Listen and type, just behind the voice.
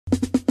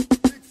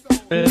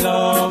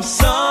Love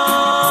songs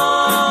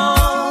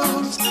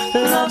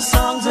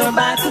are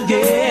back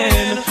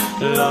again.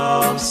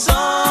 Love song.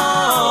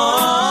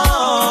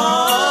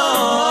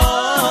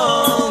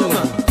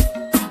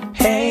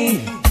 Hey,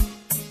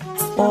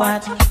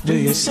 what do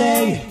you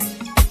say,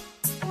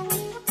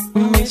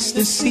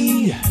 Mr.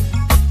 C?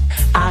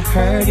 I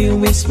heard you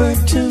whisper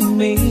to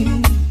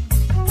me.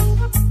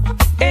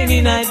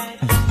 Any night,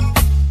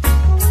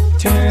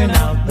 turn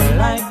out the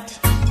light.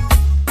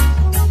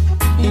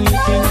 You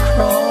can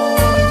crawl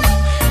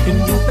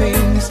and do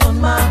things on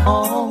my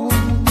own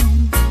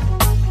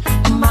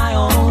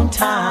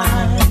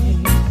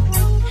time.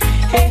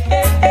 Hey,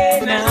 hey,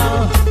 hey,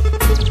 now.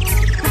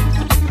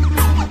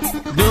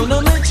 Don't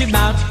know much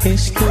about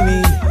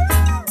history.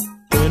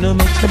 Don't know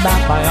much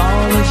about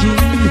biology.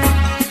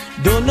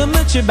 Don't know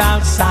much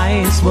about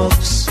science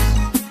books.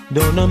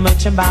 Don't know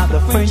much about the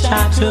French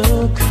I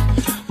took.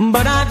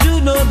 But I do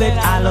know that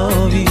I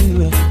love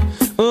you.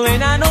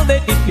 And I know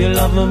that if you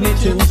love me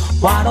too,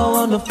 what a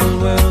wonderful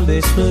world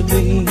this would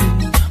be.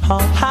 Oh,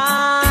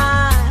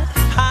 hi,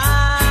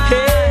 hi,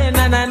 hey,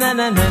 na na na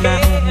na na na,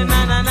 hey,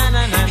 na na na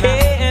na na,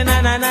 hey, na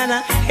na na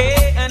na,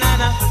 hey, na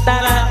na, da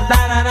da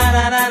da da da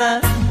da da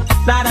da,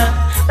 da da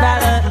da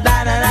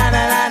da da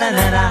da da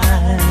da da.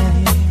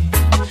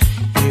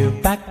 You're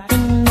back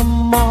in the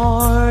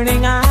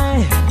morning.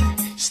 I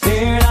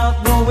stared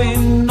out the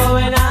window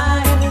and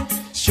I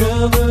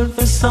struggled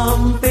for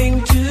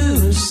something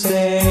to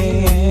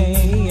say.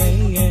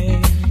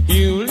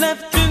 You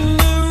left in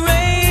the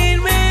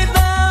rain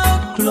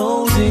without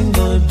closing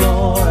the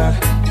door.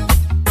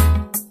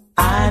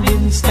 I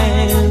didn't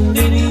stand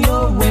in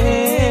your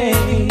way,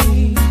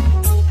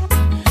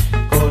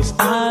 'cause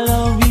I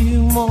love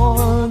you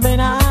more than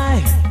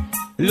I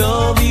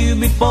love you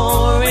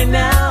before. And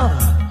now,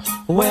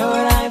 where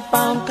would I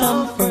find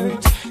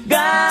comfort?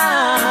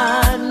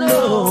 God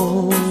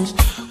knows,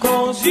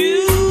 'cause you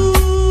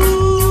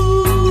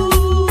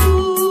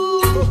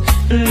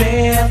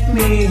left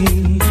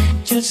me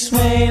just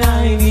when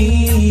I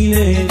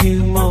needed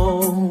you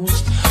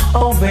most.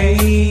 Oh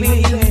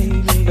baby,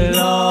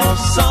 love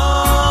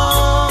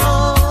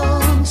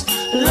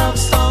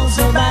songs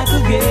are back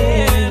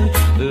again.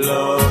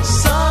 Love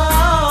songs.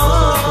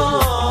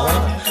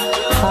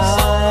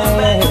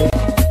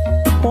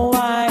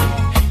 Why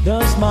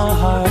does my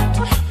heart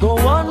go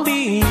on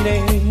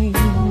beating?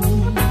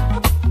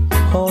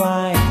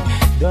 Why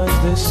does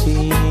the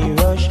sea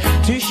rush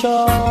to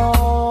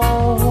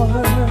shore?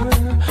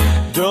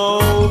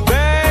 Don't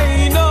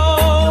they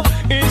know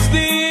it's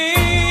the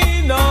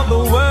end of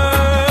the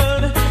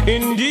world,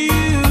 and you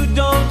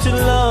don't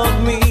love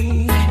me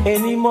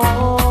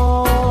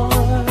anymore?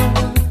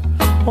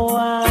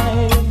 Why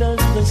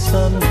does the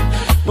sun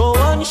go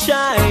on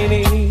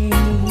shining?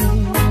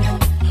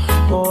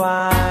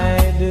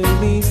 Why do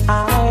these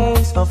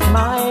eyes of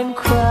mine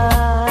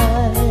cry?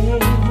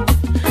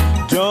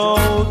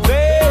 Don't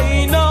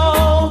they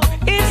know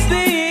it's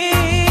the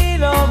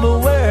end of the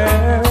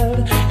world?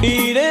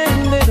 It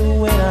ended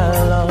when I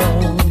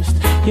lost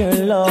your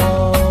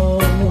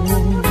love.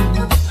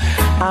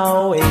 I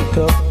wake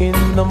up in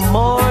the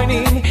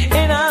morning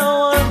and I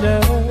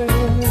wonder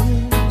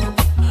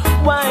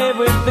why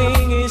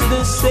everything is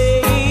the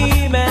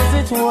same as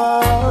it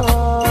was.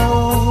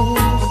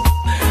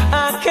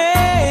 I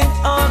can't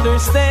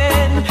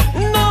understand,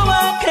 no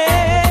I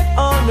can't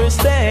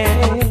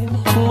understand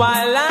why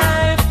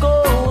life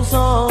goes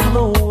on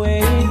the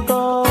way it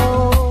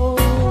goes.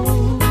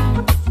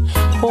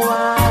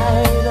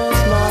 Why does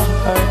my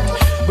heart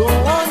go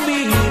on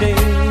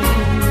beating?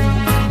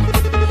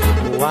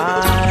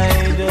 Why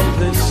does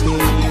the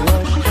sea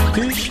rush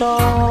to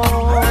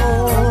shore?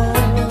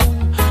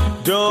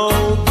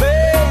 Don't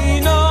they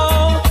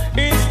know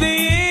it's the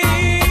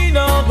end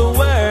of the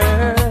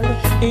world?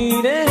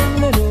 It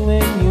ended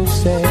when you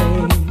say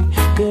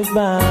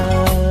goodbye.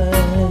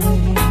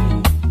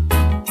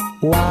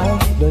 Why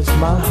does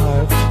my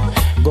heart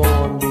go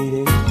on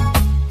beating?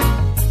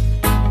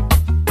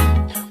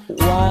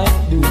 Why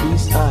do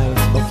these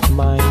eyes of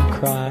mine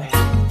cry?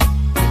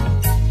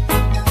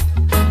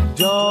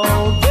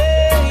 Don't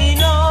they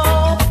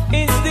know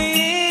it's the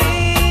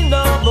end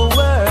of the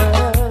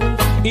world?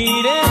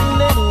 It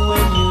ended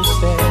when you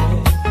said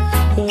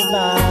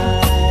goodbye.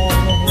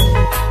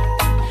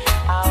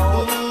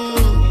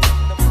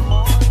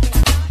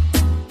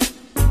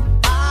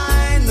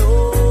 I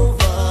know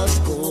the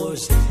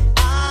scores,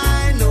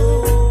 I know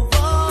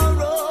the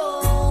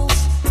road.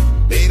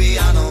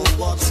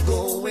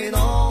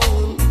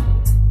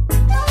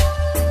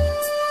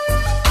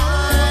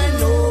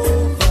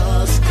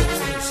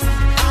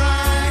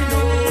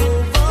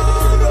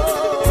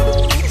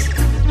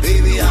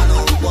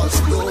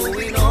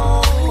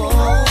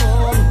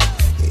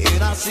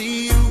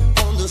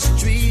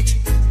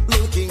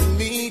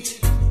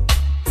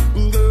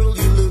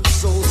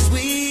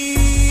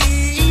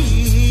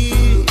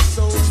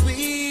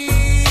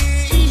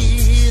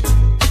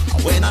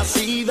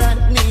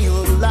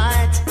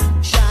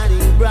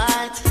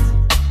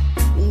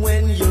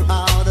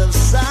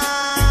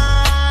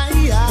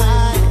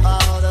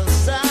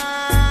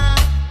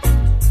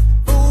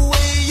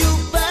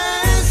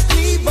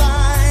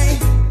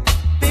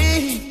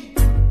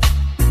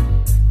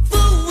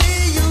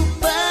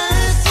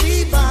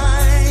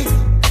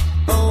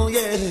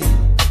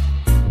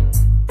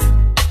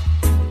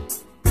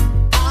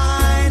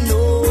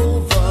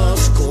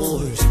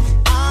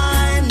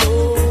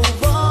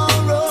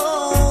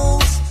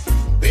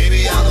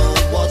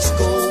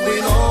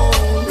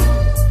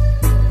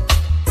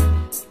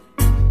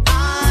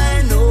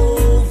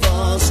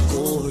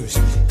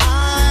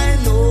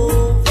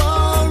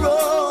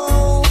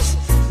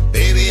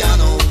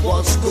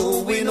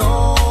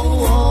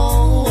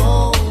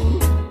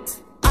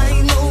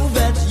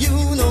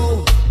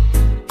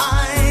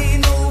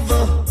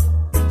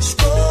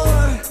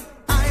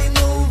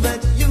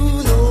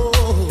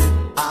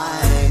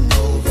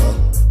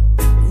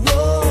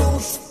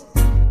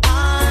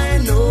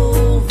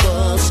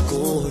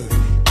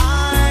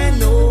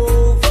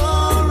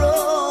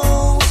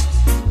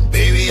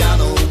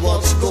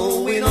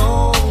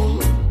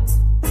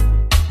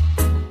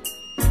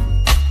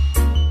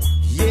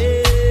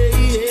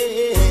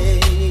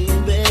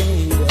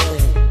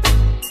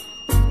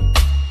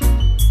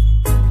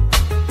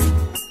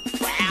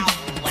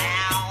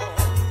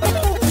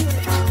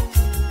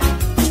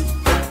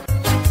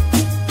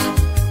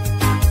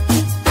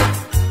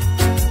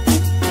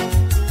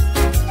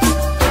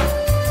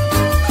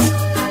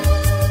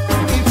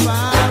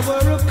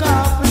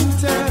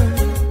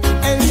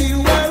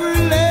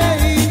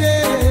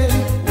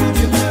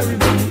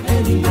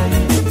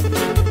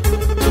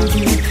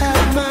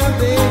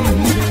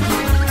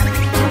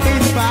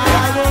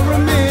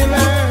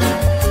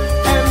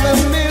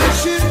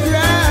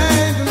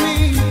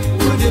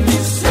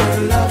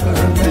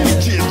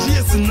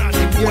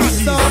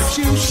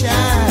 you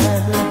shine.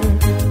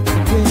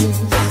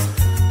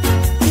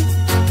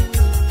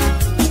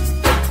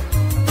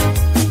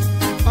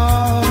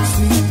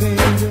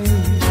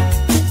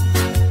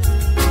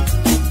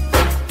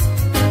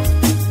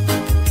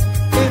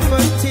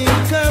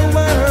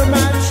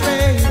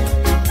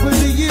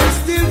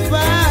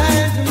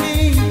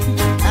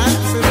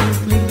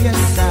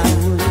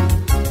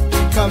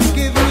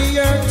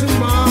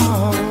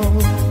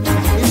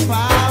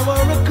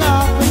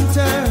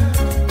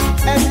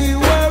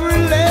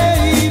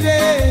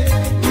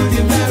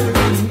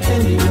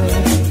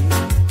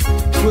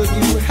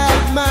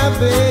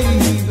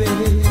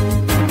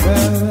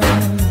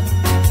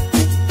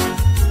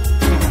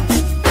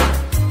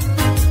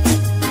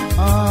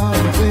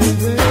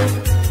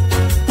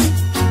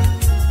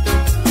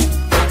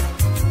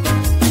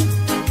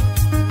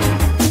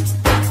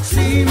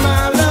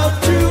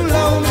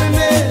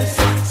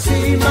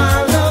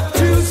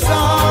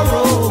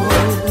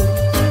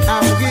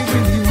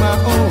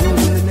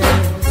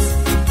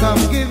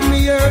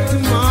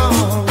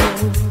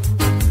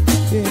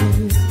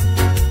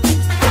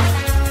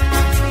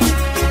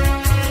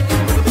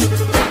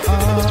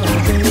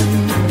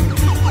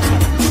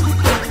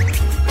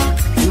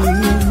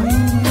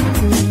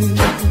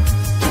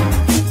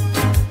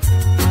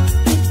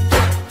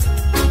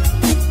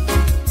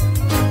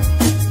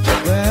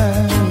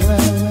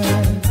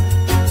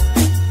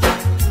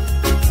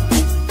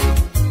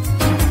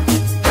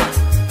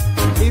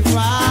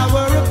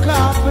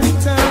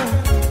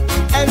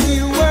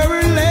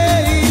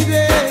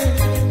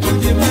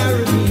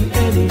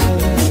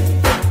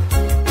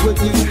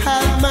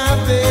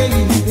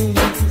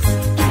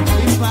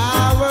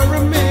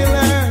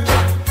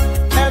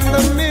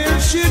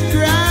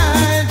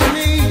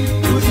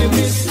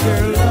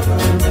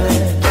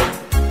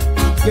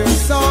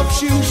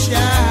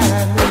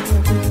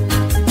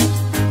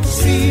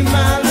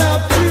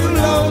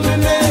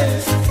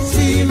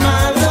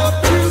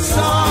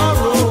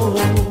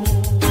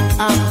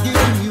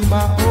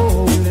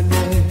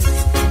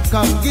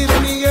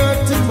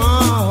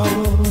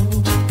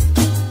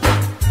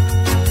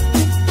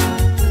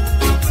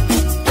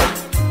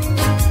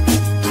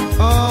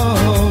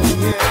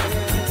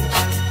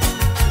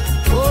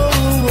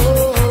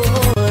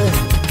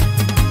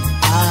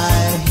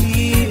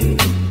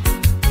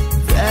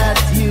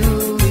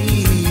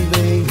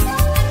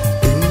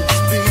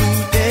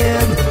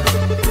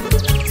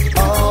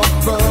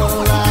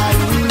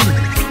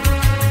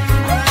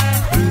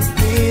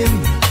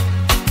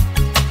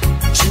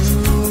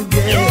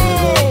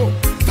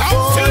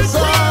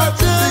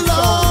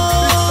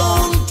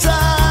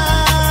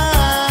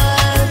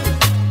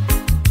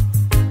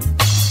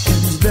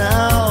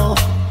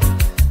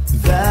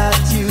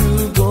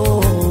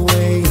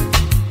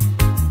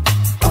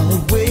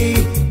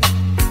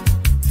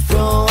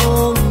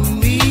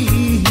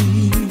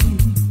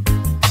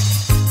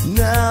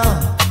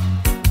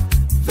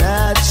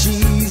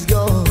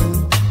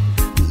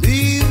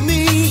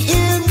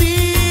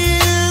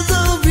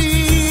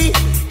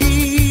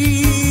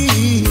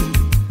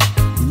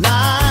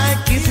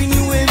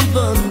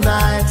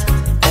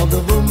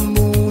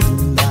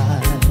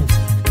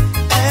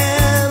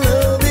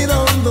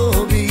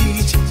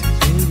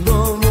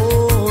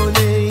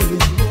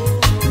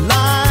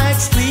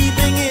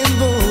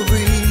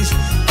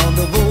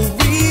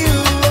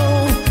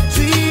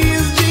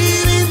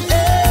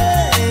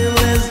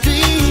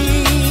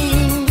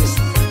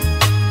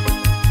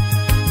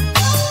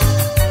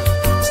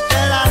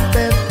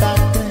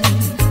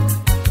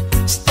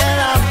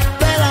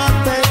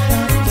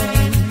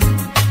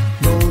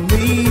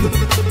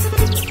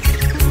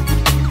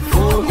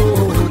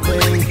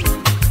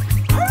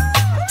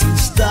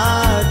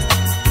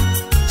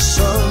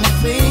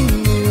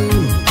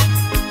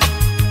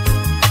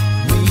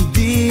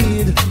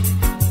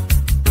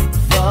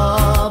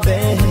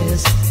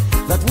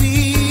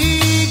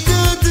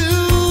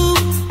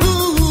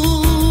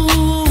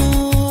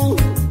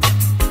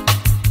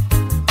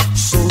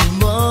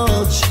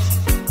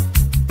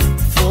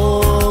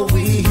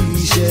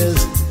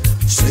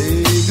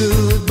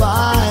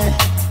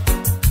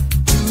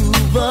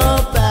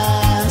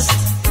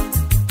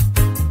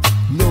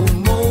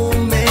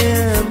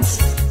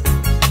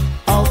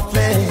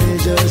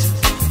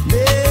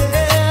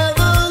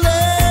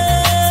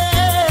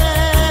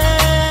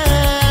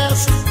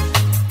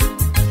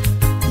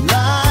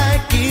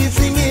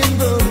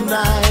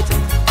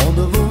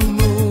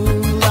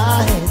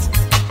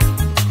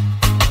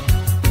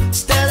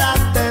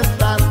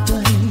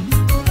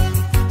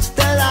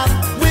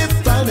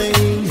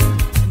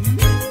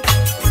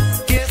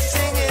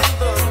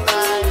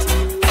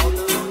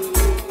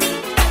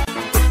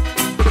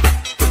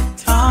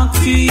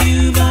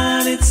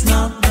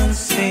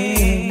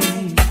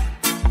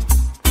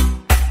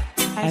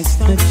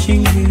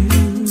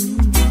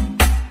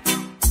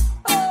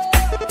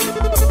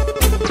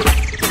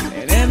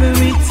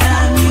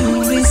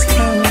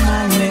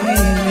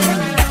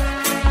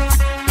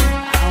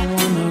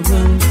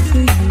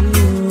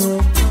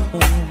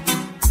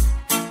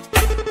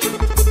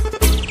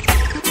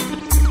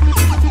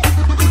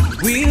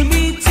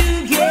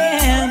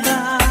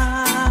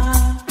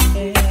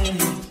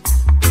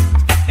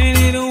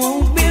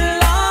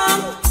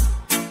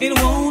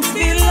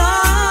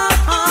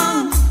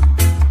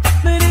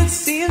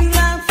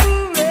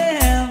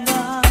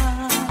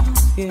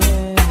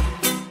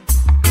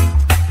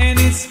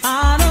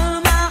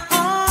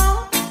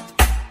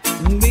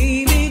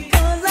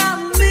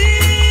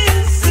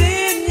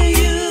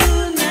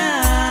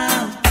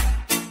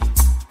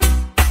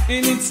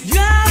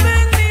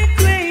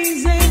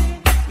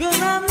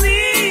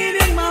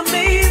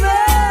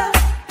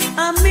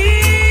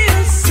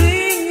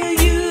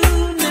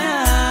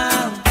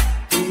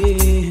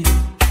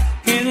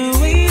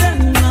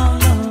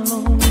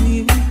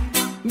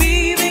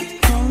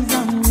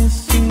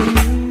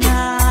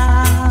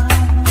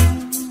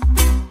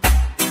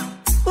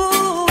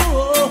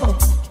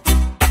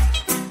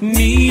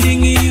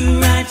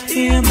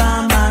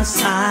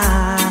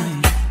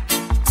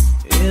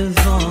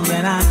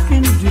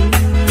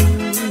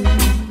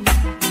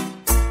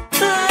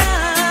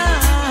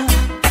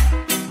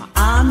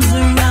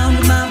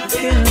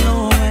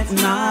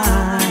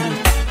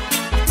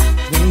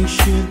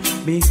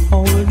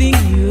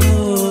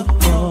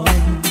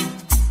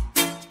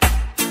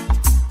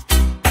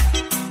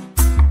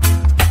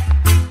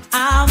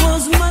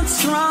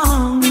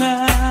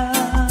 stronger.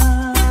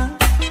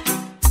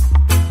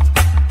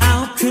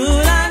 How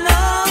could I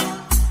know?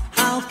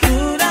 How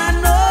could I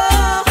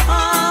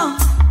know?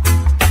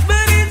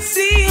 But it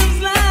seems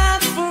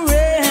like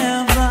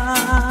forever,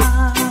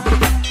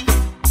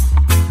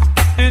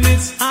 and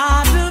it's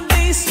hard to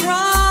be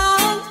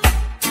strong,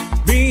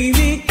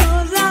 baby,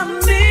 'cause I'm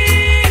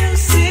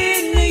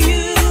missing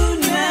you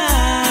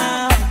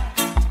now,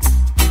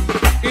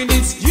 and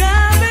it's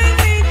driving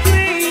me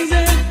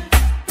crazy.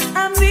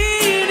 I'm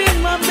needing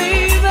my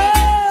baby.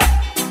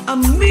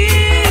 I'm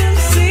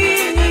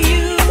missing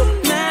you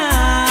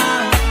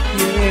now.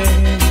 Yeah,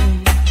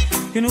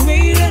 can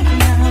wait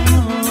now,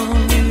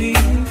 baby,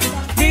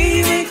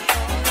 baby.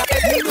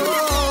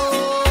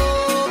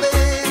 Oh,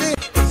 baby,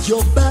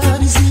 your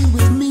body's here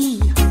with me,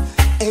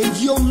 and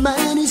your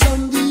mind is on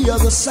the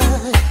other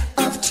side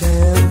of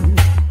town.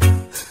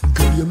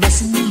 Girl, you're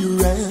messing me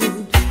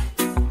around.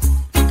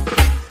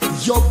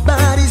 Your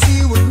body's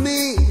here with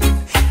me,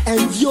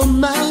 and your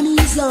mind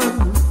is on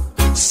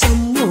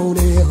someone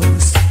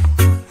else.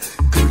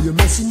 Girl, you're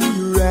messing me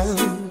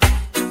around.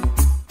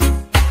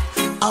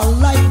 I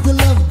like the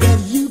love that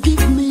you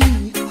give me,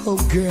 oh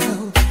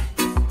girl,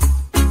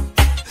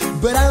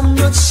 but I'm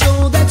not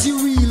sure that you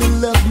really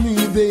love me,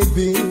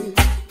 baby.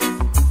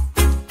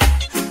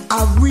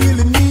 I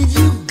really need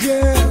you,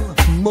 girl,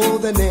 more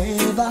than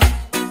ever.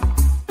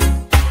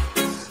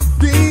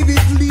 Baby,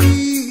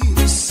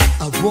 please,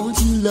 I want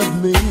you to love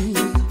me.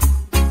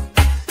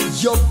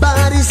 Your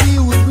body's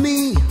here with me,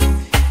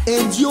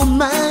 and your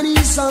mind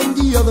is on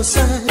the other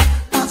side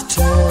of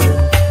town.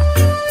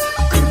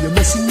 Girl, you're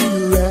messing me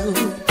around.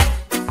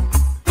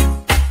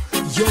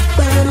 Your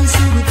body's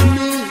here with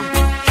me,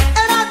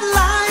 and I'd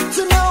like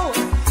to know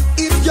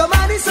if your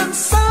mind is on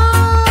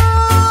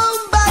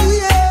somebody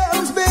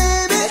else,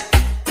 baby.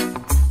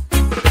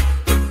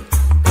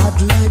 I'd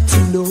like to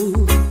know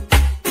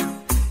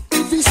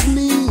if it's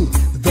me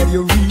that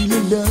you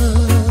really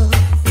love.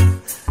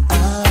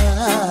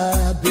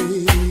 Ah,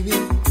 baby.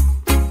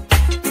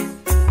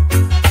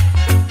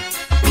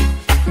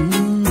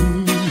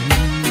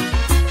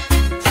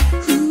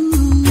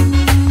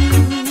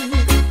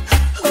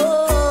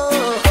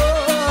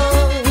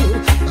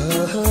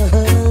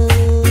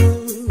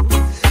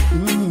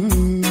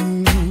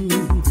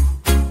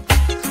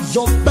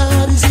 Your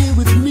body's here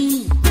with me,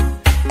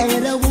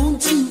 and I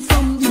want you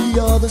from the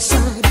other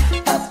side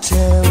of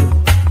town.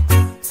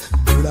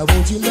 Girl, I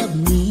want you to love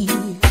me.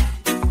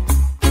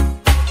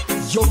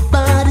 Your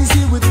body's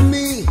here with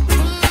me,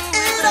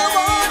 and I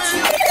want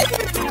you.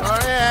 Oh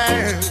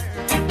yeah.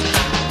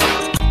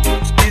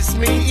 Kiss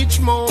me each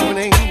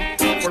morning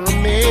for a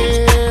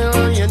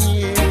million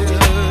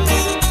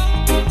years.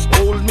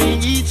 Hold me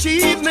each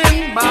evening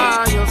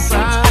by your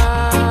side.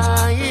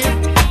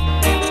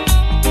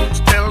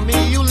 Tell me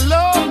you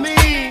love me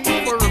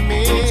for a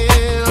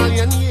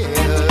million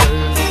years.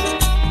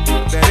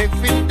 That if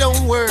it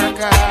don't work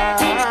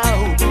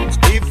out,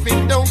 if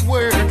it don't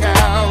work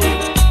out,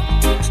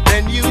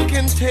 then you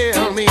can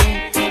tell me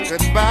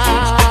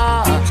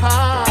goodbye.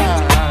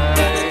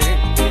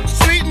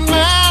 Sweeten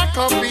my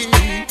coffee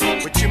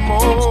with your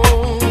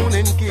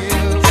morning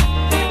kiss.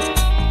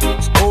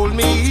 Hold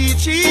me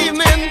each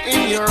evening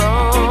in your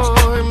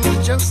arms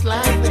just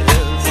like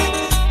this.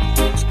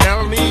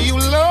 Tell me you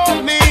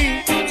love me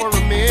for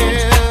a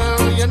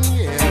million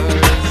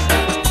years.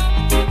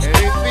 And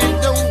if it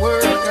don't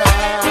work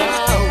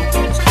out,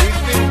 if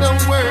it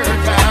don't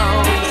work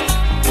out,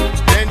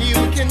 then you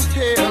can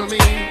tell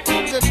me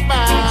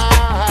goodbye.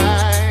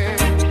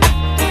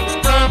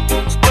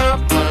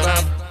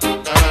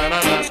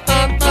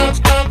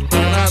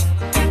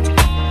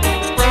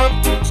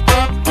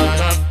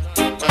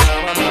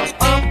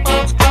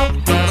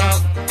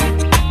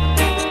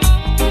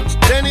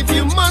 Then if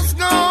you must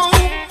go,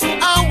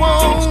 I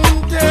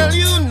won't tell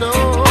you no.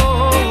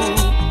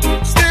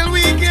 Still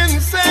we can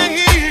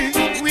say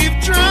we've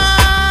tried.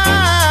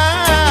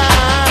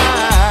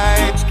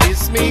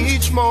 Kiss me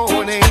each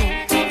morning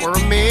for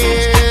a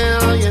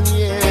million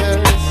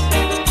years.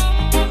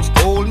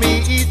 Hold me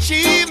each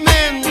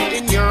evening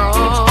in your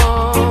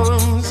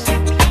arms.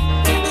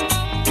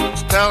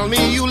 Tell me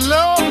you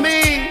love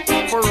me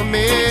for a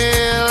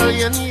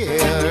million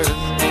years.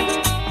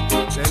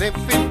 Then if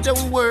it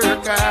don't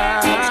work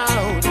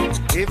out,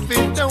 if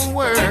it don't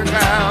work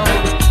out,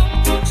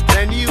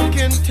 then you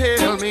can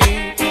tell me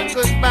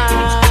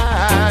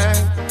goodbye.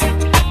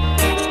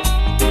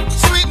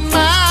 Sweeten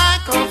my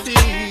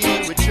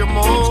coffee with your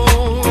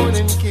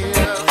morning kiss.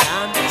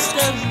 I'm just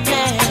a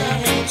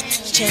man.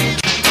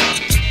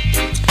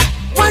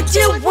 What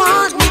you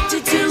want me to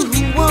do,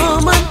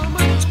 woman?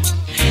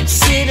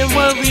 Sit and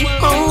worry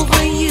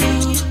over you.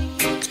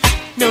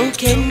 No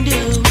can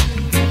do,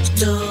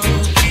 no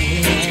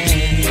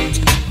can.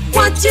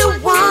 What you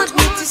want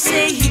me to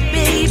say,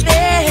 baby?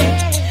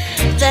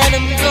 That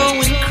I'm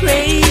going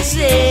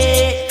crazy.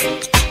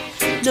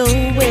 No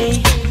way,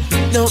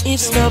 no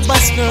ifs, no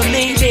buts, no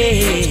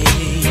maybe.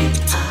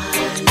 I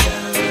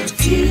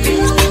love you.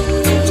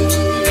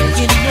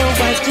 You know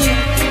I do.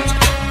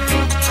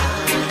 I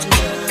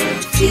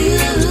love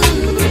you.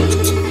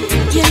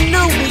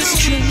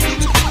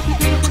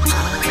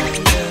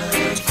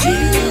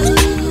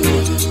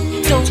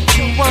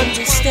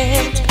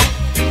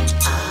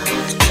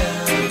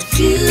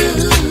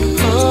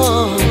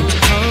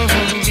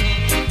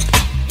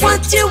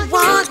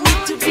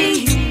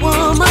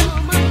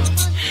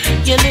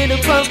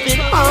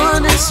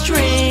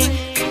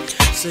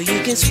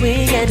 can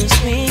swing and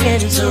swing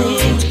and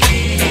swing.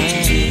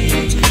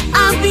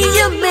 I'll be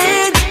your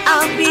man,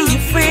 I'll be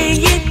your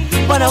friend,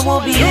 but I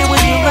won't be here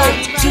when you rock,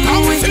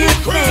 doing your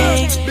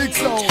thing.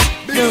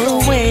 No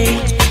way,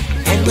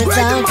 and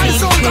without being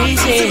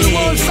crazy.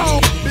 I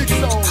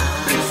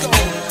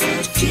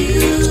love you,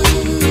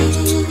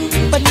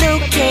 but no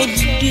can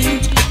you do.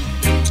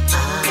 I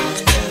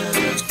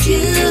love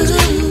you,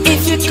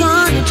 if you're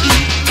gonna be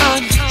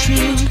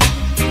untrue.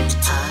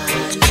 I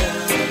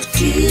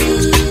love you,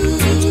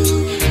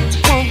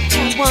 won't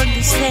you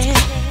understand?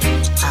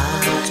 I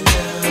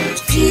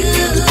love you,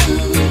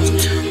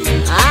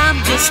 I'm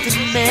just a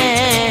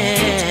man.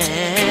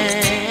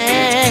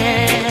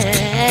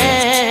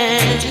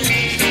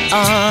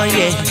 Oh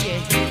yeah.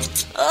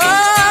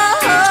 Oh,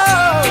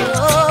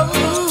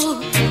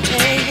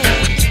 baby.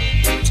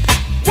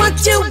 What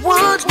you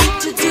want me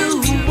to do,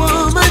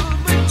 woman?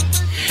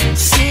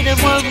 Sit and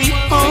worry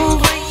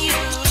over you.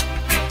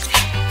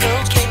 No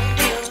can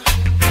do,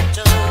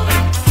 no.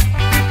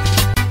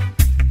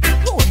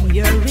 When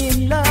you're in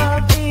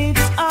love,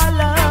 it's a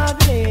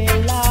lovely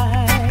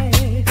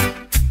life.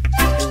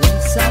 When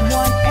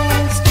someone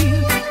else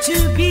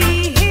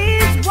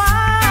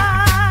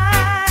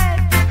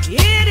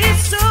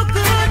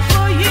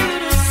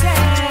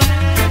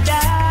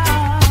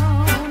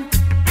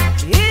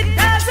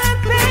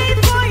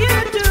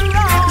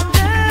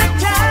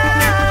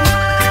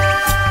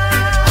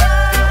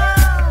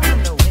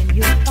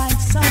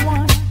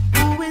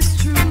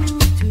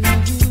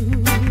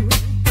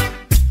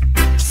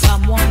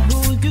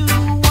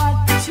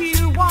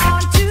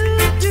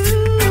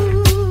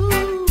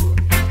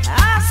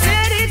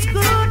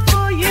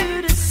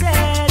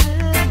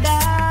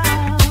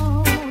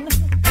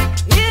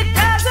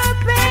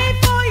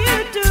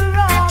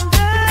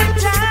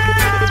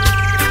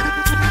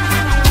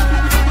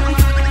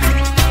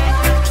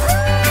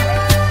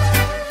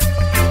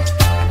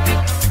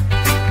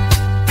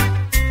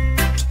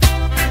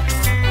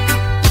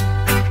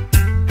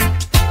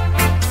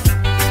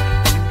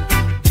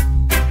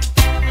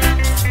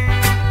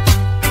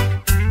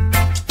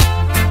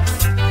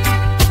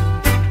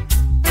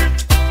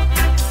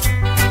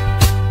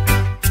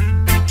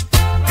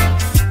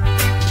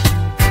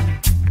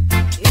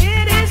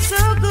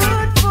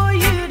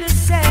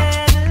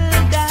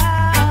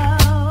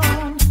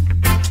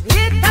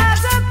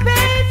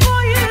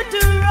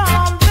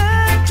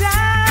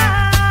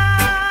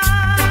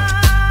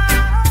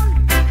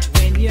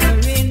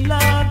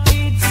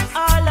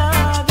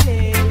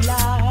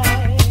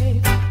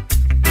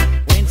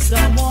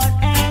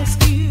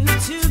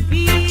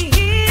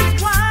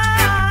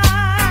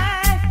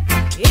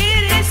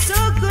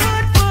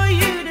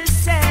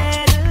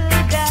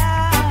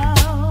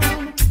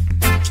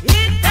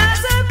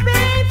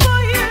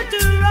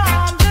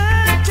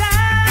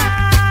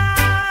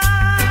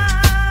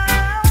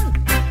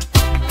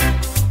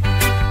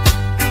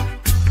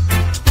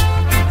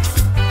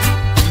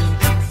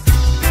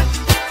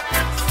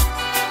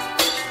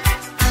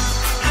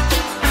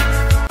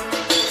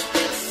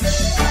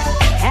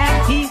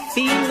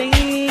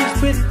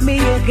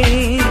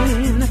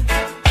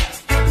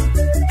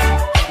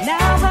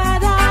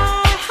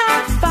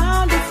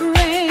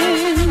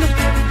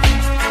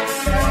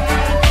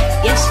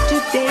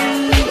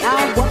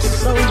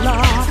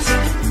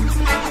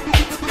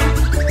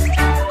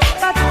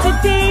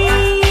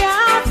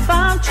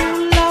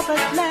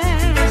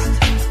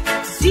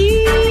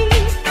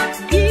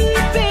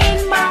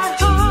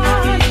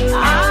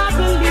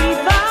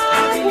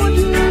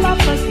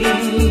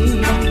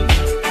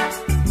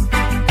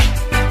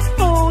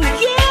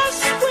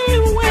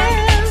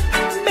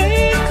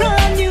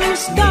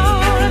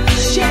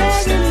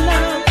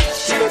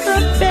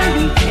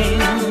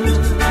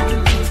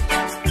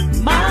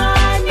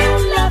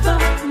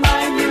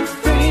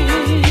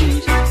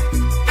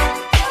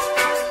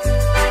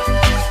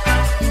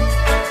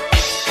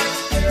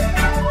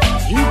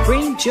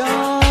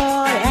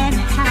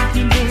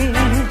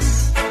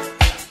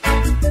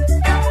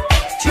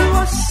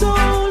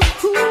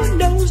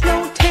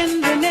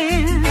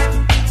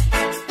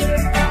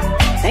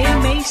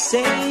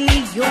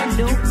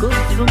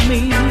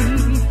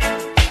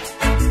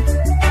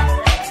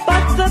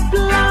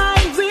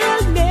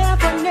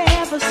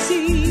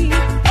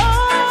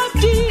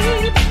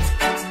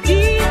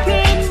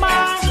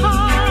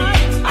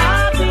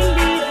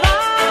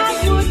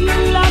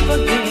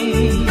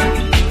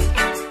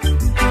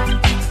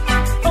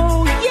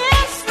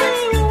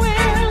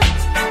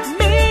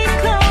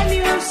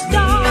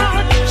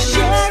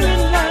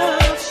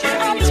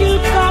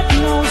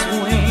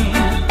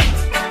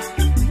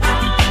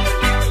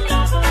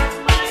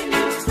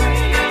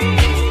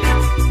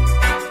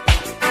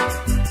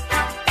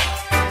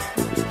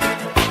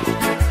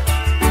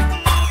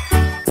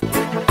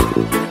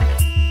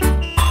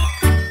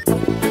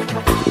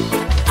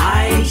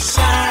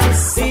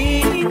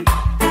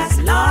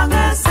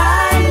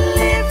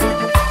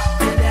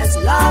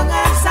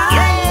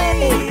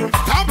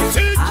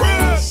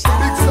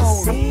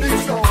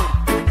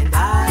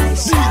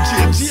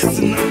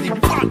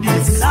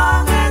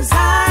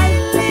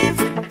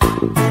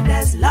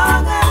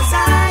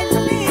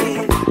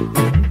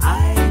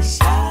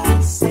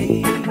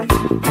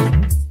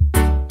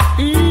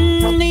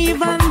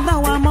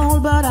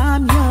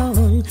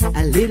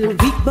little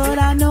weak, but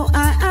I know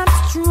I am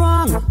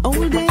strong.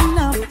 Old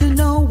enough to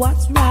know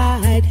what's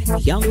right.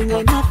 Young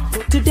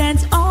enough to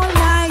dance all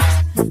night.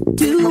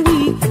 Too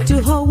weak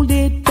to hold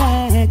it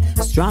back.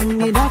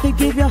 Strong enough to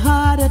give your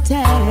heart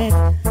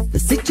attack. The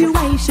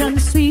situation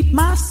sweet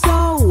my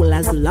soul.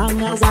 As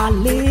long as I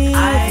live,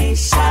 I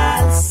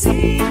shall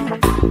sing.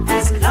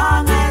 As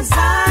long as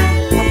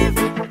I live,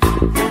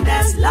 and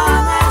as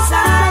long as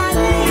I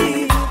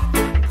live,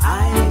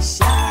 I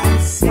shall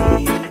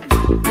sing.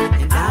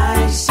 And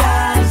I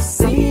shall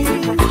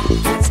sing.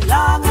 As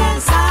long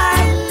as I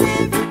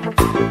live,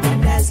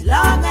 and as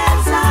long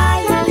as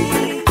I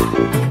live,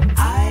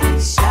 I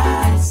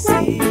shall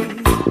sing.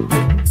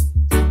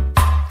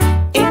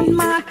 In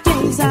my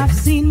days I've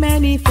seen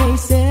many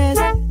faces,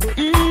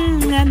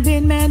 and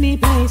been many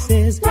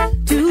places.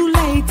 Too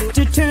late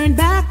to turn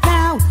back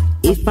now.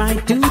 If I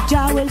do,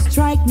 Jah will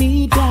strike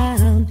me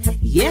down.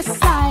 Yes,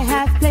 I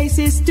have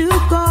places to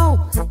go.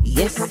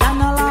 Yes,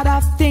 and a lot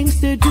of things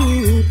to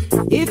do.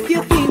 If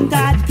you think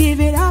I'd give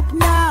it up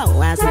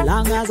now, as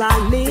long as I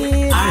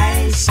live,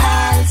 I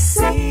shall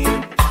sing.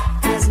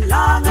 As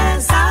long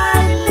as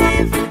I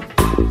live,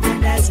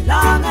 and as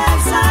long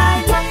as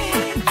I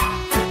live,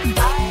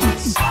 I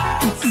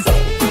shall sing.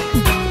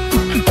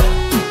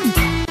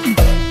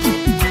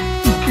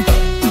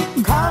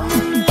 Come,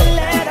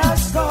 let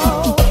us go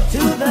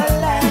to the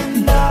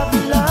land of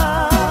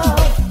love,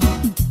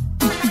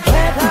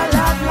 where the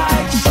love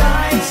light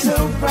shines so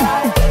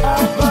bright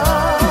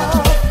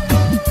above.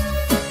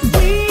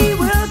 We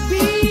will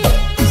be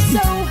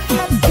so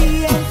happy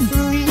and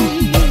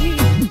free.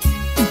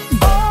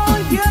 All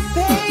your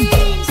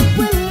pains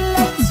will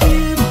let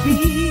you be.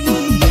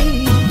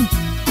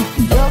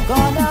 You're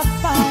gonna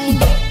find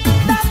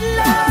that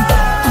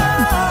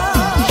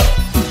love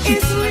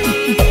is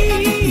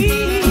real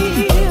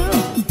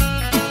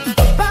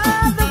by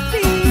the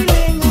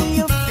feeling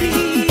you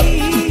feel.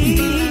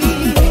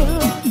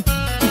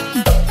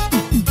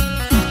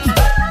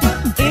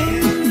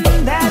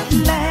 In that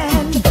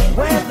land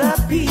where the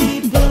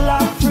people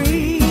are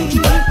free,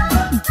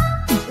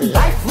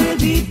 life will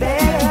be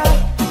better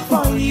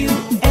for you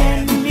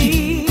and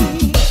me.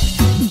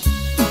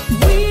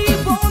 We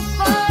won't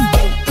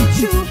find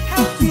true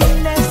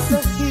happiness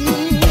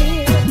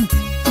here.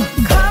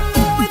 Come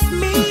with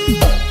me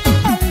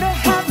and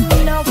have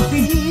no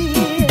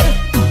fear.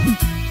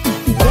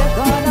 We're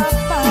gonna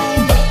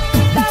find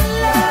that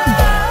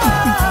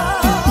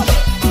love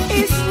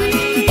is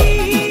real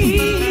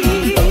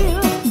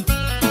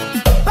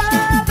by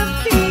the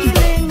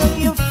feeling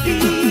you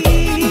feel.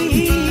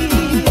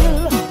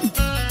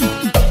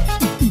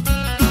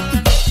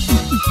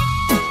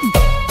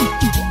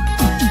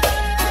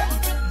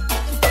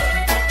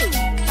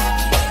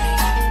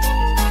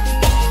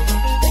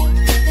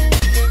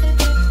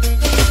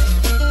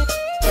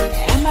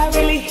 Am I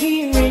really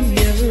hearing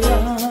you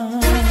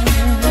wrong?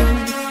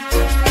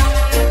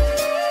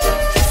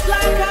 Just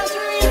like I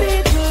dreamed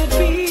it would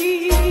be.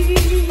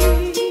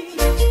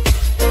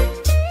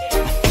 I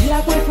feel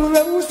like we're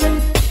frozen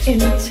in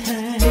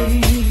time.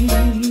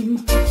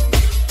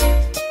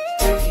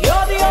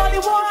 You're the only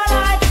one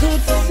I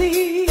could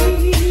see.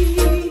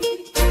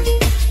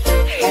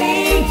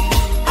 Hey,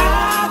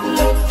 I've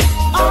looked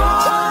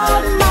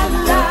all my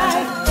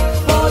life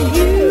for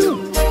you.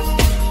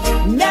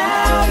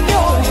 Now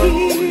you're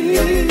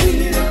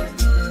here.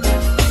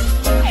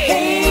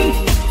 Hey,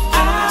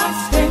 I've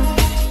spent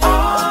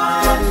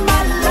all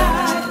my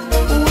life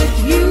with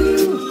you.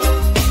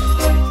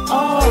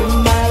 All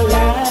my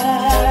life.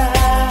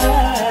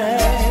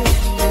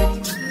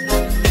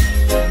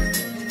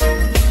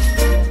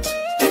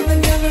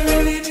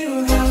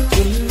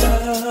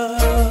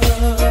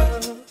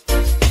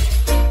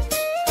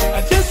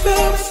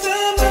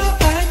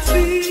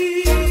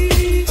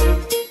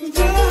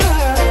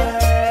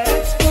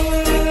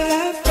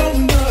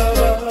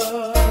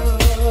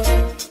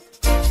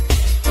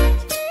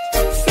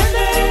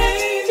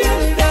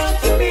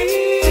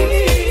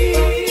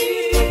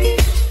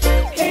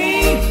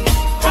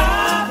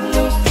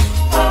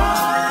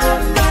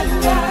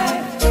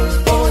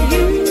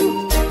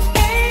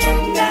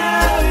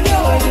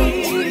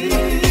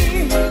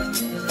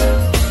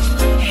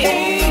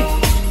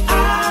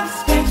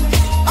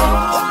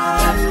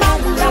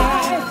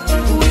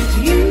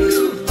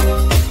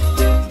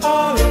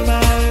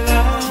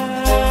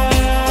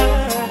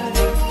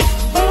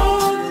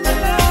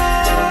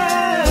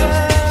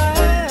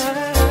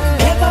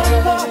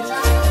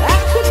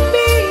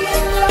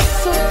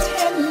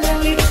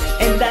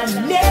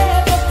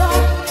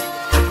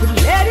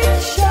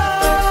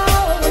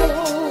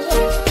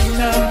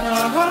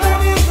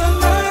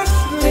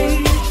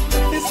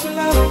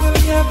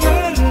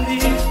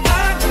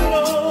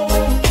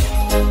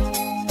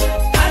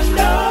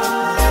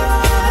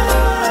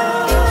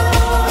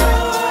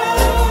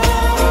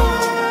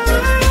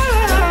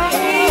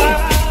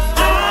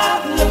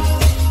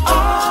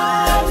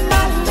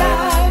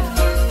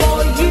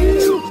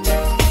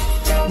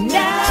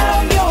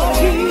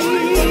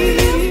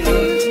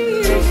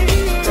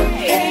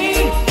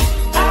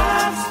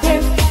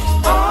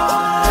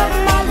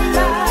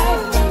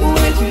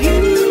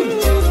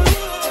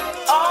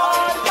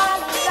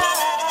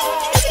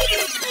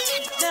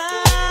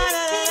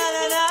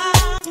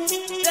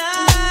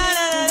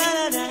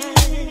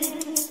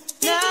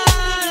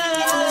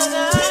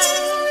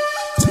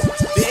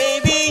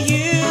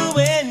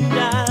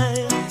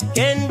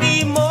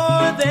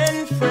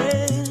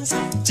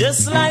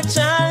 like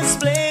child's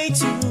play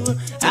too.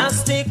 I'll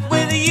stick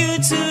with you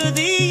to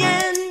the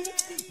end.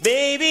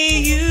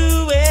 Baby,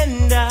 you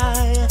and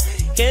I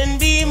can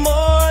be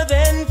more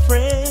than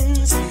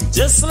friends.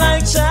 Just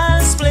like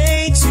child's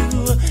play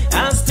too.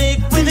 I'll stick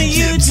with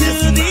you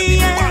to the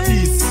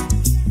end.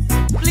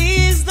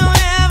 Please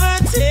don't ever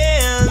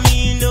tell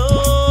me no.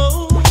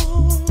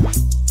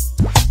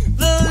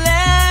 The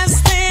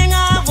last thing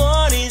I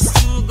want is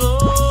to go.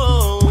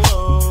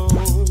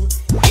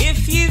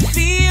 If you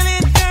feel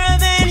it, girl,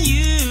 then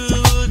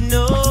you would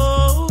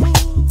know.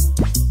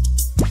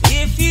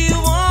 If you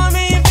want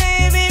me,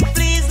 baby,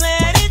 please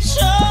let it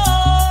show.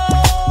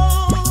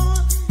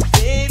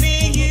 Baby,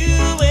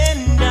 you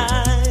and I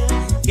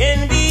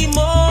can be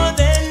more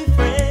than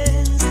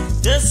friends.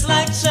 Just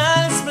like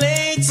child's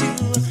play too.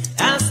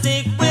 I'll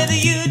stick with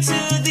you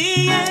to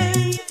the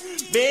end.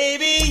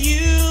 Baby,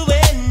 you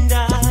and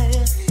I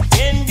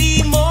can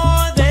be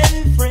more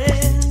than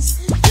friends.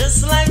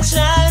 Just like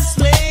child's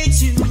play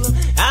too.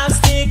 I'll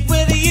stick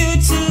with you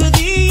to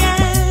the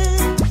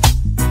end.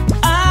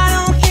 I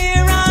don't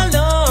care how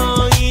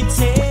long it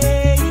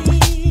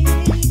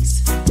takes.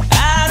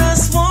 I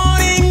just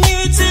wanting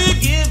you to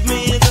give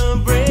me the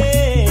break.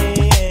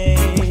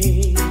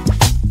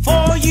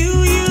 For you,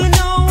 you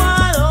know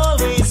I'll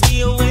always be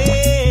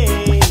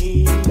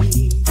away.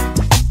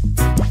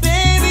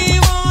 Baby,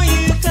 won't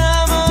you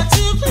come on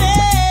to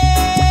play?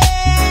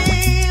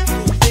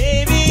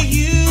 Baby,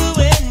 you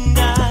and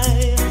I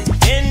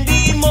can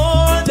be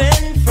more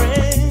than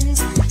friends.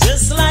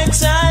 Just like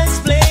child's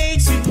play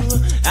too.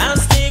 I'll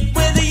stick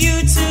with you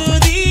to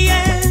the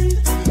end.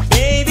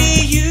 Baby,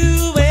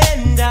 you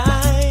and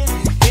I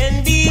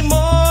can be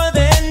more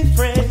than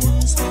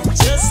friends.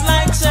 Just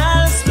like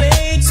child's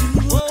play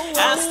too.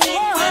 I'll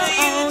stick with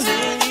you to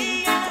the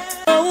end.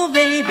 Oh,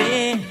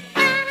 baby,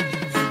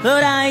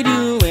 but I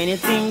do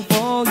anything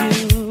for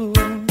you,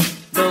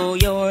 though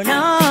you're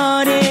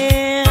not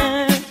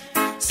here.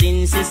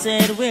 Since you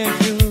said we're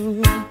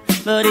through,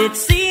 but it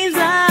seems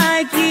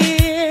like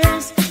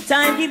years.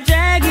 Time keeps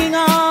dragging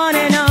on,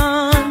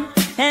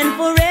 and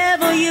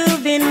forever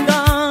you've been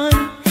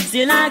gone.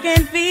 Still I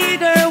can't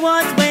figure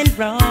what went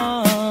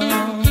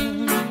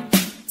wrong.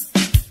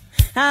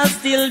 I'll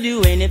still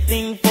do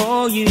anything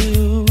for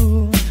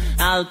you.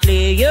 I'll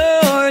play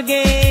your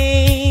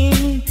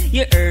game.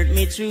 You hurt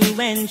me true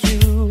and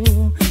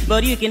true,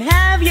 but you can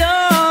have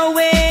your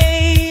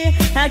way.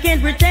 I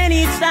can't pretend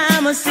each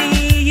time I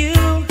see you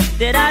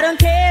that I don't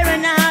care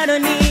and I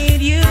don't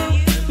need you.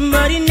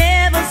 But you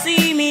never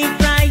see me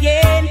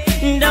crying,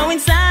 though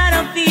inside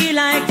I feel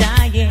like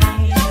dying.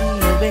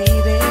 Oh,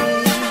 baby,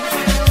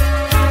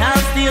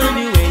 I'll still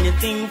do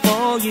anything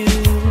for you,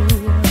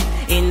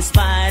 in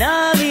spite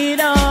of it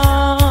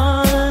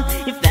all.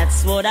 If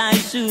that's what I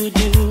should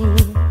do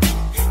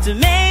to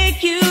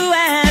make you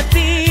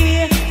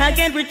happy, I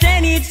can't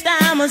pretend each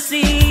time I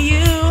see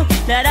you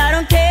that I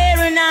don't care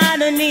and I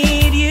don't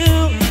need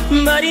you.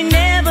 But you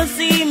never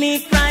see me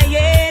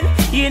crying,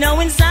 you know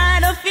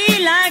inside I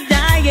feel like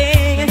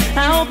dying.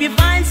 I hope you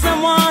find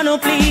someone who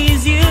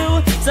please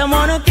you,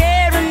 someone who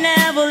care and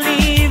never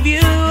leave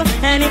you.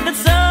 And if that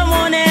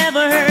someone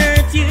ever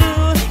hurt you,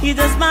 you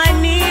just might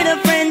need a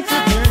friend to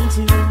turn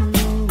to,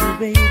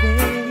 baby.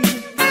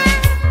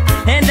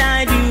 And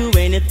I do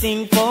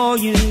anything for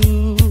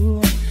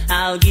you.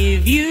 I'll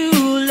give you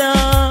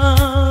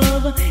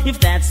love, if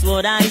that's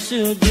what I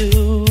should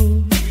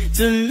do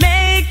to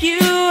make you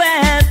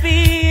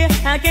happy.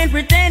 I can't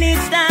pretend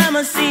each time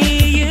I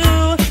see you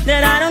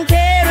that I don't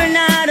care and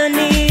I don't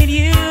need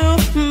you.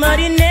 But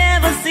you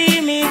never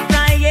see me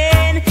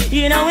crying,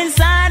 you know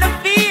inside I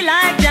feel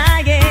like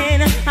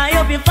dying. I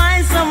hope you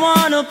find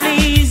someone who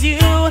please you,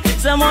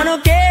 someone who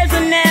cares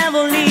and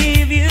never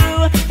leave you.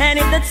 And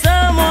if that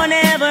someone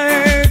ever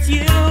hurts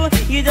you,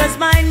 you just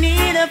might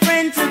need a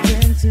friend to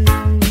turn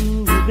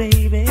to,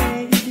 baby.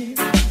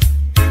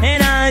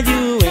 And I'll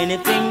do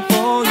anything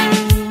for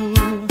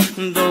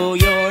you, though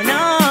you're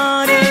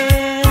not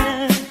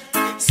here.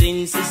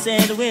 Since you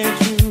said we're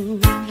true,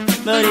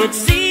 but it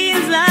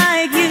seems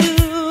like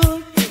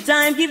you,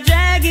 time keeps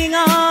dragging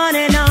on,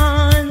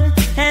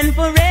 and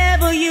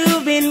forever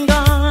you've been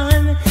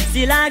gone.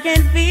 Still I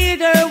can't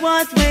figure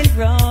what went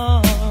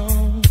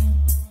wrong.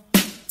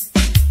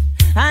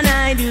 And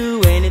I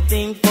do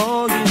anything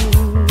for you.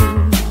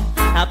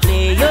 I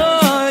play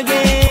your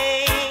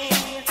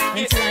game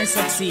until I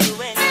succeed.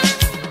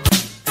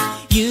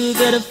 You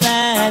got a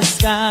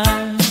fast car,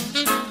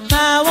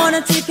 I want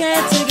a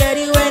ticket to get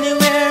you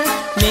anywhere.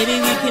 Maybe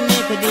we can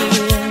make a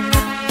deal.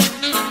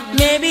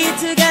 Maybe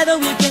together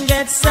we can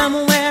get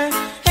somewhere.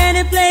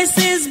 Any place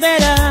is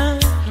better.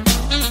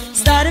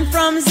 Starting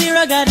from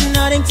zero, got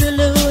nothing to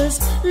lose.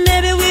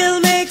 Maybe we'll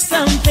make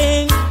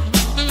something.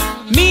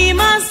 Me,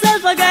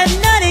 myself, I got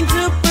nothing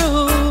to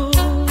prove.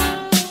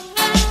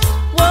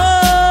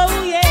 Whoa,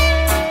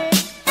 yeah.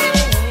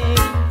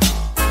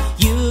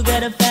 You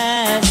got a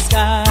fast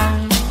car,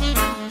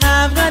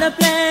 I've got a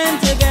plan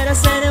to get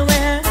us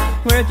anywhere.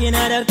 working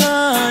at a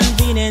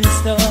convenience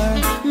store.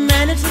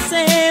 Managed to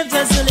save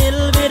just a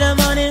little bit of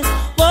money,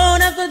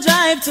 won't have to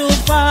drive too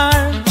far.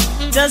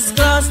 Just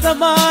cross the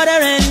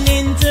border and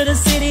into the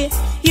city.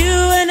 You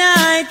and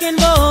I can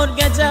both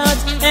get out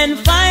and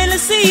finally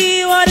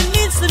see what it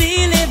means to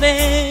be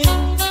living.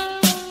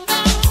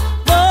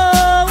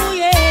 Oh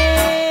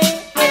yeah,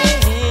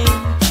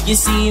 yeah. You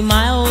see,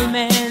 my old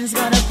man's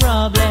got a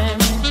problem.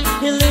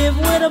 He live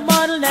with a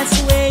bottle, that's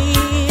the way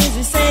he is.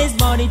 He says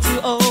body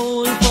too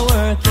old for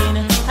working.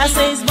 I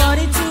say his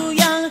body too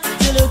young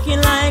to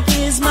looking like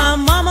his. My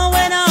mama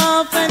went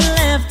off and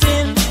left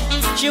him.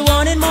 She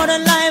wanted more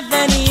than life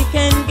than he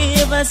can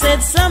give. I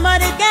said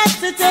somebody got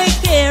to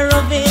take care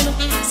of him.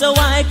 So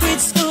I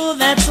quit school,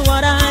 that's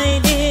what I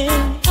did.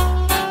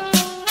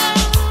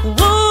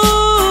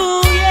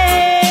 Woo,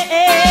 yeah.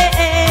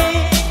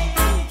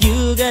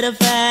 You got a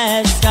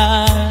fast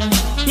car.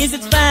 Is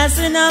it fast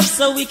enough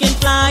so we can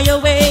fly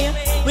away?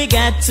 We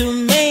got to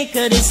make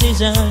a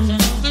decision.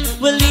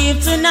 We'll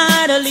leave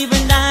tonight or leave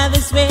and die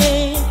this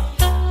way.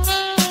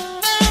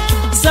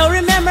 So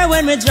remember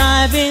when we're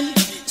driving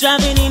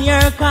in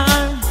your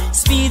car,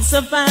 speed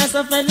so fast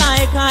I felt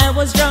like I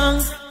was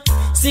drunk.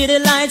 City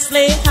lights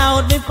lay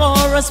out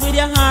before us with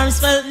your arms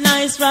felt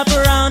nice wrap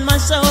around my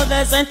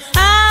shoulders and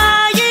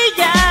I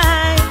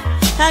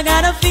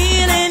got a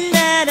feeling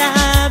that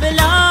I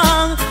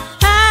belong.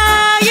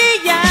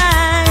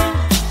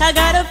 I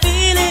got a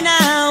feeling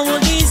I will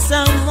be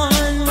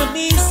someone,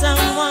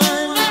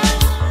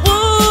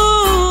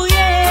 Ooh,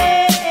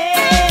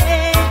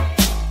 yeah.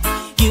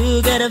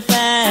 You got a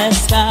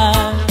fast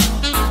car.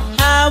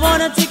 I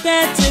want a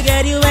ticket to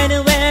get you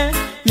anywhere.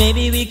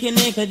 Maybe we can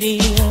make a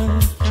deal.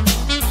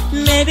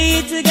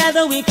 Maybe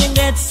together we can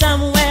get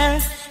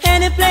somewhere.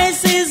 Any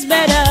place is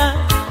better.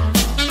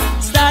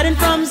 Starting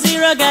from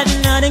zero, got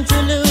nothing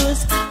to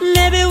lose.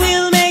 Maybe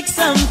we'll make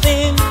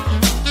something.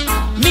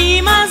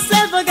 Me,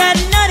 myself, I got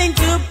nothing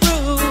to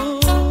prove.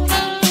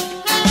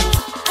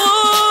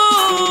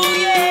 Ooh,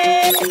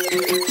 yeah.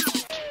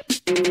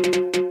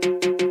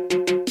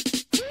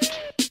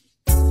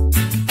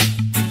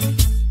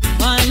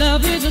 My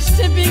love is just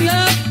stepping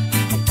up.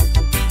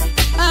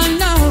 I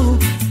know.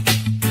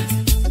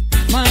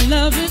 My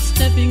love is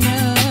stepping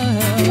up.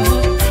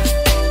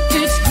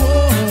 It's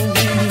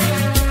growing.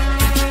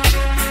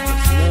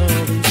 It's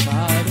love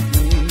inside of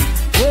me.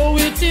 Oh,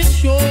 it is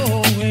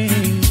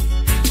showing.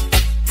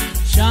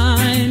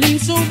 Shining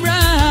so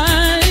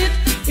bright,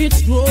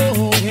 it's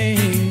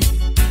growing.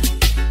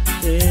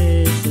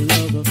 This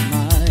love of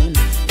mine,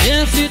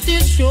 yes, it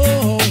is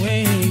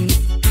showing.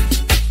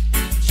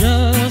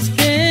 Just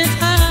can't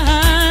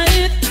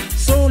hide.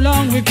 So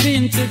long we've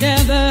been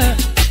together,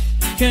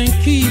 can't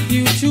keep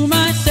you to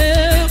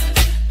myself.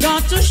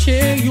 Got to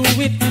share you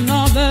with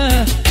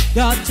another,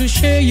 got to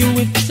share you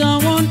with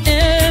someone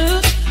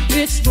else.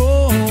 It's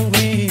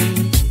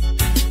growing.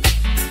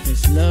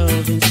 This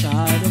love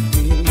inside of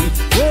me,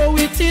 oh,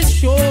 it is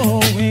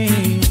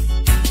showing.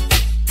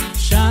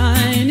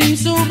 Shining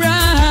so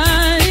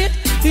bright,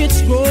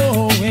 it's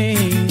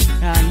growing.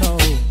 I know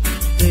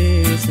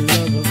this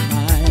love of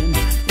mine,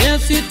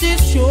 yes, it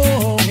is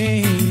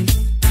showing.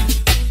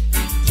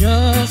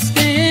 Just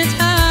can't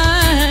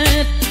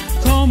hide.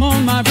 Come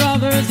on, my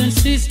brothers and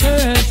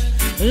sisters,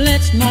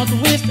 let's not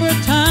waste our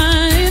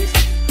time.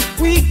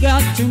 We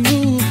got to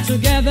move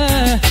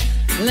together.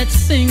 Let's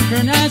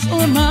synchronize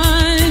our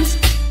minds.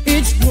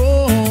 It's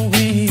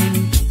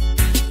growing.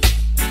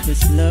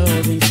 This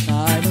love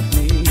inside of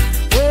me,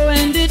 oh,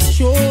 and it's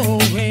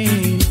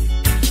showing.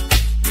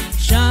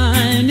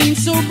 Shining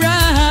so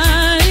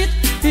bright,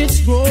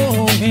 it's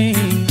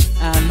growing.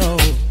 I know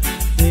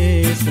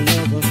this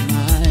love of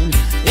mine,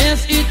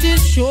 yes, it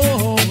is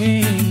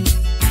showing.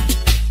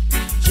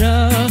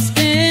 Just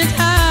can't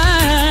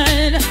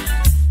hide.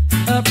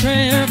 A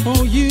prayer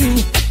for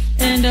you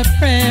and a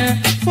prayer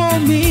for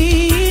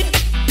me.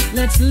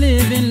 Let's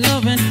live in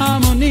love and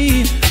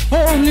harmony.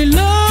 Only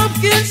love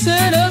can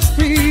set us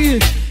free.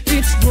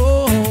 It's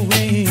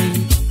growing.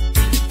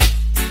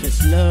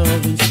 This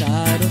love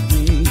inside of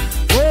me,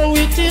 oh,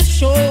 it is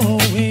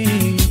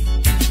showing.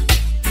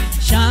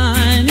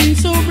 Shining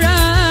so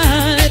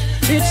bright,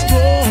 it's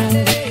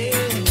growing.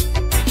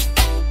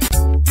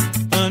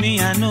 Honey,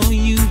 I know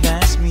you've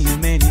asked me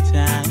many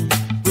times,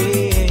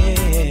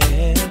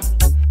 well,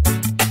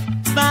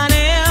 if I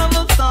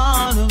never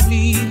thought of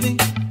leaving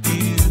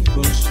you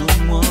for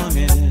someone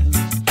else.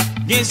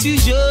 Guess you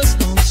just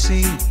don't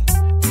see.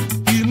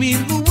 You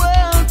mean the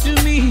world to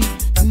me.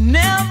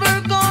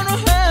 Never gonna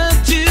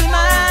hurt you,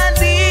 my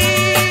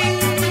dear.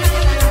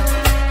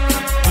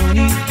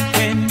 Honey,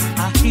 when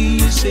I hear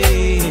you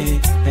say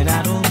that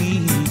I don't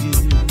need you,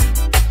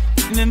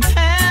 and I'm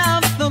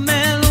half the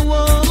man or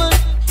woman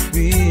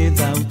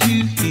without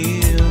you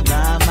here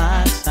by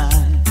my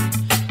side,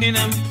 and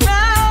I'm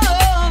proud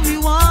of you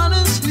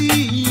honestly.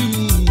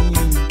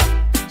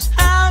 So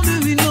how do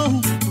we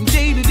know from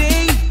day to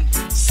day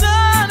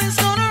sun is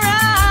gonna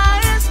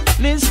rise?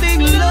 Let's take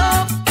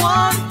love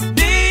one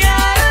day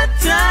at a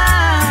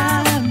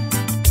time.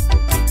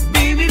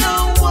 Baby,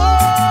 don't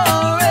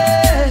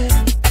worry,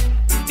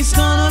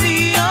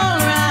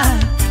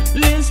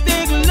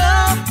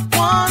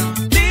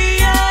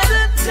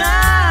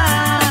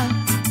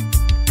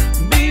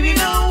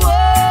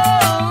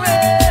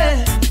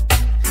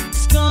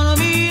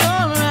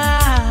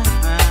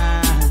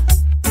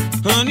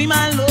 Honey,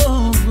 my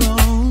love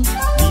grows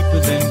deeper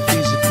than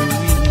physical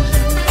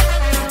reason.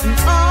 And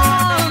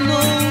all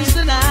knows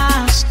that I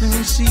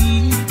still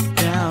see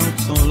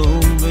doubts all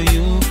over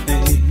your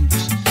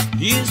face.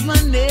 Is my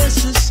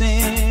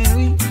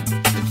necessary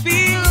to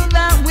feel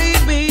that way,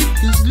 babe?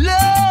 'Cause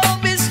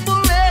love is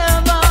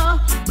forever,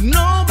 but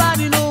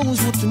nobody knows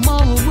what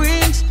tomorrow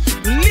brings.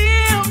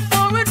 Live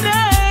for a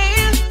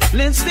day.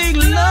 Let's take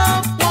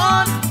love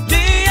one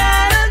day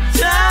at a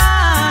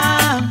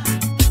time.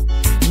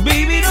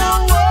 Baby,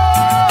 don't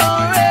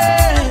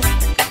worry,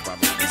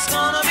 it's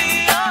gonna be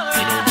alright.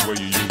 You know the way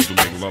you used to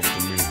make love to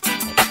me,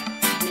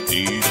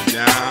 deep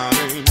down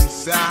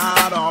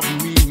inside of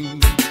me,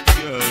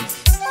 yes,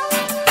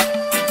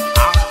 I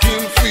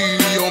can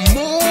feel you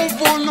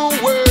moving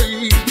away,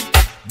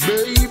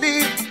 baby.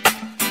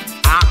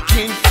 I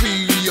can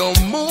feel you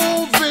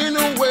moving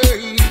away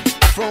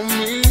from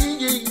me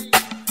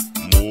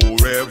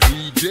more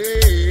every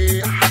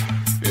day.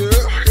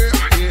 Yeah, yeah,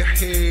 yeah,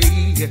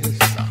 yes,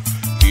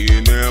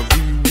 in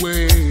every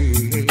way,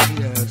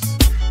 yes.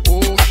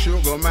 Oh,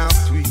 sugar, my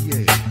sweet,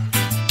 yeah.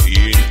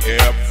 In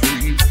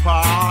every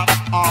part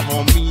of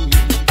me,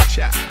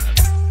 child,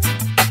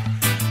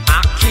 I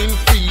can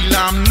feel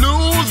I'm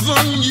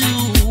losing you,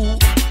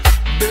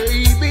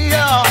 baby. I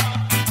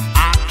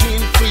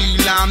can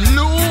feel I'm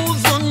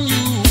losing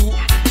you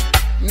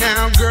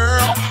now,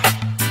 girl,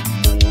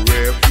 more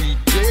every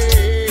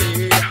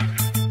day.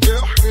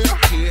 Yeah, yeah,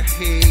 yeah, yes,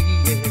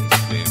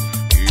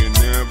 in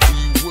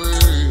every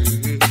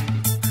way.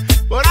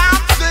 But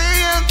I'm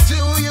saying to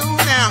you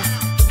now,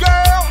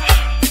 girl,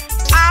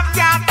 I've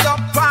got the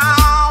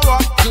power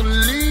to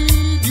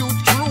lead you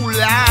through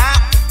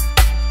life.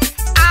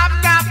 I've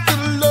got the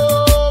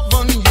love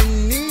and you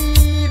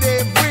need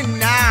every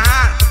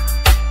night.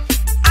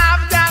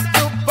 I've got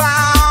the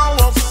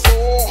power, so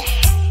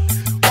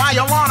why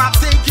you wanna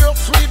take your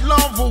sweet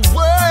love away?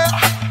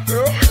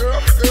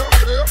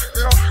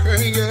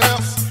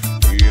 Yes,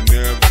 in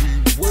every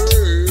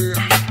way.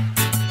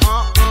 Oh,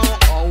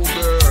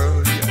 girl,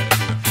 yes,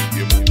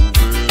 you're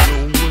moving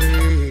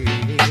away.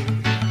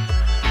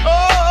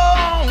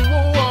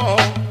 Oh,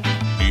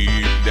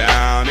 deep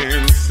down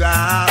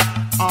inside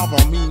of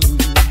me,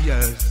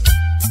 yes,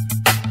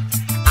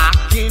 I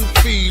can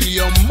feel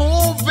you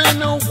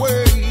moving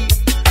away.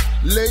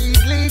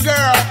 Lately,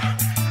 girl,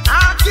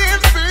 I can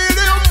feel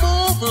you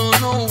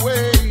moving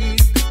away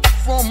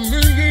from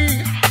me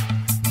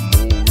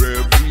more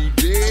every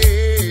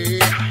day.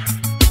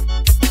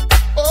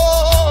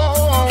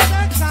 Oh,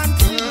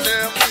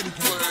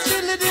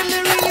 Dilly dilly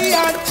really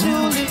and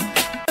truly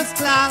first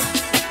class.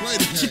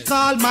 She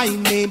called my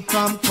name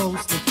from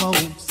coast to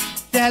coast,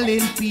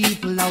 telling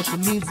people how she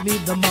needs me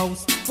the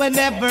most.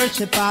 Whenever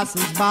she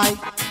passes by,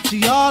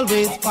 she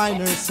always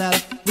finds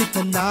herself with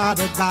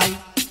another guy.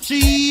 She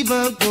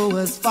even goes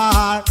as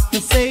far to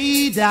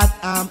say that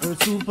I'm her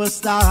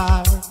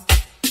superstar.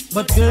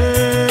 But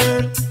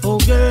girl, oh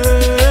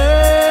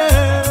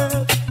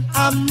girl,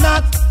 I'm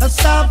not a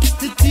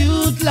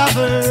substitute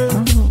lover.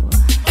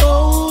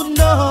 Oh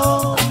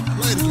no.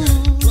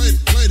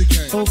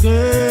 Oh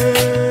girl,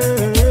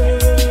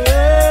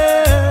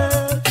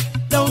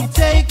 don't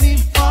take me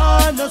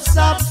for no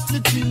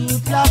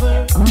substitute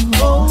lover.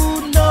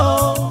 Oh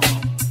no,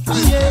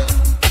 yeah.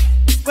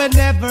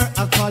 Whenever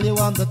I call you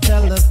on the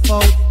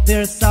telephone,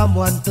 there's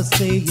someone to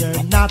say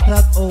you're not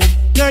at home.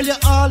 Girl, you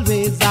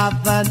always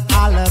have an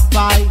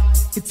alibi.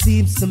 It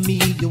seems to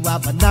me you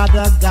have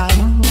another guy.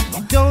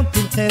 You don't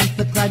intend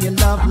to climb your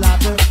love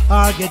ladder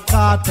or get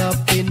caught up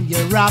in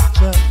your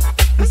rapture.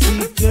 You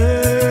see,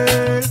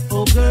 girl,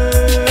 oh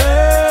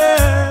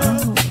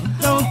girl,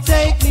 don't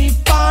take me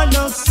for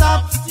no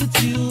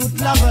substitute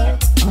lover.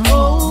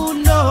 Oh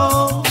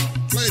no.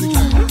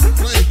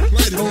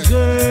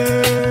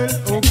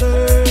 Oh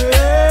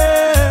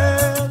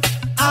girl,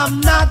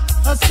 I'm not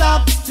a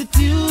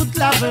substitute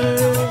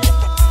lover.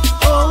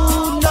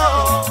 Oh no.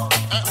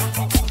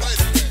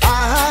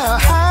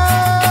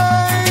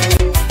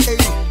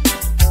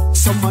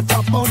 Some are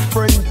talk about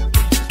friend,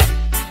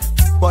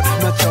 but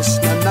not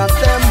just none of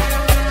them.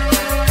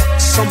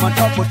 Some are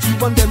talk about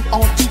you and them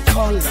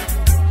article,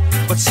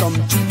 but some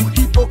too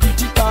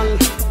hypocritical.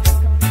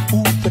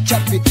 Who the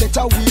chat with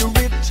better wear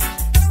it,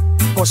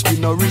 cause we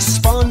no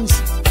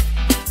response.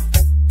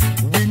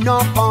 We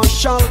not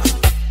partial,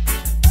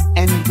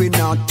 and we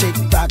not take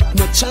back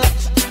no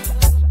chat.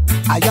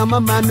 I am a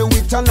man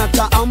with a lot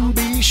of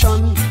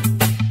ambition,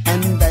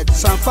 and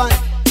that's a fact.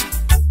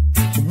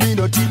 Me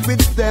no deal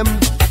with them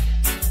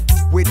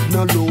with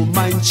no low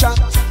mind chat.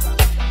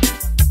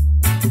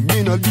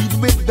 Me no deal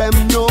with them,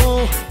 no.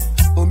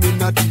 Oh, me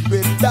no deal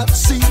with that,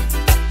 see.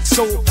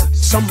 So,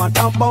 some are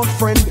talk about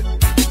friend,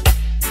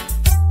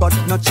 but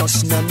not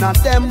just none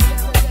of them.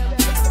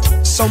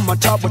 Some are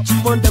talk about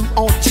you and them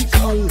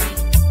article,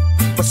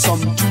 but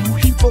some too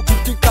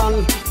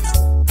hypocritical.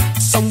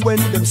 Some when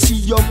them see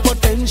your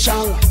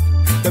potential,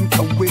 them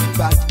come with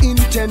bad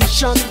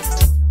intention.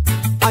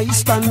 I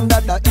stand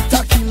that it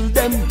a kill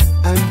them,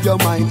 and your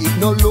mind it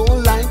no low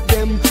like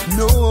them,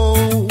 no.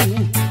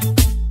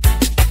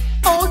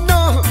 Oh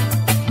no,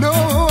 no.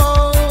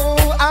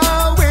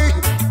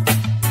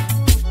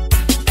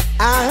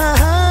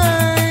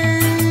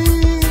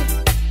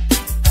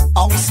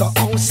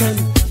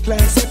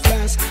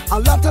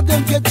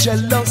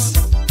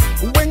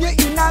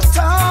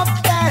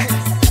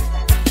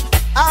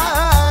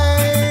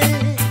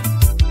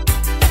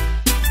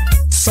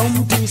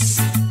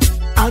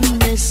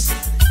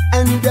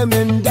 them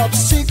end up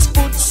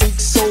 6'6".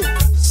 So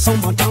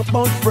some are talk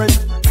about friend,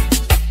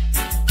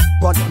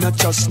 but not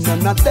just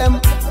none of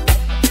them.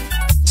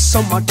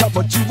 Some are talk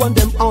about you and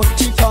them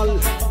article,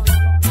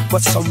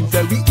 but some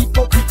very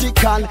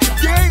hypocritical.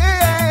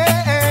 Yeah,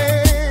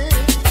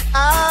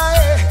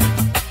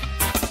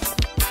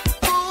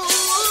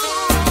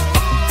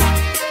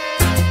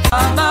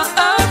 Mama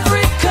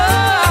Africa,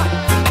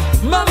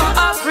 Mama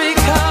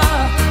Africa,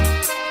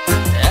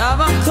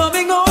 I'm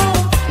coming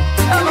home,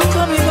 I'm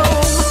coming home.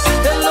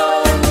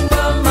 Hello,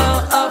 Mama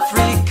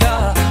Africa,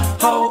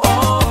 how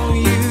are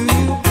you?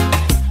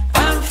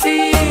 I'm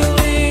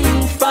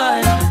feeling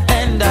fine,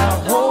 and I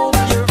hope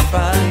you're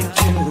fine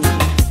too.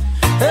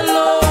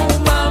 Hello,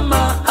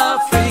 Mama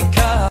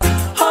Africa,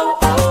 how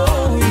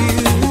are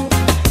you?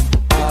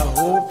 I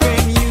hope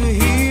when you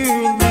hear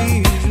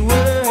these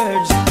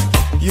words,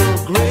 your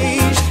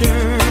grace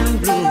turn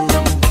blue,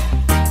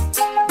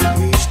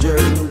 grace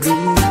turn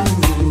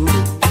blue.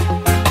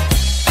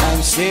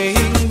 I'm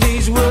saying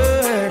these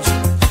words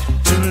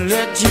to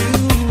let you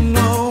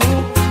know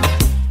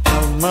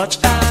how much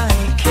I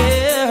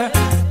care,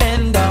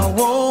 and I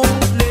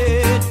won't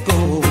let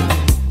go,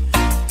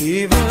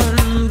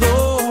 even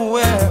though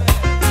we're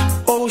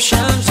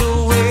oceans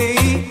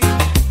away.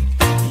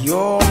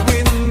 You're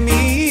with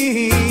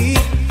me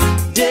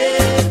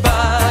day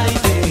by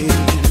day.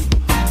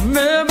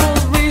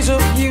 Memories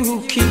of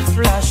you keep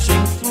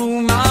flashing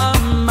through my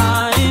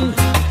mind.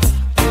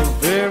 The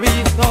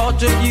very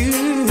thought of you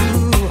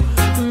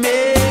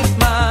make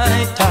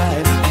my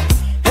time.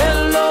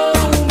 Hello,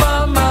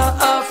 Mama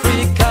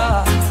Africa,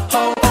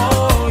 how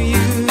are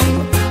you?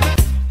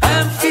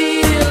 I'm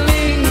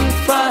feeling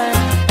fine,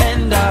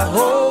 and I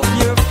hope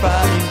you're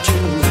fine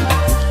too.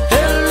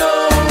 Hello,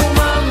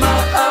 Mama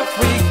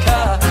Africa,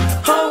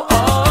 how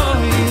are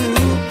you?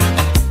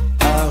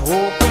 I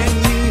hope when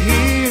you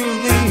hear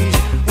these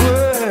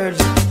words,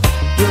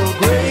 your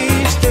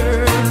grace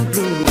turn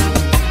blue,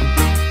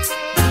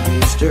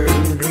 grace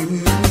turn blue.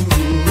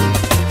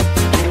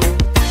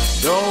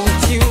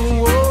 Don't you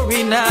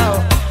worry now,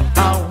 I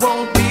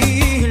won't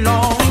be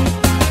long.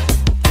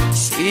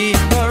 Sweet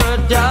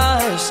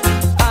paradise,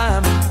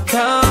 I'm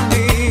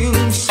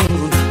coming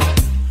soon.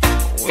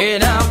 When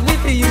I'm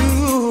with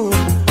you,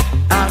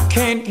 I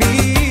can't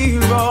be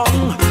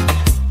wrong.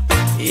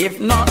 If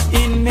not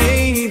in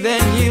May,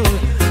 then you'll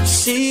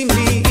see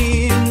me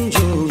in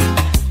June.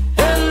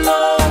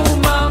 Hello,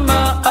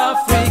 Mama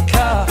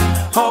Africa,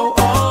 how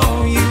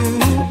are you?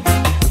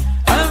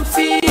 I'm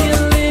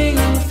feeling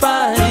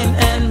fine,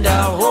 and I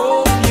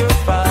hope you're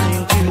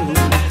fine too.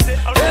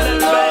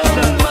 Hello,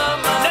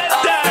 Mama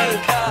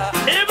Africa.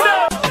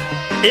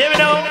 Even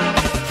though,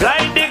 fly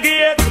the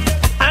gate,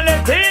 and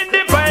let in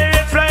the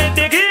pirate fly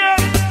the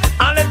gate,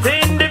 and let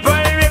in the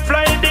pirate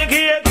fly the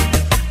gate,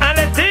 and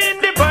let in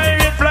the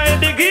pirate fly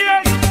the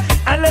gate,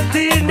 and let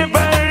in the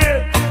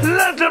pirate.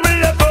 Let them be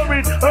a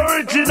coming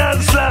original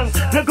slang.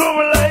 They come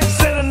like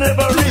saying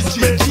never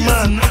respect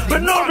man,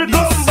 but now we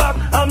come back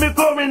and we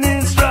coming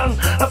in strong.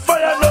 I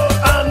fire no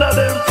under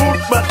them foot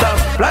bottom.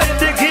 Fly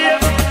the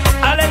gate,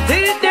 and let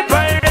in the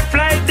pirate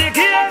fly the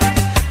gate,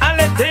 and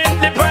let in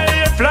the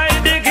pirate fly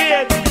the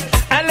gate,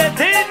 and let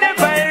in the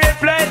pirate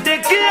fly the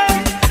gate,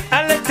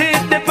 and let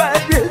in the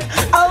pirate.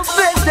 Up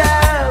and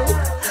down.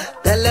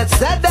 Then let's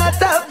set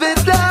that up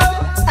and down.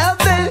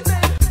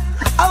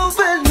 Up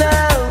and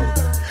down.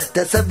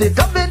 That's a bit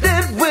of it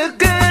if we're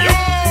good.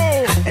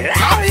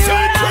 How you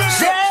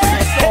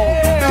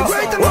the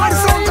great and mighty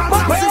song comes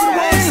with the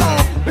one song.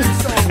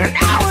 and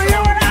how you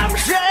and I'm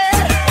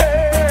saying,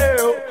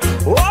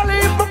 only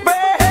for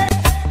bed.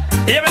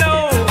 Even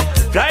though,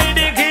 fly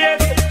the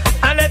gate,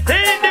 and let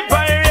in the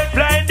pirate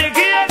fly the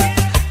gate,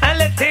 and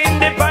let in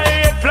the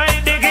pirate fly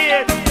the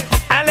gate,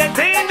 and let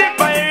in the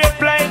pirate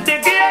fly the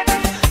gate,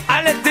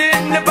 and let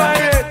in the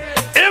pirate.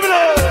 Even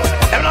though,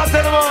 I'm not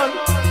telling one,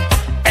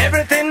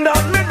 everything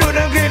that me do,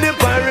 they give the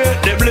pirate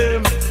the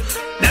blame.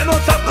 They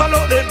must have called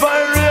out the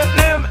pirate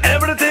name.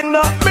 Everything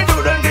that me do,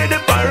 they give the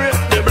pirate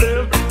the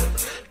blame.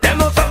 They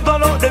must have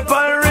called out the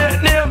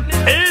pirate name.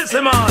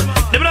 Easy man,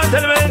 they not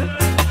tell me.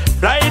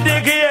 Fly the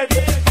gate,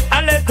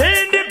 and let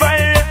in the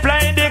pirate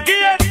fly the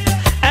gate,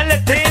 and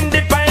let in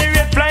the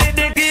pirate fly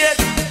the gate,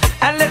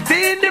 and let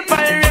in the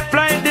pirate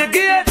fly the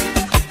gate,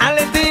 and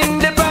let in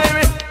the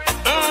pirate.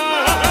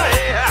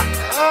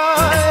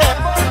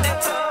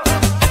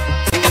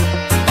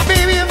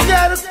 Baby, I've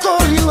gotta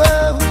call you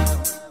out.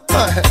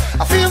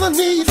 I feel the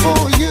need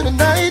for you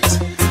tonight.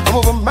 I'm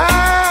over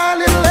my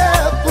little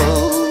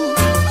apple.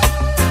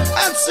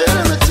 I'd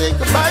certainly take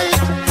a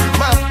bite.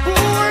 My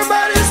poor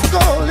body's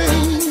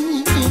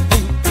calling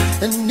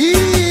and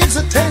needs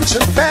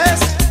attention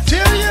fast.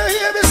 Till you're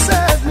here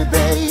beside me,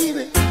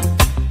 baby.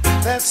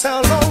 That's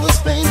how long this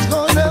pain's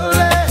gonna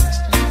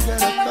last. You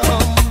gotta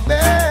come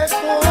back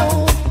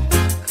home.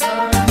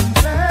 Come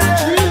back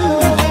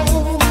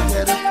home. You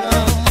gotta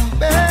come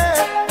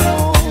back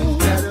home. You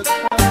gotta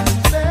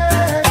come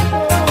back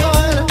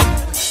home.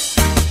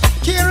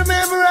 Can't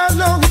remember how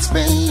long it's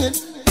been.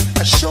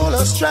 I sure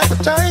lost track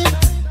of time.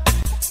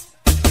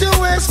 Do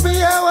ask me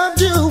how I'm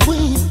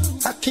doing,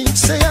 I can't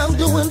say I'm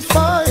doing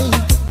fine.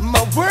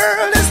 My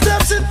world is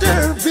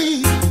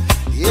topsy-turvy,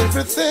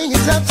 everything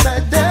is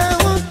upside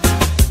down.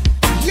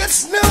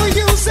 It's no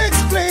use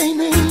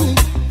explaining,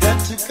 got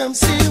to come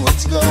see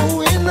what's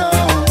going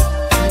on.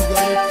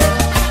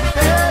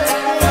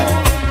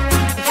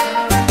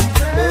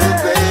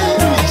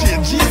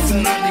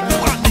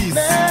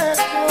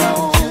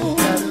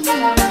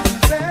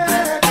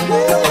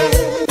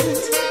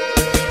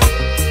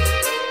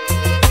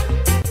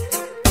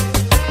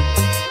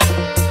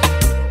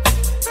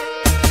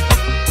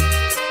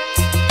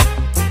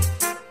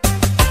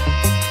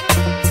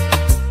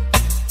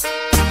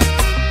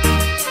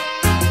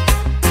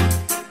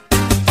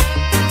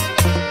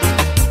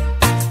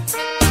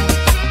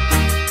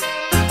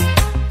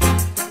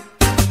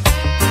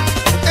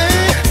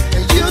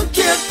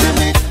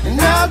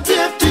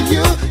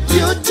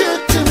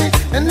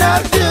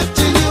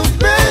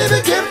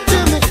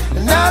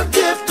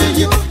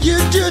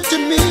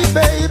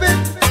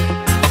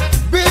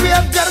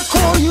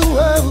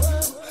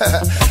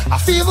 I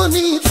feel the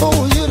need for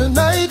you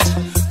tonight.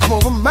 Come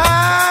over,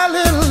 my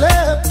little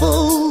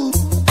apple.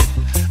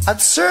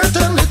 I'd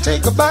certainly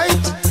take a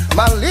bite.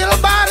 My little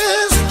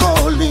body's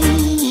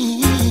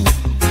calling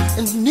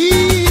and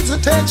needs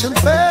attention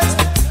fast.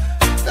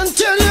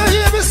 Until you're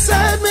here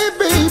beside me,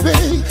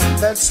 baby,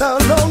 that's how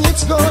long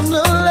it's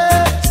gonna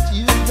last.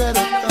 You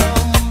better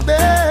come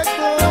back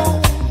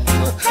home,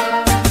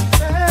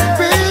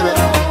 baby.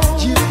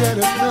 You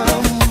better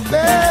come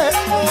back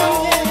home.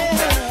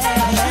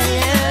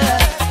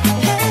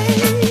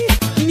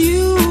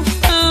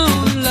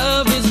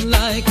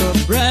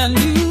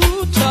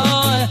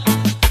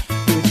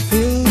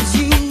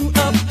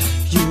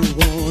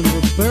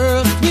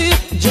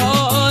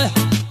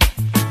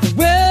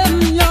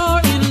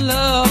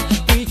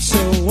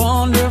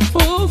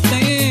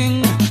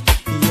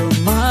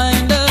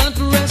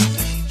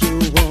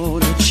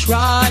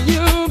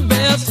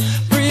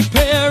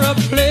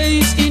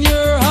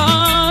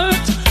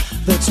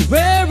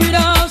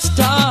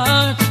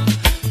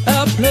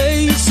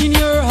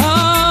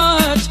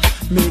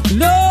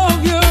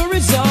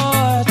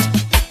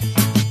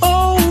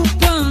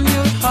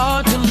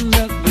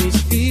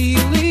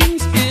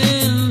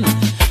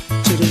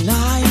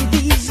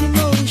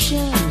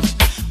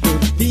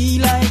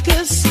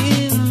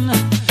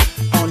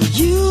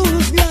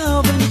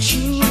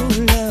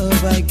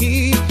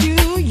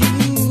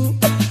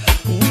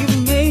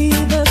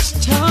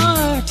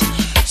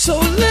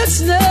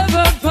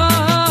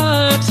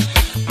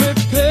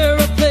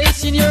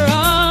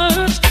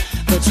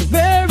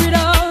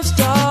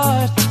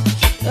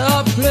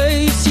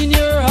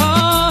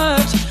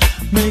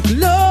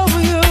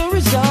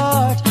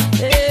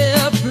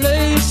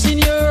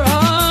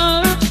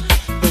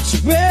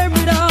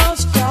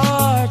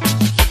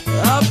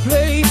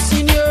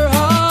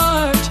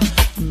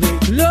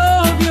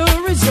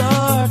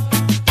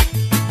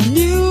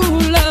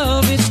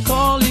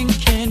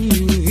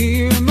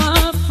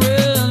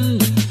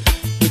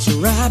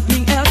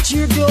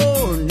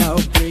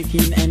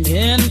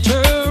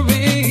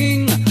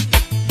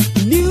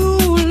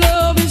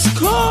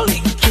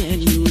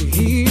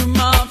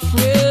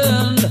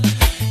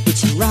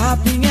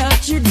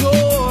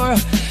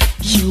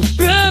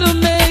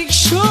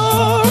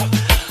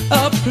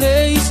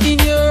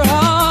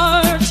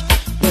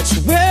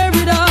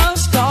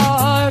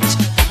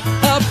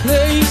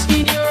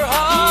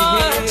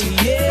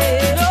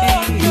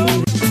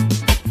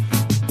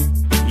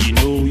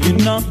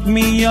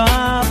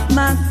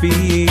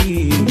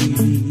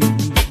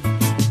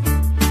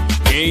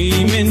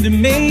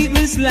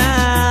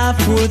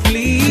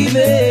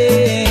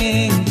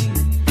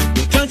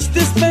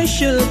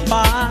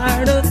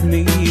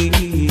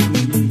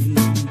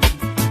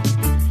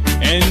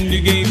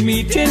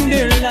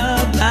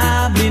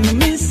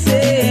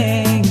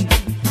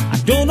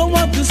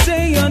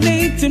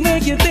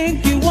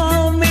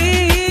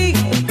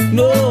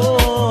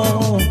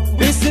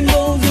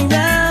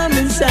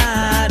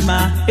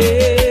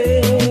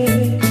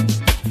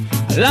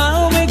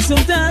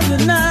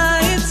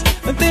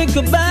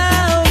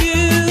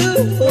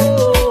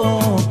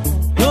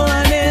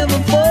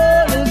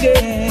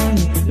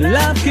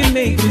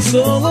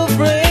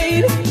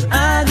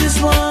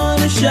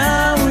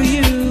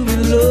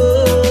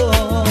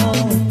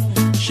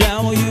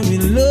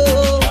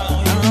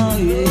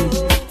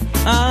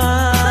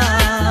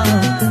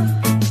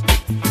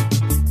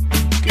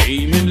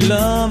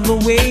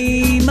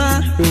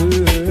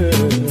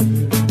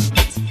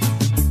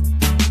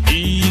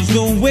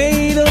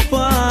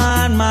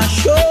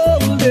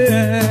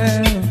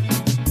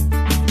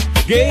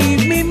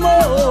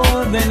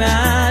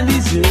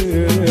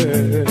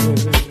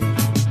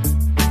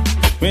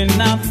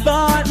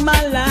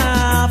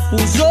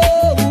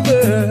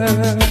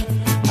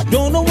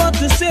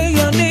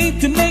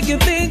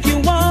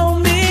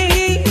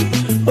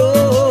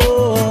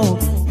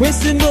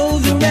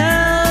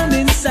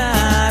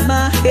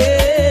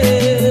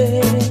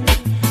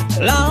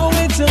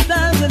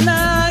 Sometimes at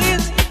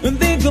night and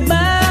think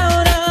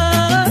about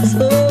us.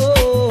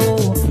 Oh.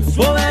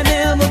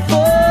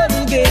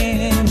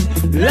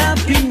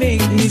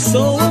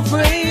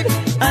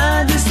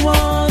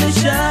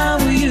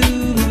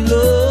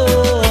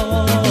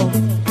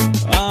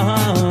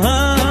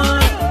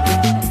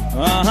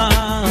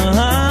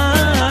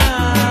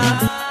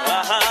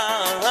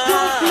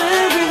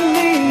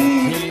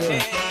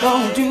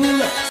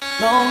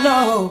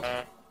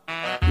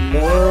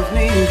 love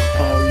me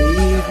or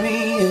leave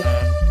me.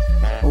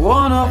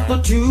 One of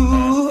the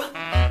two.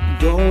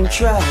 Don't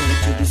try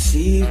to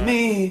deceive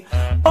me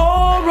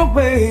or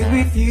away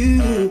with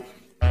you.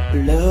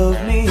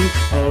 Love me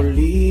or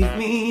leave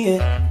me.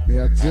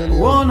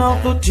 One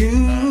of the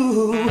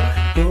two.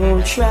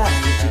 Don't try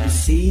to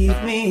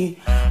deceive me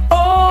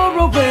or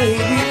away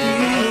with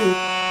you.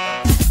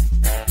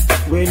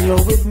 When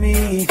you're with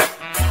me,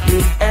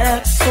 you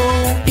act so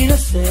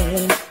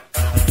innocent,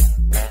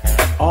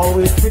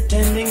 always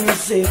pretending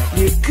as if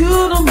you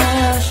could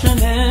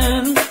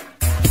imagine.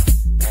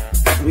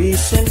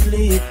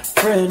 Recently,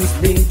 friends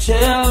been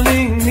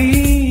telling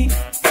me,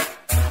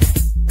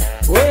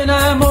 when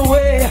I'm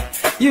away,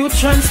 you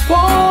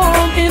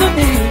transform in an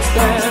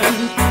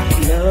instant.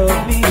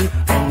 Love me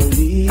or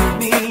leave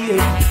me.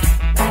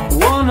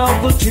 One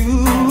of the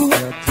two.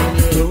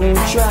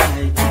 Don't try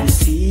to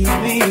deceive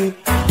me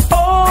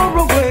or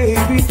away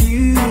with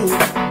you.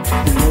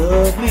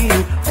 Love me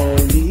or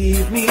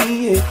leave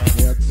me.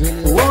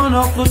 One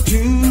of the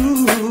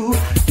two.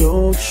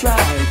 Don't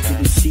try to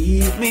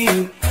deceive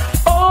me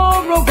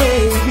or away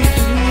with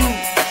you.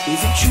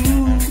 Is it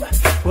true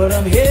what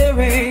I'm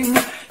hearing?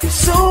 If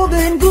so,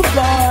 then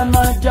goodbye,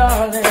 my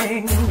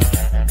darling.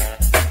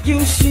 You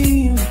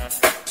seem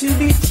to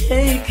be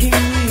taking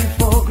me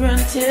for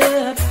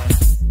granted,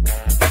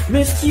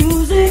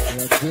 misusing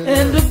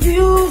and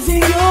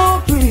abusing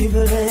your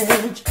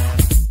privilege.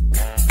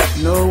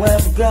 No,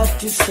 I've got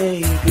to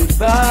say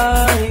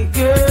goodbye,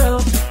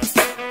 girl.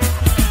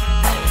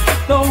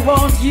 Don't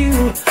want you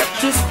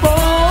to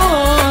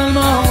spoil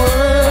my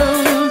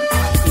world.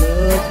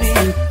 Love me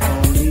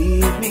or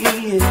leave me.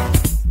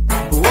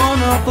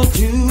 One of the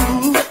two.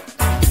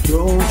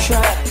 Don't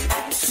try to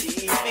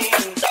deceive me.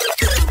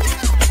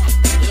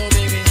 Hello,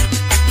 baby.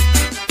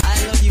 I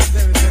love you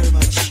very, very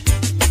much.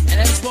 And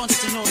I just want you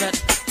to know that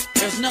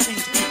there's nothing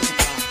to keep us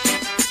apart.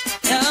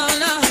 No,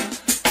 no.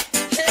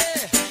 Yeah.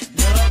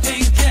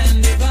 Nothing can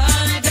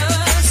divide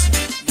us.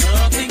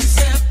 Nothing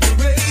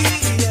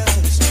separate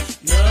us.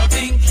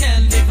 Nothing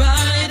can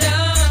divide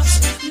us.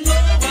 No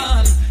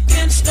one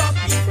can stop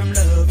me from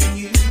loving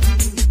you.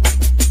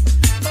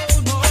 Oh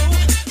no,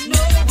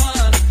 no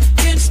one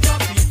can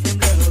stop me from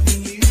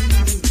loving you.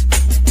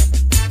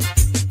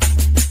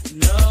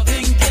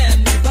 Nothing can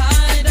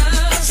divide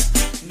us.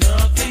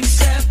 Nothing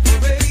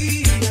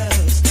separate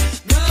us.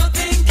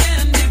 Nothing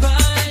can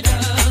divide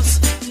us.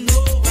 No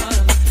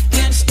one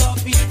can stop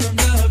me from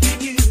loving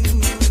you.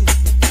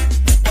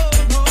 Oh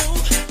no,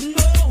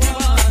 no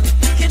one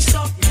can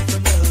stop me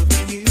from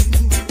loving you.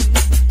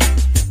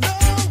 No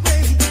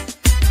way,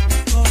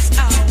 'cause I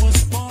was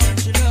born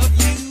to love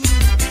you.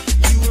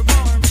 You were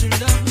born to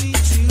love me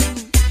too,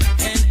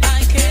 and I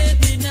can't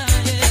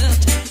deny it.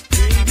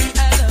 Baby,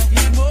 I love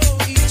you more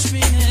each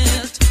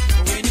minute.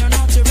 When you're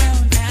not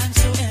around, I'm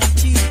so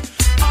empty.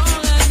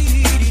 All I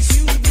need is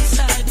you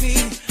beside me.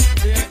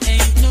 There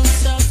ain't no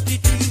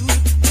substitute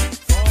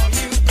for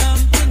your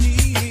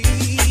company.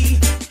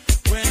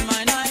 When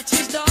my night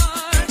is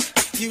dark,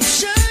 you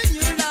shine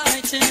your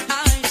light and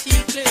I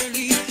see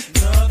clearly.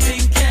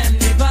 Nothing can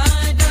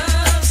divide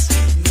us.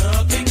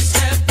 Nothing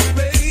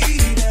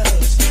separate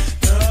us.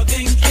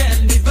 Nothing can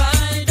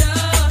divide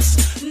us.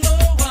 No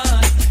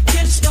one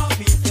can stop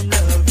me from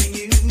loving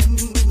you.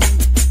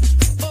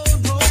 Oh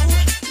no,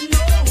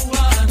 no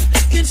one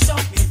can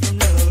stop me from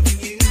loving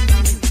you.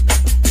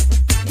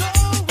 No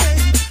way.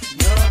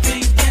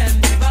 Nothing can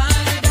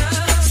divide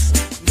us.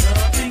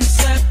 Nothing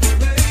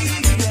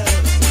separate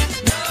us.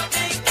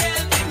 Nothing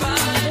can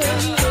divide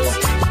us.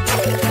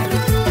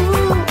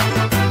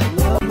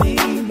 Love me,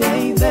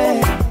 baby.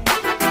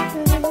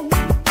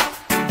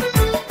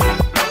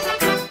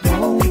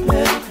 Don't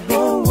let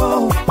go,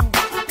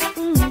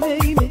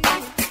 baby.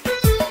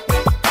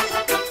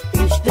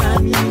 Each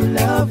time you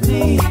love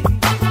me,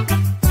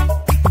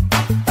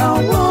 I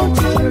want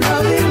to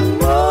love you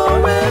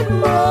more and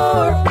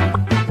more.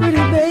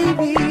 Pretty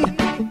baby,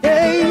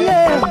 hey,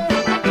 yeah.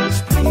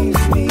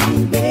 Please me,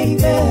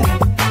 baby.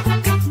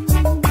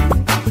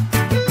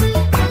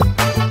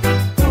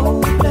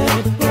 Don't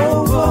let go.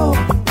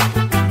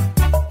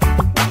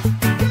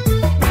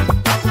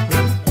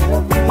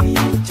 Whenever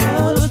you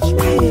touch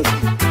me,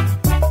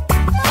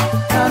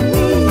 I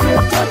need a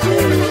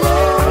touching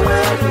more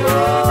and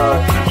more.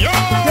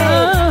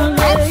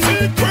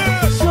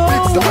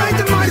 It's the way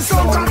to my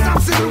soul, got that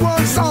city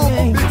world sound.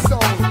 Big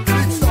sound,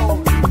 big sound.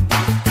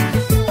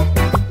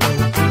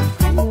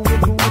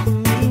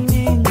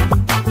 Meaning,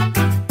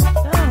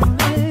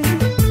 darling,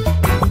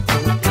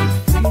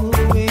 feel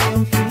the way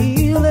I'm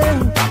feeling.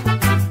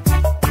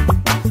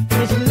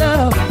 This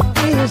love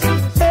is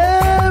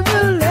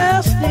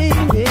everlasting,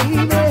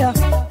 baby.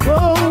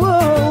 Whoa,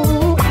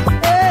 whoa,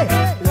 hey,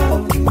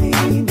 love me,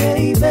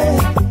 baby.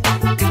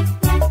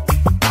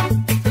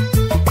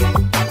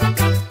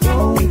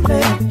 Don't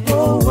let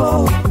go,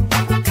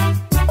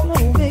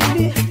 oh baby.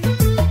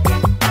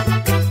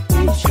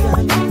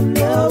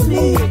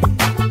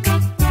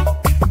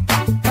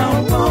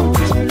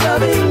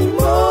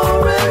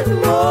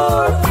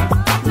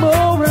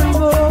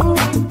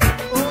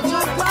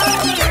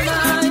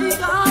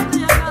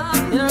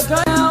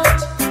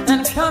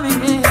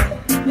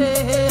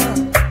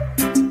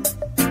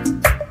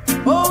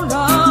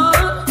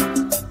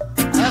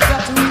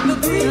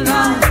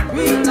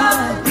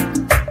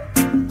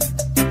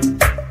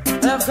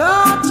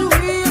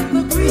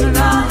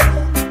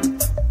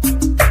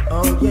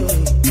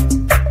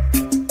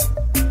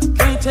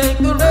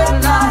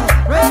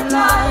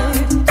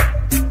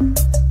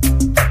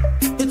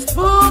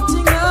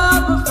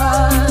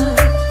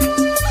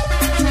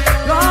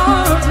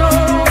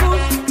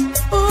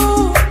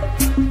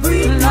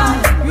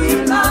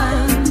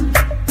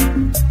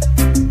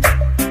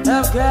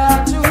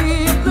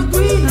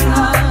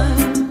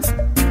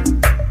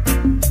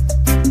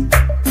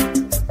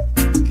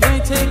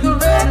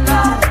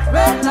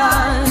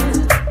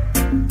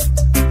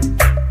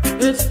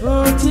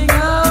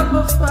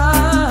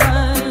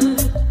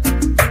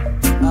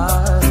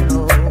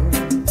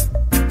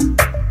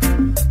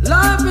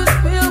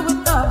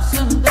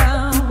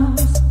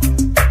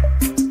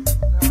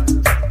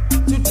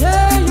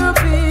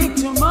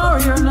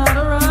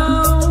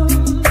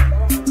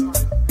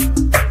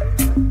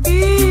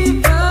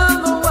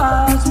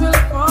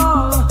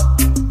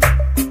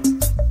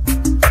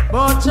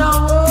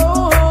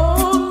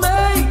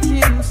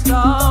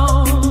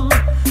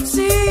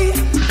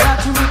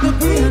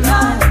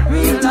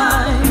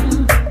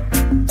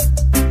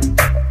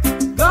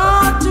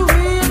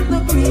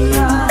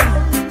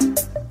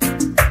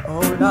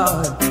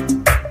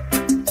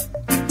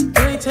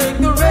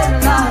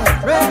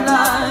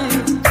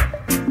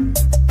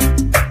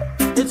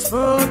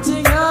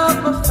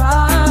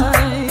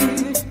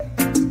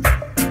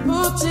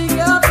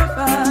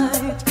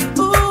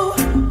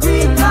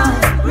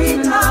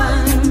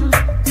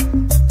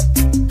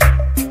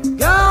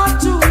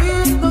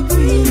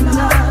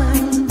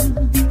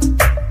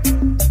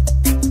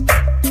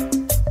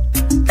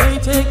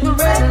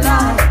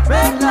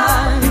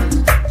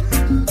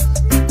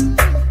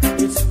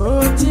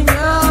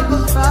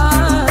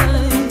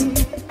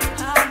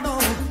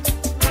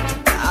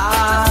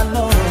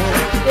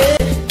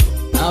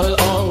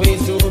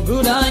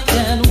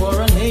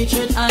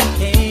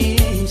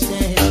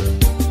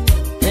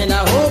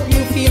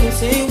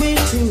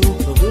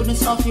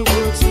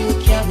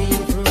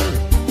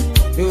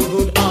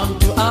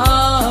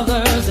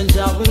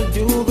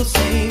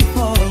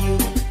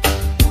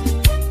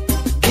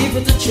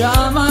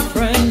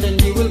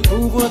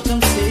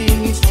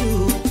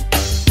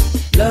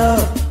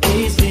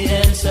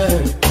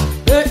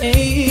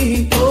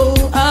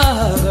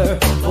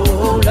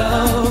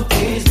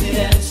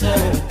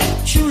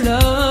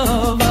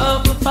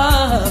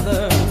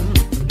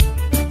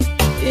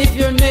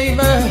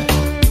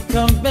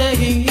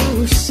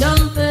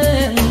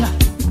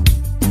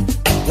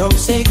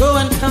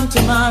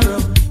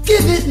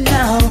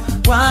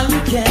 while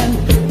you can.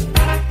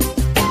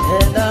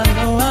 And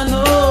I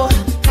know,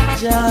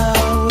 Jah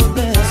will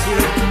bless you.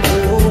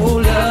 Oh,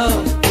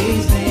 love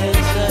is the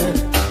answer.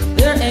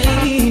 There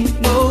ain't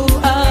no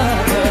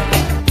other.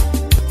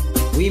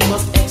 We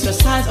must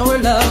exercise our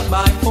love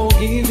by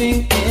forgiving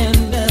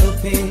and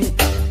helping.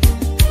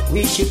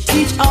 We should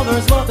teach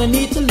others what they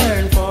need to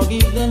learn.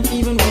 Forgive them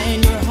even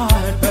when your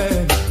heart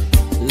burns.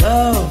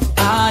 Love,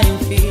 I am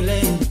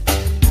feeling.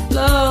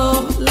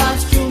 Love,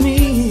 life's true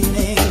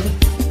meaning.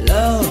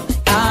 Love,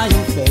 I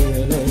am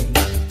feeling.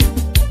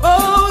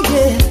 Oh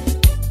yeah.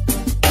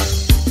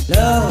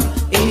 Love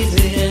is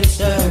the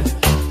answer.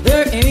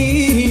 There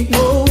ain't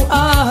no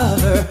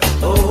other.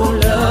 Oh,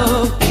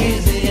 love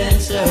is the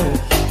answer.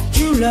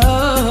 True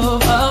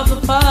love of the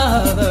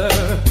Father.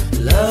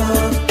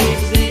 Love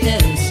is the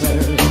answer.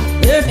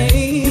 There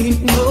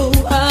ain't no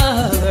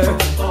other.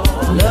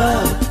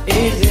 Love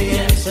is the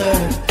answer.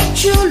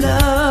 True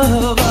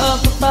love of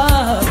the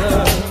Father.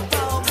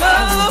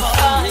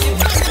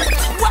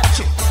 Watch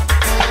it.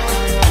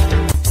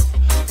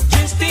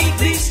 Just take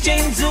these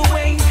chains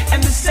away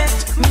and set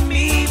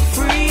me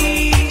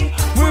free.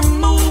 We're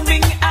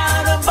moving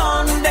out of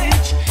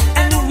bondage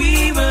and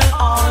we will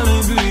all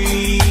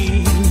agree.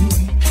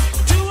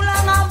 Too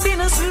long I've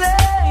been a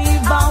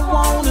slave, I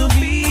wanna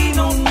be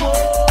no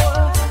more.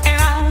 And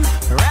I'd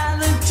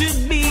rather to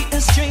be a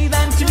stray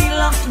than to be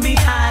locked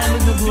behind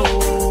the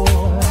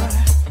door.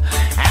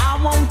 I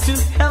want to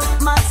help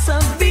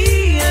myself be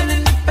an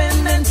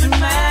independent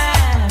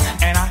man.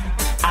 And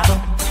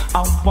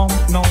I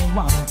want no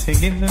one to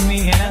give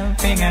me a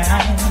helping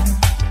hand.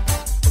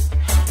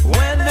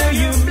 Whether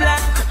you're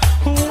black,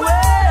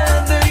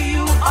 whether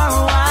you are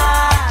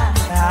white,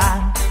 I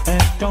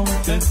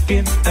don't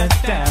give a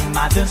damn.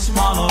 I just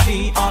wanna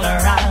be all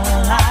around.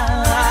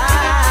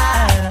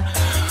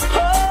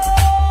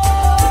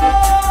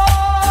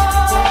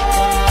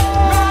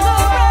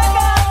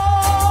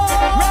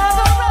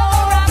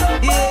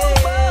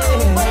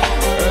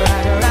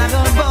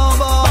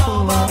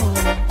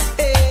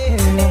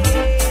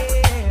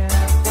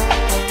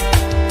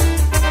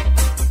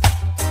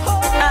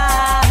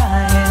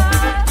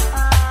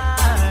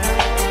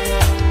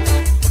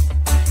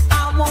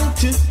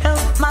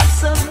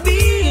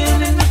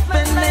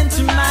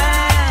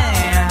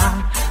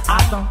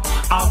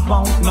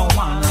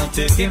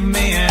 To give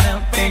me a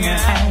helping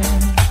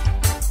hand.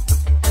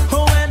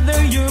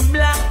 Whether you're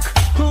black,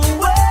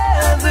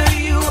 whether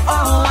you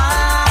are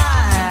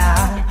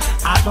white,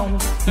 I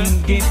don't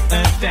give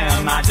a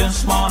damn. I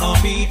just wanna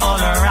be all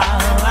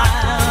around.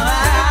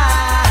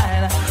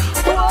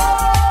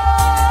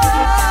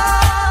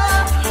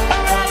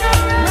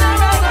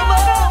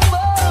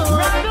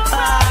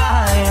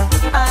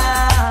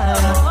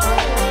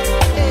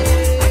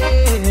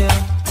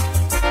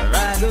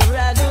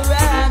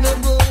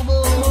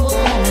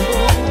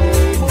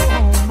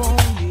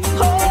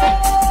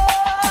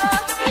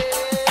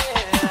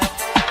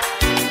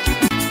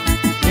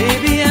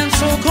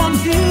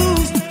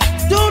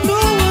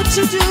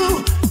 To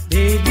do,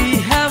 baby,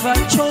 have I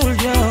told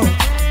you?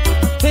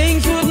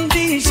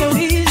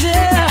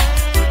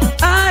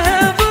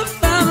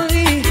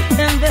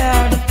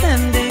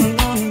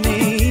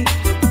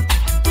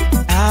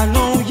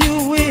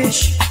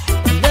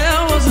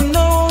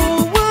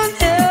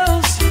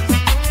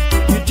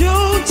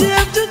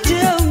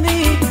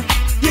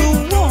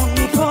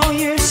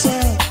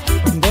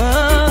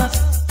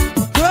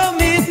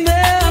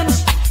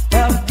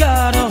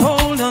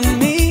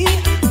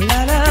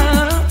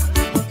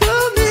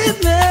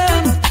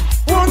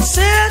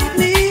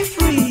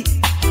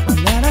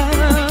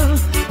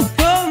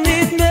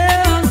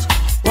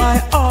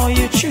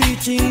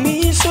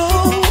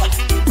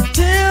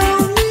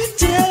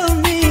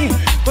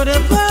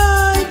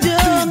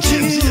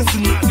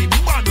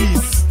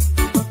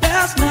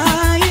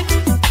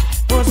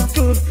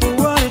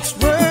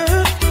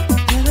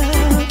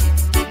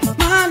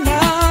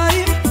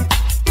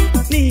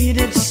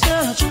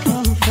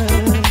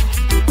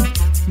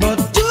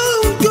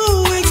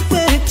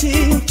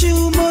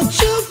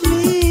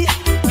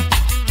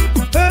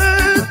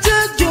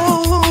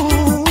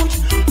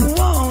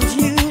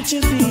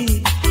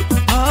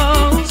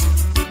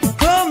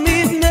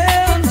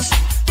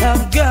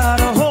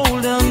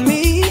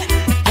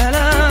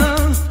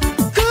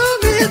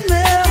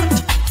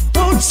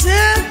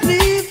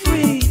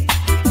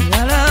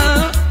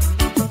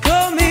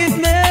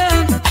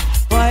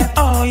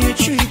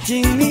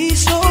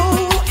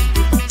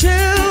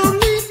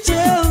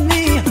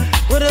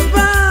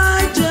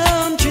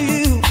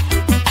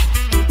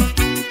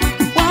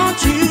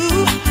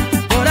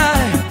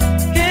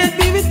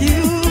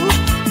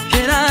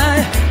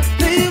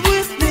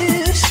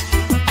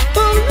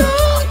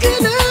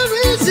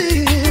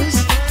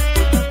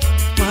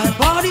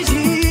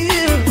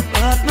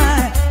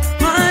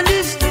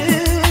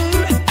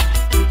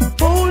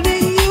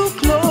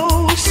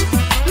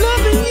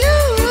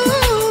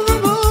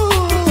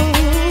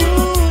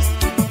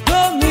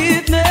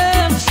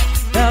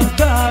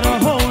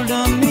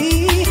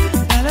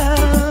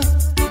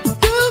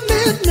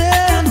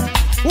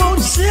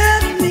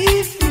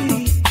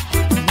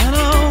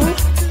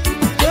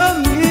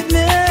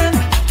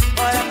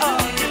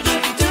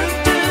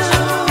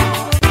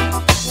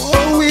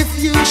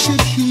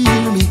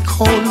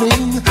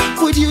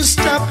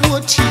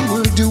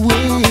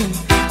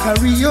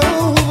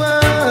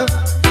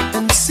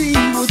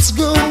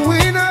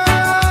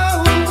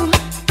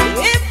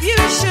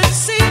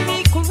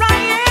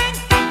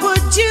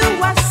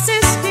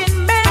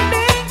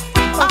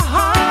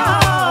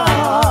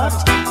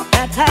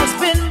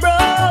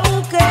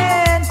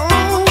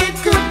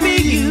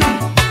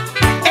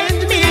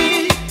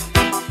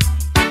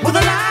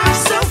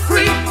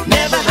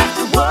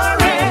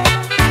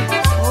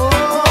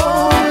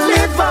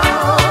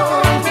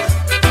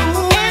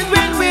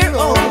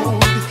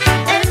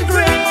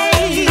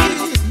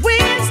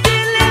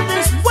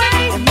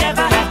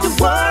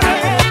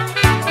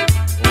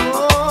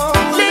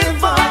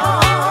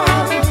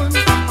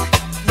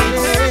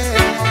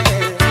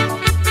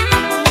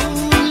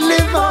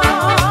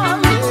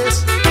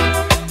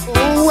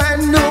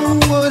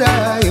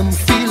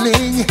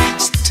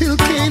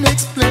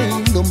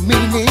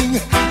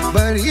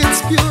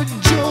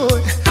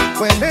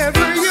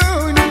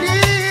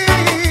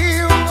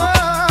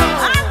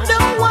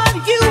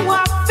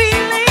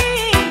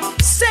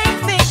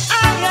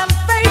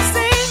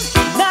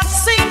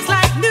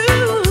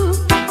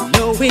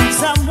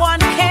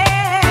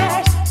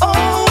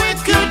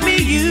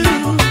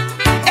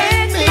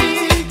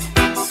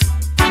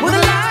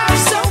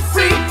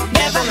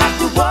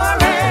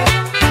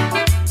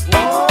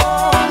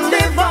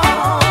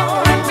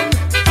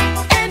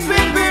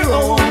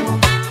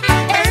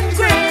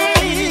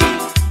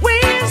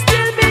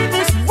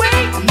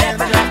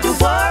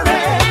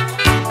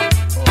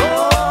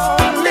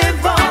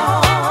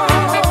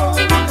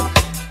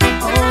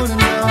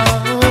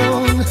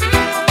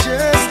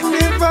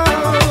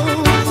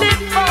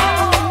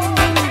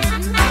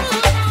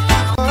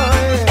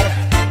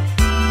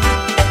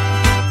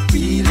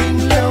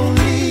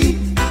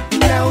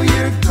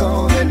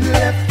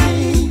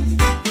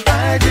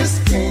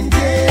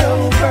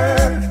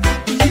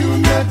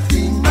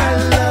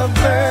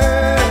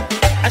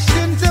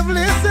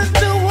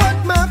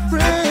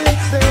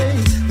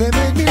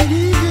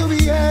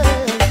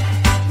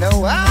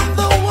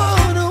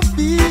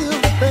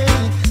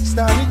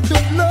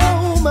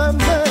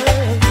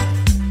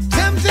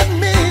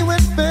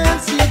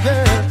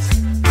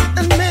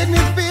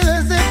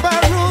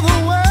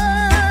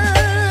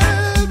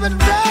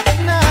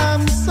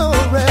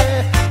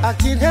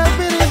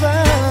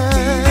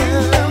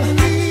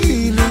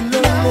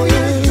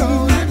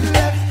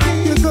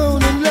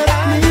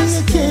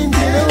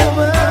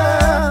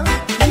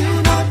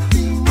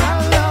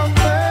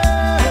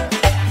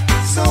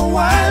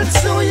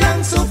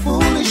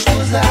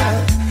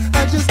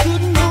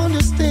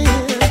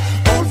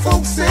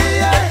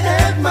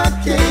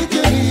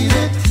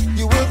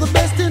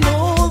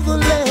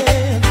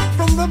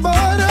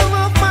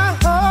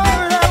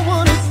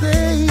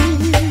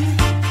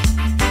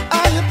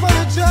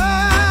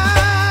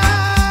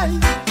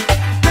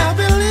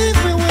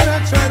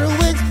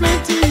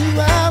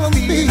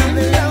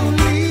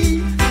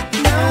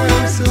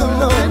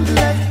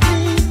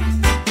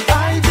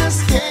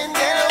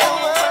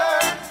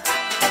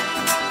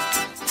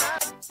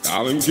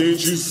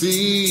 can't you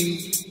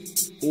see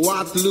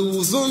what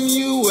losing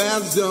you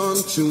has done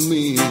to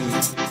me?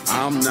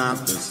 I'm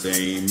not the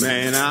same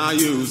man I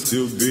used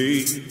to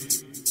be.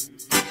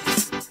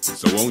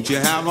 So won't you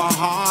have a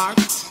heart?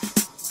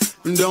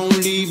 Don't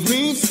leave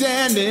me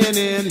standing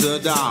in the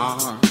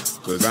dark.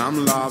 'Cause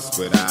I'm lost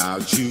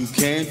without you,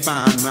 can't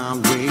find my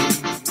way.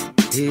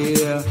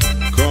 Here,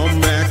 come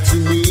back to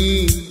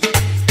me,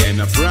 and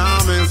I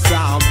promise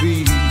I'll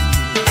be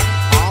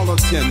all the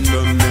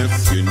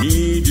tenderness you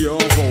need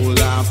your whole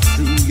life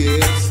to.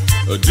 Yes,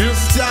 this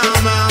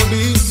time I'll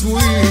be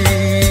sweet,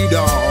 and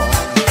I'll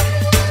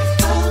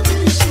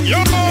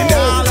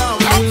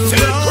love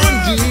you run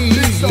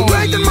deep.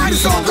 Break the mighty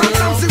song,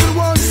 come sing with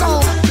one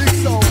song, big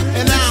song.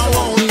 And I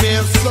won't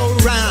mess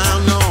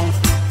around, no,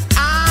 I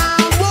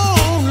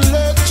won't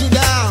let you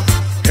down.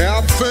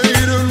 Have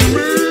faith in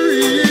me.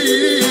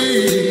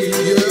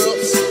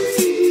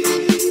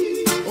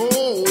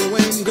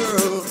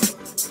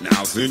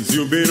 Since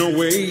you've been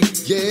away,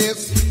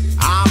 yes,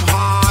 I've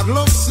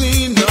hardly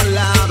seen the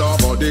light of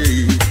a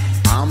day.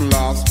 I'm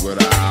lost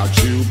without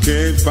you,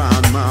 can't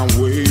find my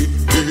way.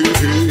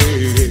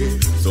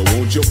 So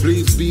won't you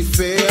please be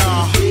fair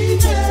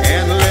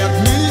and let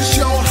me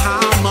show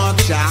how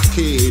much I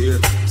care.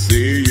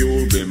 Say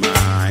you'll be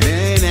mine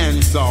and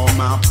answer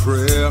my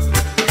prayer.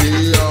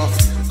 Here,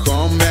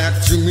 come back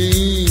to me,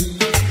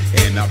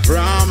 and I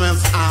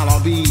promise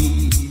I'll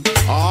be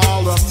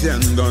all the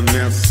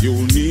tenderness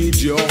you'll need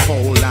your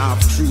whole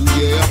life through,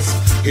 yes.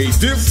 Hey,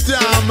 this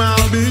time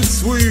I'll be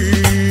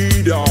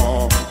sweet,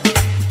 I'll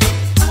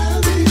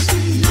be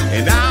sweet,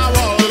 and I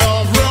will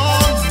love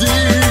runs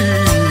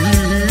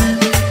deep,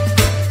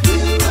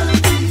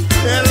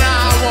 and I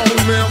won't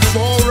mess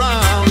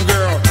around,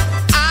 girl.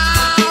 I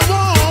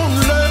won't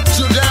let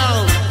you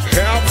down.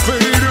 Have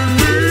faith in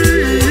me,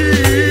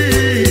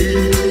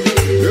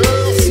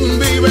 yes,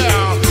 baby.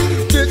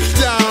 This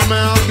time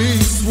I'll be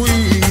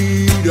sweet.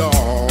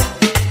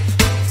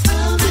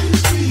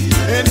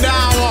 And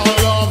our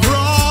love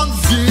runs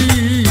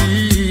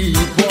deep,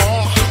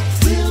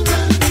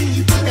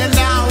 and I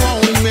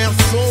won't mess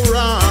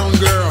around,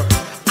 girl.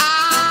 I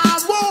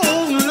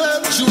won't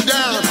let you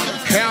down.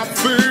 Have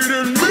faith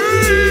in me,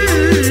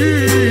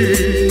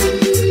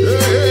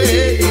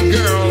 hey,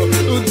 girl.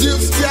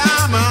 This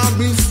time I'll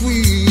be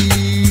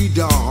sweet,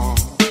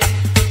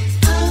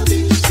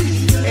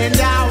 and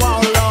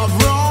our love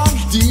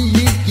runs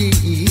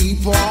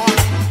deep,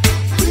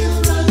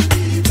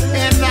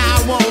 and I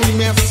won't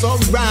mess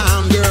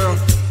around, girl.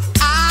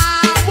 I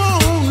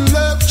won't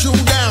let you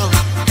down.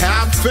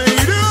 Have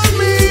faith in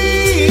me.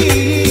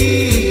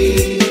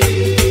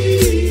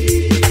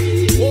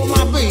 Oh,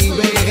 my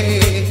baby.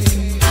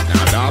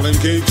 Now, darling,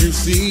 can't you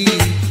see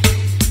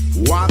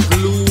what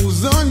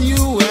losing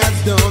you has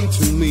done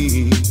to me?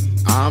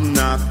 I'm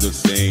not the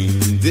same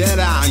that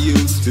I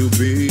used to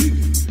be.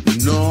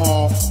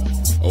 No.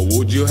 Or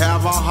would you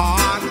have a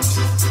heart?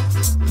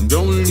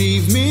 Don't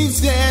leave me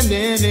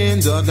standing in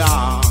the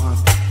dark.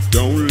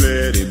 Don't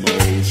let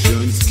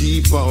emotions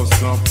keep us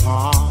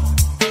apart.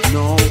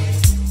 No,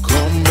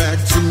 come back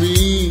to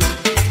me,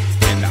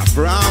 and I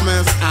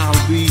promise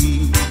I'll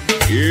be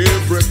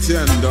every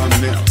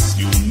tenderness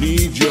you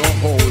need your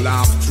whole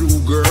life through,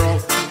 girl.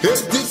 Hey,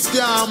 this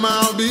time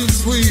I'll be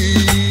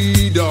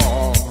sweet,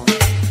 I'll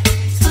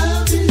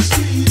be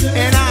sweet,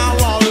 and I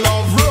will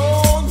love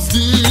runs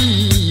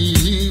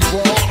deep.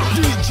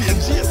 DJ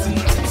Jason,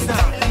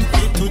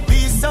 it would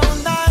be so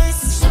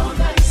nice,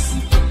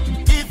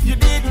 if you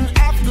didn't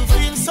have to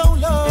feel so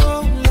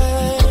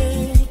lonely.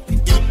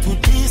 It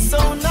would be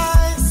so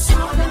nice,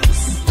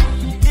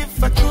 if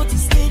I could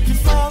sneak you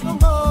for a moment.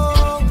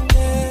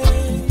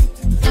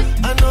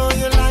 I know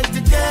you like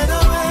to get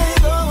away,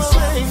 go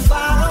away,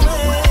 far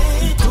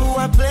away, to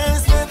a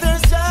place where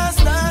there's just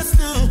us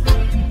two.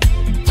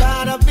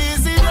 Got a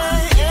busy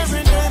day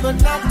every day, but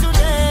not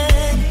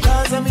today,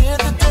 'cause I'm here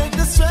to take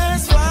the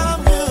stress from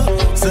you,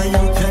 so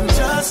you can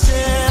just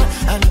chill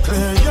and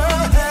clear your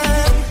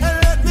head, and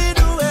let me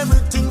do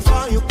everything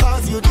for you,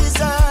 'cause you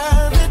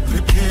deserve it.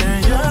 Prepare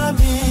your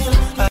meal.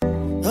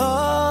 Oh,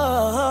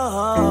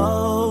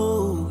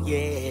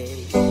 yeah.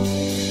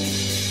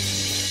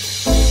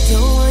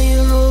 Don't want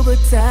you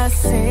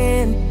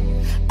Robitussin.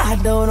 I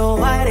don't know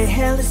why the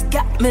hell it's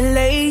got me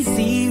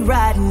lazy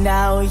right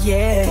now,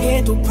 yeah.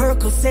 Can't do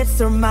Percocets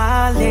or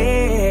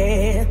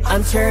Molly.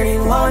 I'm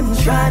turning one,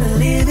 trying to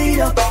live it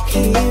up.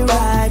 Here, right.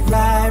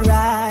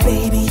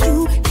 Baby, you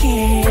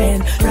can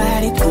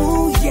ride it,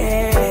 ooh,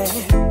 yeah.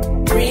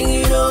 Bring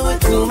it over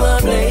to my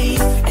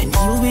place, and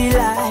you'll be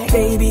like,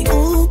 baby,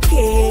 who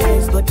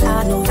cares? But I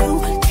know you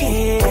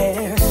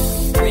care.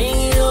 Bring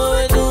it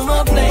over to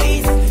my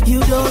place. You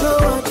don't know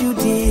what you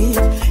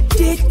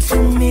did to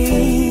me.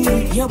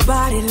 Your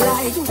body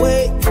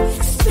lightweight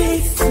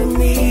speaks to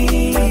me.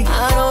 I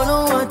don't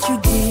know what you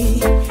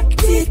did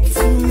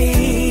to me.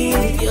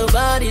 Your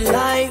body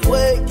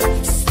lightweight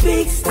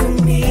speaks to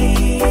me.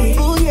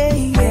 Oh yeah,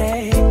 yeah.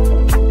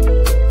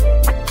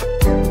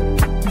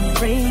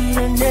 Rain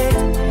on it,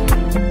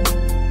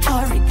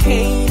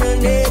 hurricane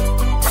on it.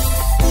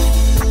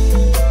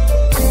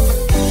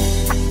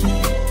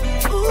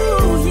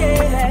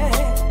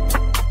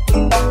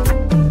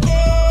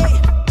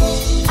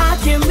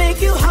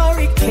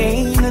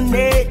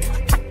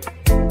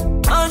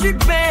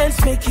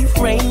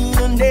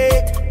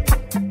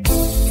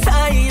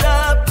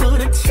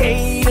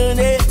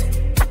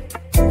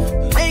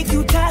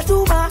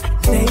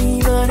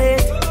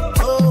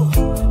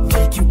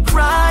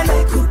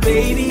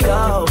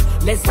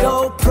 Let's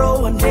go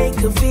pro and make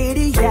a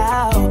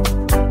video.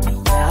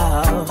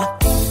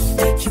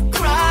 Make you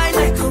cry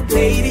like a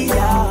baby,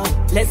 yo.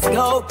 Let's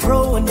go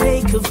pro and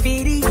make a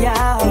video.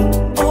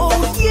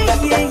 Oh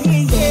yeah, yeah,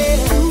 yeah, yeah.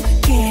 You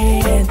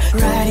can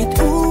ride it,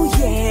 oh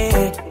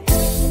yeah.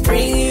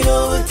 Bring it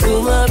over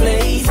to my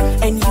place,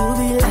 and you'll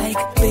be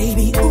like,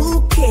 baby,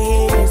 who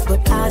cares?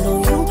 But I know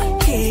you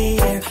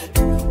care.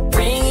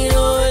 Bring it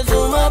over to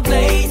my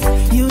place.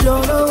 You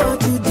don't know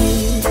what you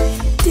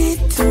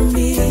did to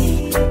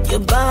me. Your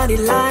body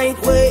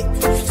lightweight,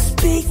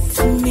 speak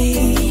to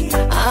me.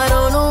 I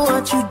don't know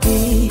what you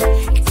did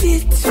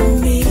to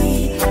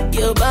me.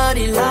 Your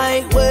body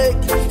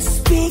lightweight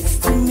speaks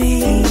to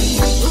me.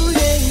 Ooh,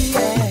 yeah,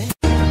 yeah.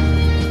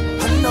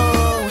 I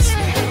know it's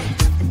right,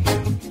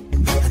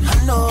 and I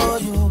know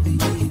you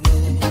believe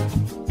it.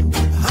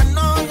 I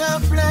know your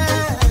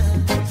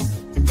plans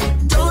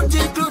don't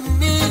include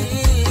me.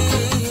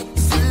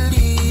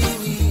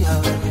 Celia,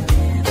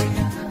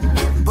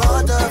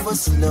 both of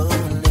us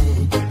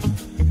lonely,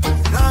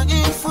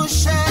 longing for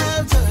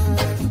shelter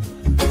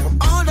from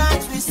all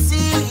that we see.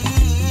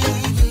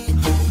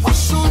 What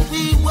should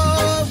we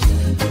worry?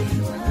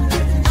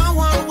 No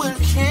one will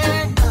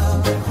care now.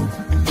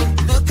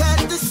 Look at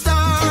the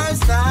stars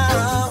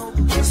now,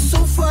 so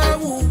far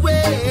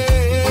away.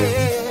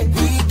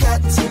 We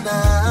got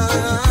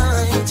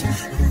tonight,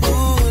 who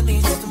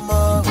needs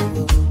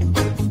tomorrow?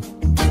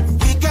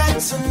 We got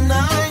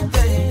tonight,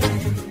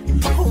 babe.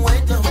 Why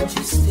don't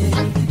you stay?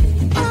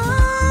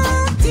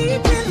 Oh,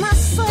 deep in my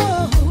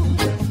soul,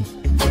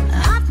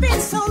 I've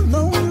been so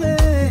lonely.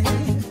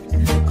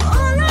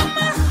 All of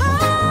my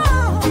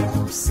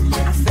hopes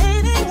are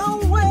fading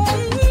away.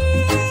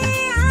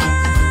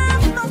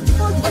 I'm not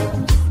for you,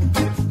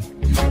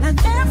 and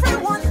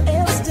everyone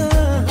else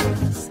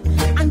does.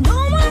 I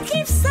know I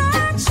keep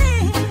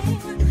searching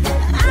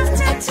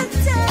after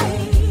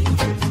today.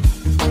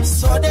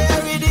 So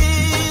there it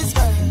is,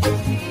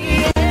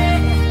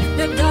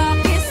 the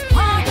darkest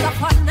part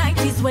of our night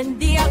is when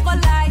the other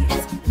light.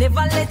 Never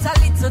let a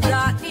little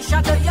darkness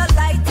shadow your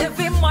light.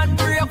 Every man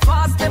break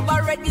fast,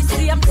 never ready,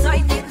 same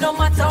time. No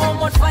matter how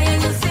much fire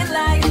you see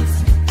light.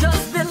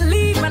 Just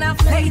believe and have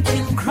faith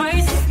in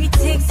Christ. It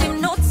takes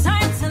him no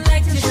time to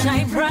let you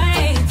shine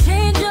bright.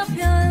 Change up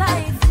your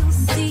life, you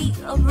see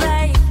how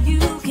bright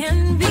you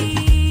can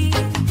be.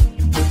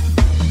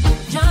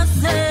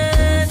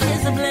 Justice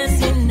is a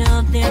blessing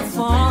out there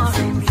for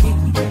me.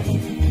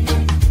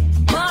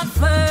 But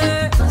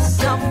first,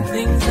 some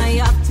things I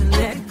have to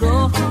let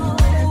go.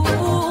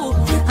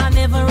 I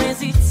never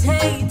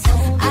hesitate,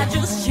 I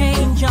just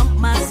change up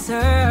my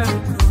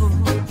circle.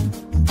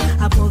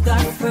 I put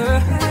God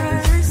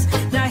first,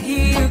 now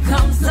here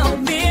comes the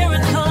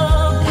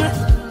miracle.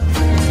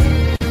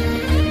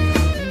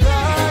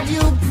 God,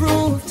 you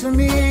prove to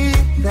me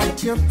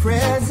that your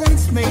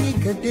presence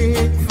make a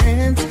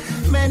difference.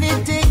 Many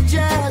take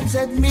jabs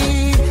at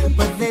me,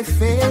 but they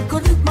fail,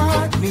 couldn't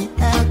mark me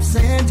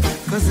absent.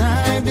 Cause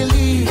I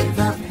believe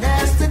I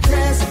passed the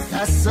test,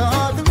 I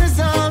saw the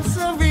results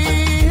are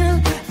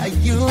real. I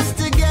used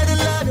to get a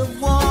lot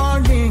of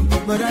warning,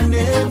 but I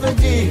never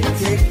did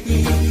take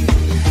heed.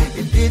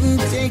 It didn't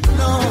take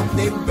long,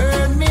 they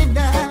burned me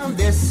down,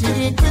 their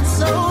secrets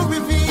so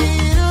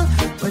revealed.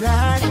 But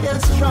I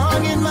held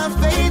strong in my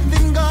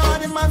faith in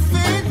God, and my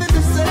faith in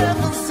the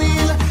seventh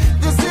seal.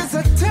 This is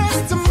a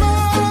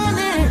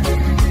testimony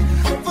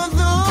for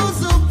those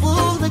who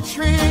pull the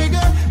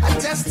trigger. A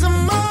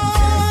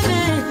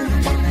testimony,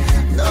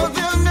 no,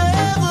 they'll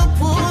never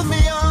pull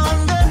me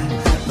under.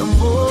 The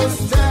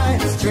Most High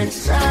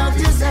stretched out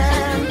his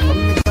hand from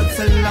the guts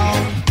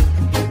along.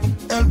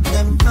 Help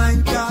them, my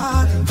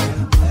God.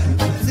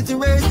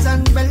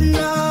 Situation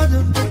ballad,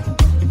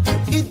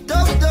 it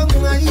took them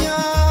my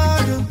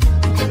yard.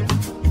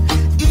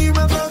 Here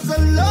goes the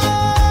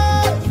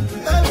Lord.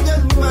 Help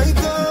them, my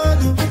God.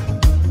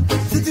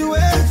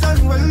 Situation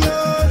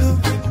ballad,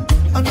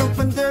 and up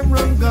and them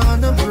run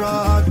gone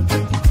abroad.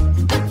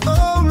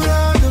 Oh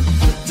Lord,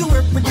 to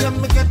work with them,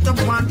 me get up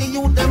on the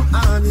youth them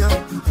on ya.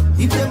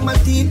 If them a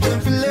team, them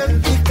feel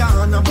left the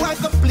corner. Why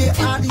go play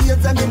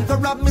audience and them go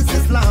rob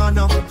Mrs.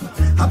 Lana?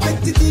 I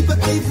bet the deep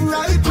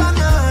right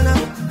banana.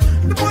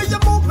 The boy you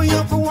move me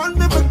up for one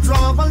never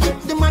travel.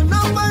 Lift the man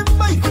on my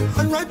bike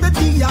and ride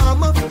the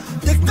armor.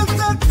 Take the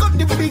start, cut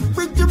the big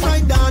bridge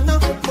right down.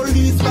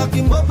 Police back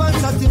him up and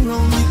shot him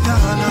round the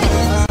corner.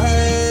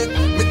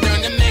 Me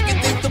turn them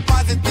negative to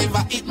positive,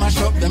 I eat mash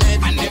up them head.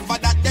 I never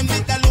that them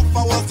did I look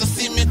forward to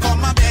see me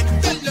come a bed.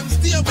 Tell them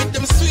stay with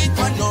them sweet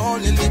man, no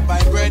only live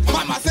by bread.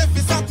 Mama self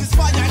is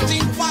satisfied and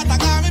think what I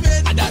got me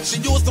bed. And that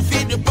she used to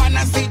feed the pan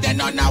and see then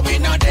now we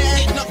not there.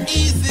 It's not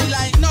easy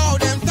like now,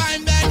 them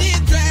time daddy.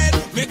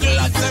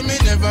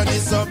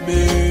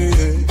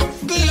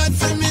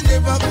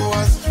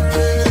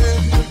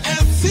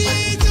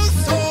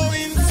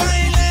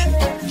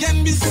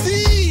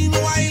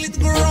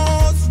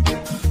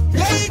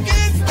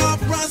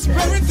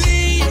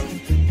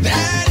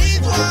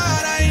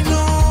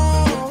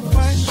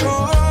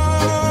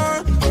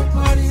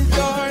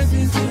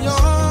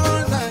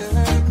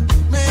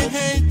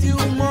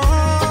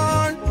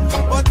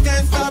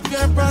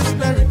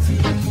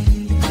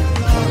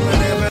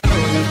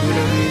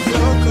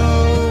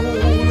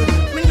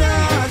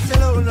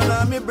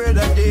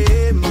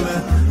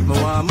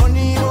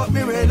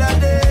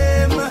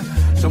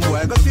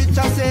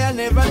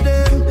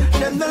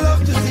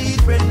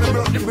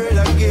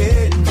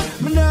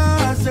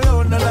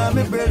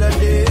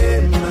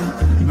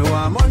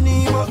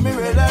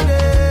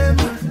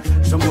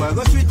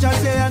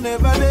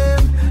 and never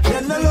them.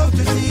 Then I love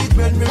to see it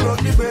when we rock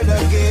the bread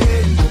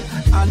again.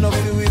 I know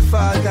feel we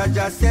fall, I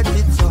just set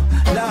it so.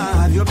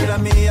 Nah, you play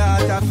me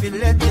heart, I feel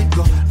let it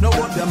go. No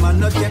wonder man,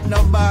 not get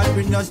no bad,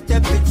 we no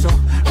step it so.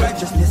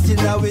 Righteousness in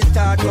our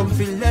thought, come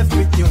feel left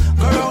with you.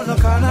 Go round the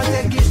corner,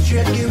 take it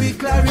straight, give it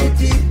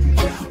clarity.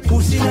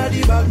 Pussy in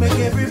the bag, make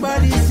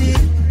everybody see.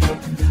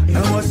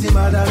 And what's the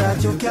matter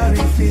that you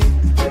carry feet?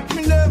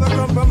 Me never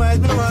compromise,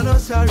 no one no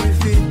sorry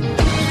feet.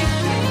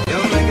 Yo,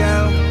 my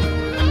girl.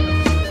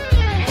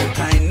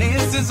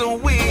 Kindness is a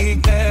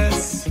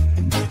weakness.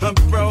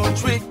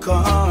 Approach with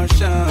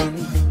caution.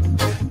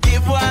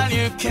 Give while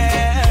you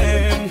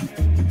can,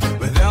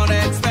 without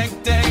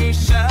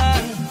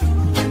expectation.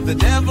 The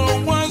devil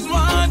was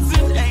once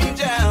an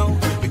angel.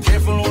 Be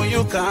careful who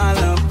you call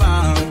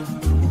upon.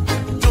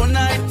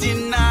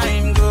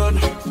 299 good,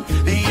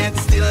 yet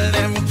still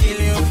them kill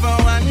you for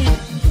one.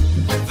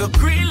 The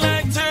green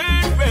light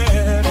turned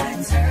red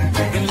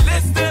in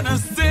less than a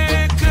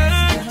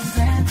second.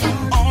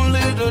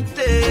 Only the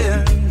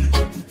dead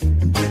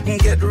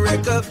get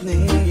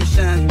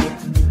recognition.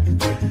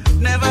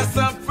 Never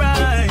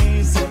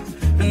surprised,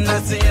 and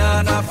that's the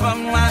art of a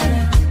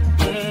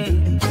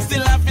man.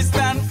 Still have to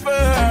stand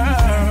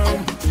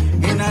firm.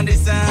 In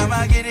this time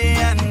I get it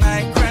and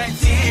I cry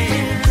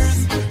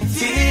tears.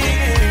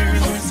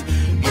 Tears.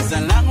 It's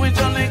a language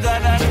only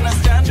God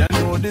understands. I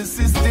know the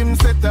system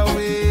set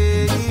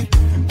away,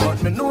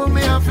 but me know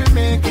me have to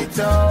make it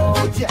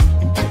out. Yeah,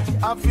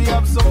 I have to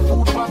have some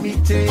food for me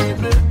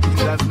table.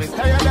 Because me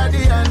tired of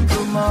the hand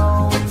to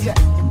mouth. Yeah.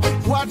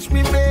 Watch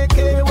me make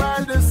it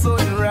while the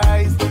sun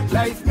rise.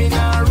 Life me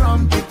now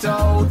ramp it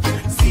out.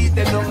 See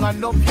they don't have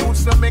enough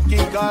youths to make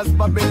it, cause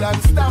Babylon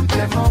stamp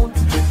them out.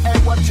 Hey,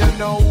 what you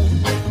know?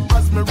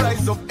 As me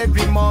rise up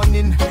every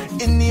morning,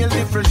 inhale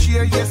the fresh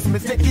air, yes, me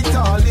take it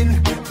all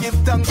in. Give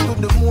thanks to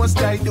the Most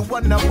High, the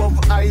one above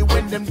I.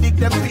 When them dig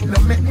them pit,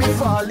 they make me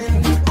fall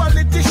in.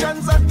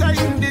 Politicians are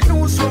tying the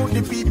news, so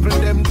the people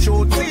them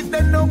choke. See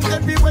them know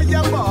everywhere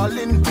you're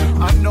balling.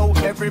 I know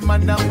every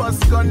man a bus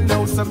gun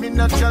now, so me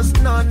not just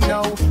none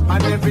now.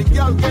 And every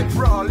girl get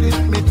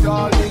brawling, me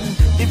darling.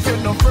 If you're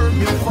not firm,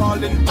 you're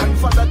falling. And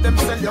follow them,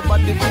 sell your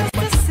body.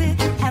 To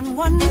sit and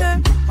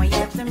wonder why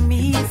after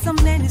me so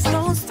many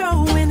stones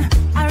throwing.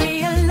 I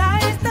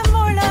realize the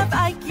more love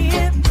I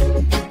give,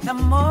 the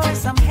more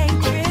some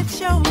hatred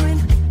showing.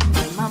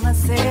 My mama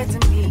said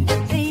to me,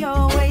 they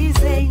always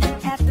aim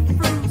at the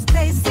fruits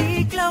they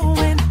see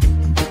glowing.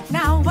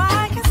 Now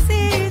I can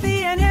see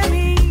the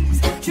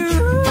enemy's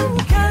true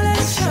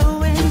colors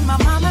showing. My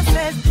mama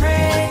said,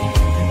 pray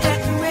that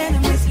your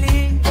enemies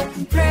leave.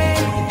 Pray,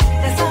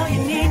 that's all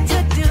you need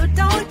to do.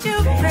 Don't you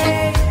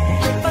pray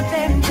for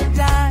them to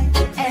die.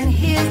 And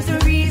here's the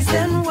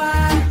reason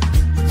why.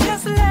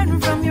 Just learn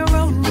from your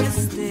own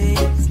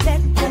mistakes.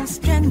 Let them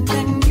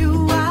strengthen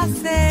you, I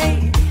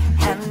say.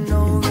 Have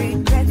no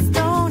regrets,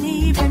 don't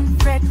even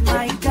fret.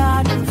 My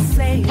God will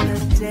save the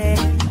day.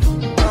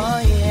 Oh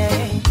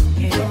yeah,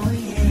 yeah, oh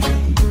yeah.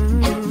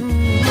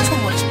 Too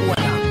much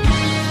water.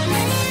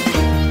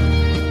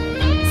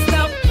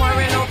 Stop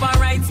worrying over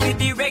rights with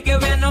the reggae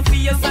when no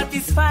feel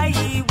satisfied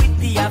with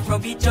the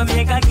Afrobeat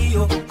Jamaica give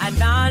you.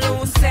 And all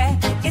who say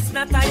it's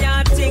not a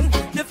yard thing.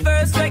 The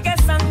first reggae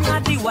song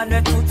are the one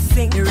that could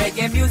sing. The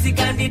reggae music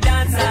and the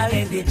dance all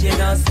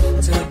indigenous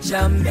to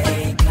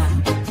Jamaica.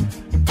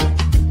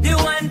 The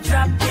one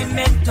drop the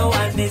mento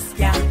and the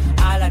ska,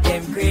 all of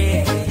them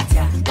great,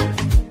 yeah.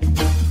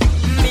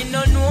 Me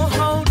no know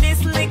how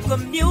this little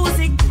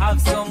music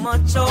have so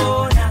much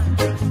honor.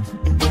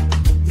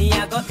 Me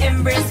I go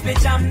embrace me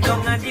jam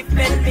down and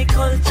defend me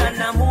culture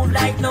and I move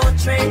like no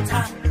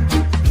traitor.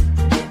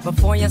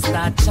 Before you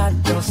start chat,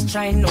 just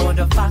try know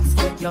the facts.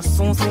 You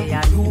soon say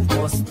I do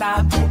go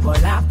stop, go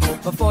laugh.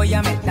 Before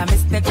you make the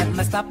mistake, let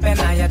me stop in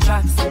all your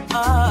tracks.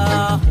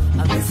 Oh,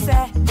 I'm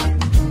say.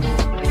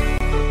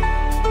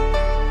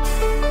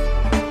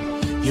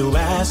 You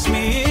ask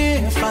me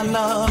if I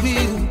love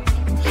you,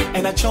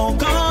 and I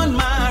choke on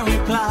my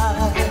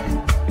reply.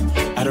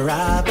 I'd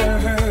rather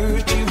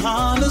hurt you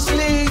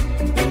honestly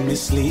than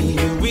mislead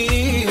you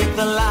with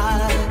a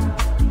lie.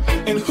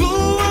 And who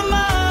am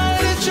I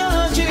to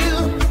judge you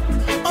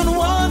on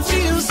what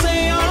you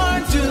say or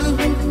do?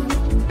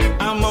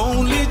 I'm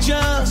only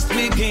just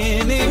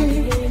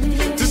beginning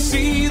to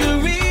see the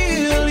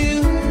real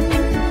you.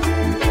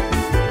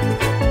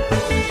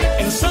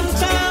 And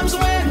sometimes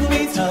when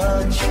we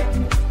touch,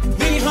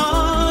 the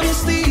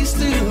honesty's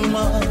too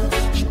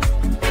much,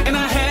 and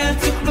I had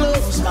to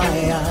close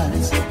my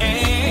eyes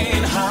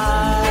and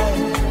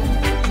hide.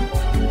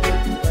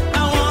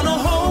 I wanna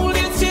hold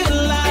you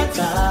till I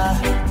die,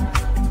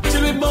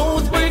 till we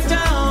both break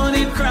down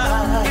and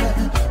cry.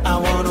 I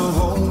wanna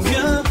hold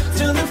you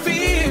till the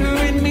fear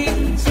in me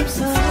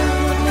subsides.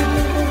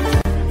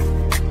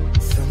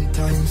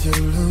 Sometimes you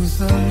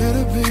lose a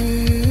little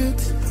bit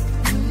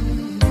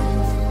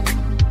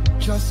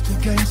just to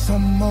gain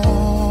some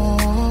more.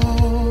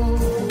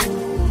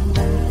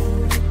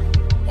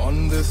 On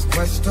this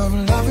quest of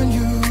loving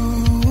you,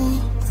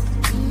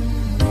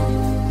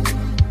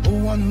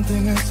 one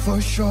thing is for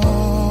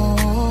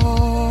sure.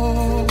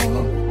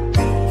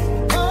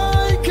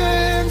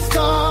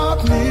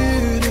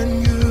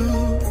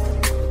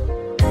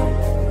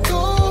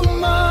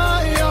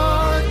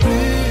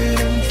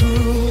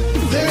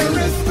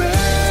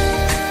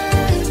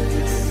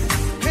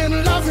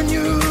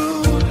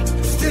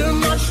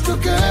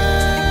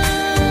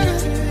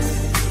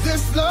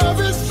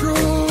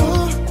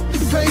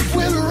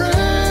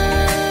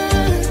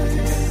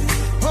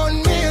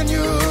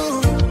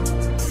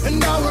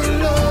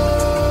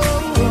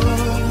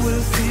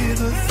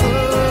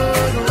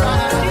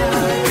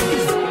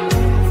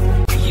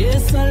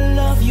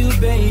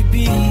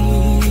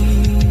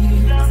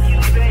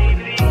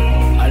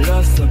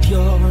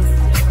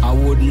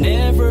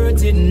 never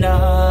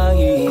deny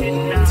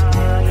it.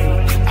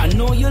 I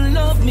know you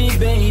love me,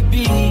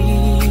 baby.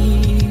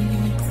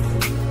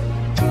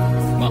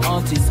 My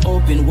heart is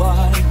open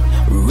wide,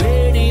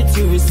 ready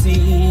to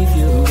receive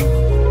you.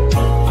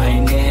 I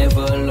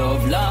never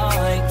loved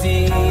like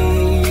this.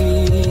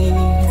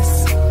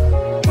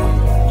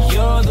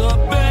 You're the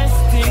best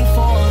thing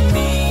for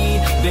me,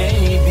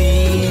 baby,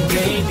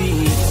 baby.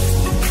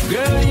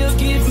 Girl, you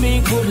give me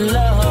good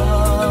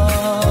love,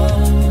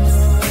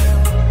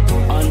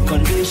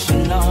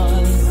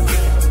 unconditional,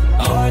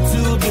 hard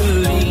to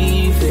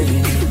believe it.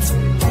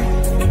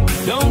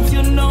 Don't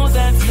you know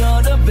that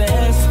you're the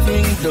best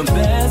thing to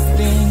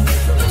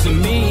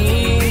me?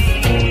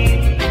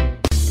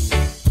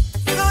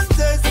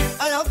 Sanchez,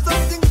 I have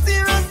something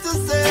serious to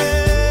say.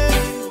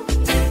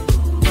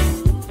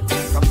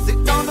 Come sit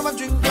down and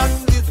drink and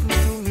listen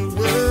to me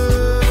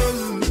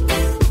well.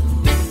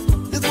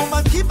 This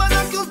woman keep on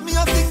accuse me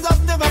of things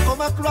I've never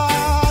come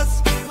across.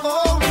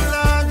 Oh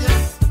Lord,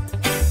 yes.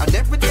 And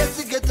every day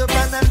she get up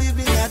and I'm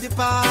living at the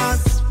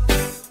past.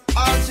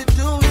 All she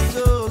do is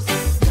just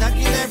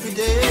knocking every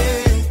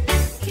day.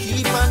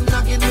 Keep on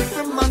knocking me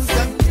from months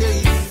and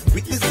days.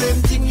 With the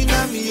same thing in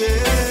my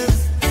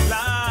ears.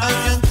 I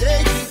can't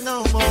take it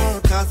no more,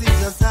 cause it's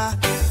just a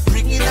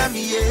ringing at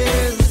me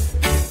ears.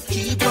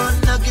 Keep on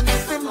knocking me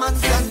from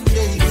months and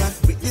days.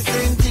 With the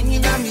same thing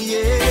in my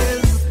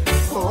ears.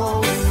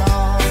 Oh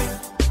Lord.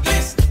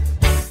 Listen,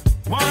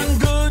 one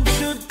good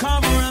should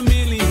cover a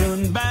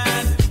million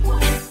bad.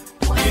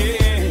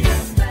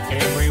 Yeah,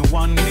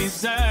 everyone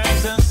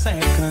deserves a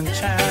second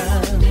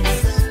chance.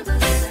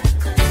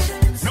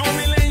 No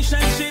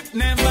relationship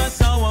never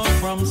sour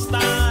from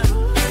start.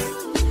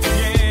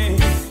 Yeah,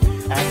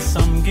 at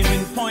some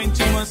given point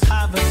you must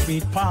have a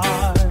sweet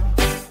part.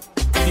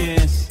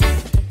 Yes,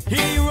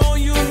 hero,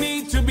 you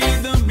need to be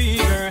the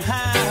bigger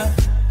half.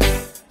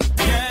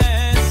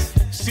 Yes,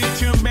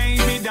 sit your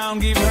baby down,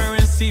 give her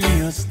a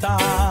serious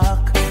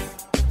talk.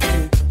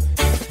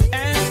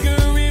 Ask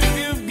her if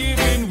you've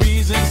given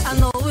reasons. I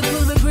know it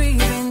will be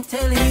grieving,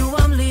 telling you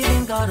I'm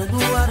leaving. Gotta do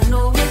what I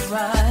know is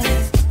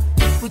right.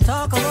 We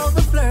talk about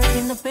the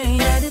flirting, the pain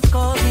that it's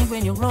causing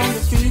when you roam the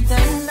streets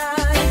at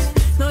night.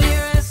 No,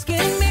 you're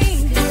asking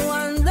me to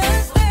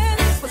understand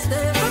what's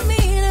there for me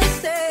to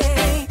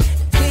stay.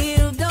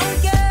 You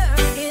don't care,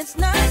 it's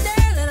not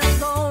there. Let us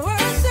go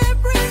our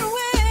separate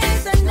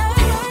ways. And no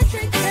more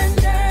tricks and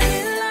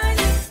dirty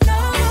lies. No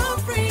more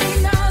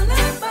freaking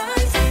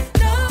alibis.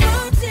 No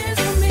more tears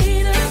for me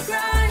to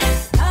cry.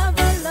 Have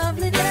a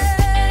lovely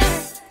day.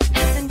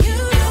 And you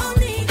don't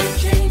need to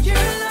change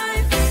your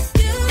life.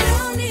 You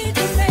don't need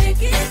to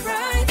make it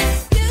right.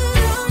 You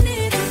don't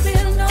need to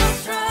feel no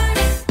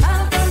strife.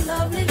 Have a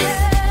lovely day.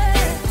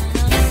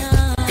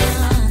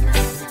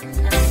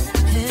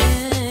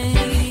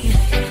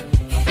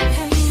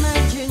 Hey,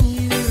 imagine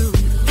you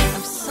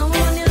have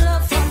someone you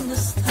love from the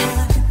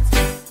start.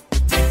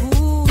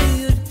 Ooh,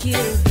 you'd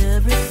give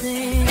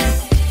everything,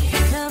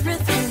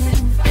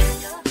 everything.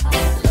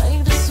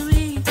 Like the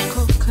sweet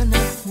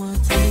coconut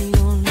water, the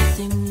only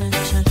thing that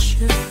touch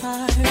your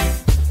heart.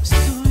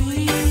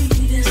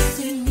 Sweetest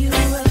thing you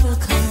ever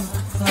come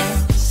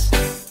across.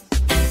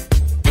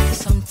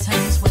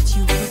 Sometimes what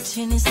you put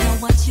in is not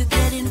what you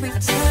get in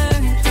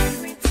return.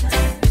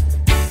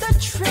 The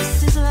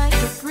trust is like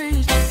a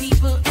bridge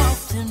people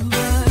often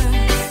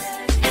burn.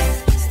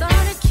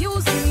 Start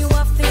accusing you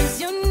of things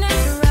you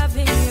never have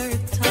in your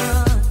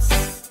thoughts.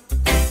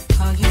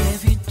 Call you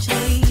every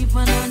day,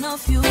 but none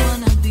of you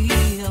wanna be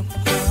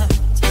apart.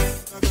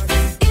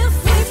 If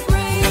we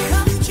break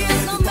up,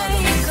 there's no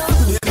makeup.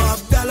 Them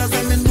have dollars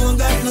and they don't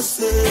got no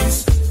sense.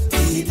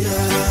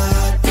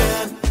 Idiot,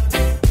 them.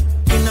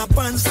 In a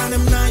pants and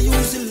them not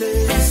use the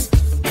lens.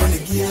 On the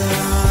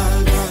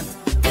girl, man.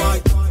 Why?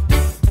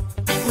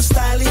 My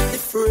style is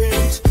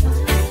different.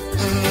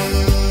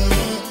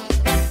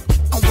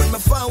 And when I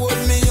forward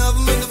me, have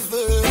me the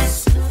verse.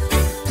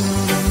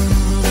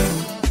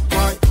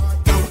 Why?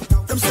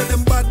 Them say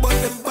them bad, but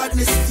them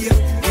badness still.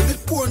 If it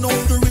poor now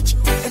the rich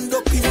end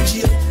up in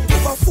jail.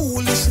 Over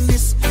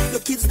foolishness, the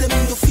kids them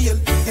to feel.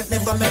 It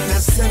never make no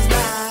sense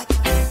back.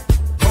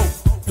 Oh,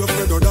 you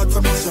afraid of that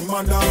from us, your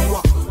man and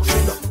what?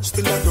 Shoulda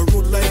still at the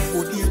road like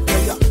Woody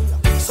player.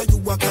 So you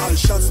a call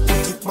shots,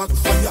 put it back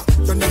fire.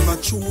 You never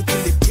true to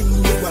the king,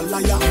 you a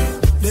liar.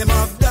 Them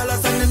have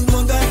dollars and them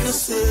don't got no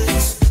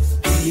sense.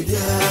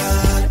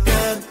 Idiot,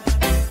 them.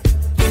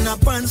 In a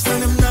pants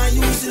and them not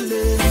use the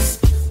lens.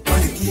 On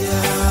the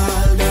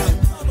girl, them.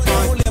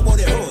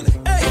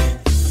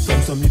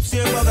 Some lips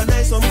here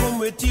organize, some come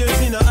with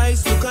tears in the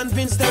eyes to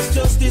convince that's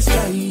just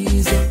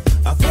disguise.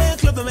 I play a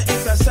club and I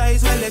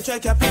exercise while they try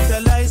to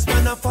capitalize.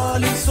 Man, a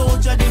falling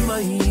soldier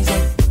demise.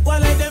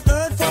 While I them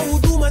hurt for who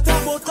do my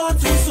talk about come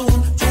too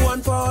soon. True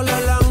and fall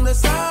along the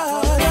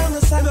side.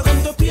 We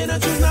come to pain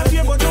and choose not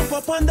fear, but jump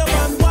up on the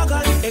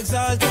bandwagon.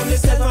 Exalt on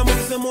yourself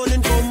amongst the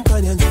morning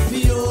companions.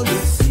 We all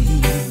look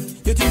see.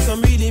 You think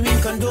some really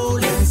mean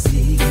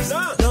condolences?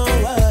 No,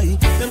 why?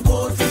 Them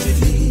cold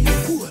frigidly.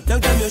 Long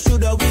time you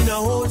shoulda win a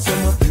whole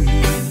summer free.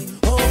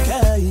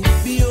 Okay,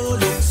 we all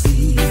look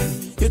see.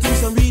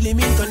 some really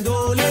mean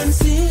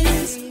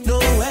condolences. No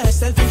way,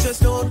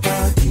 self-interest, no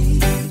party.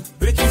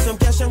 Breaking some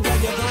cash and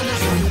grab your gun.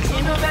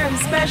 In a very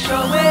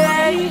special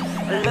way,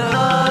 I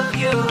love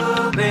you,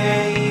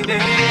 baby.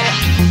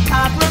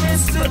 I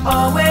promise to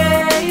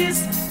always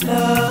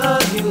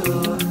love you.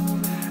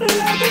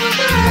 Love you,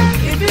 girl.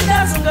 If it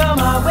doesn't go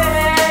my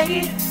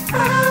way, I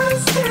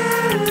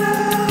still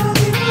love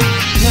you.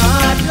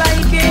 Not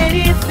like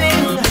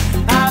anything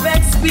I've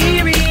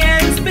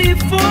experienced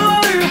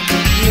before.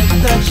 You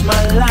touched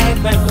my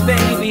life and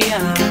baby,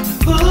 I'm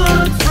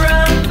hooked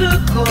from the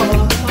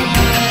core.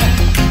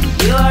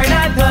 You're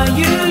not the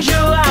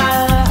usual,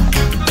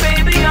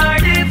 baby, you're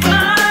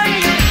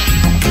divine.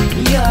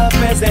 Your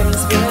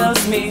presence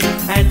fills me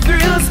and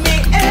thrills me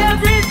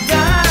every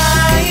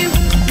time.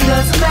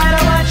 Doesn't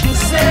matter what you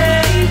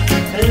say,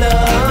 I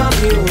love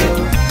you.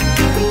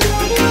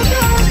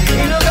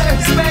 In a very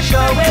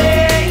special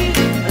way,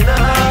 I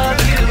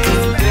love you,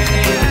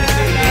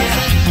 baby.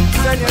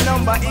 Send your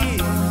number E,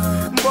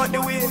 but the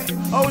way,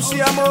 how she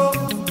amo,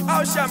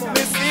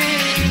 me see.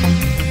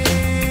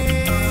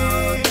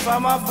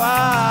 From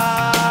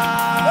afar,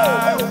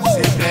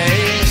 she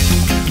play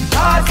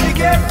hard to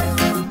get,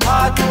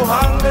 hard to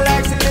hang,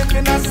 like she live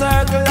in a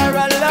circle or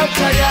a love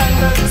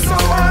triangle. So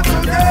hard to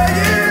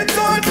get, it's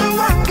hard to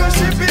angle.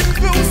 She been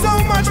through so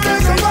much,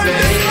 make her want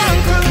this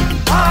uncle.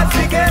 Hard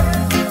to get,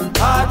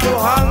 hard to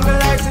hang,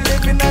 like she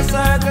live in a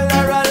circle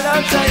or a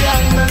love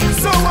triangle.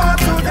 So hard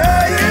to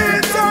get,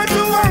 it's hard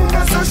to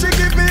angle. So she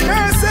giving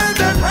herself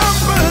an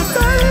humble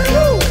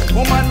time.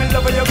 Woman, me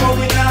love how you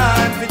going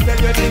on. Me tell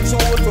you the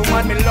truth,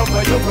 woman, me love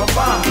how you go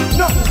on.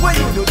 Nothing what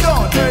you do,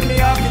 don't turn me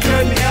off, you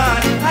turn me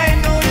on. I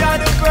know you're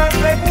the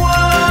perfect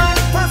one.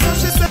 That's what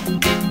she said.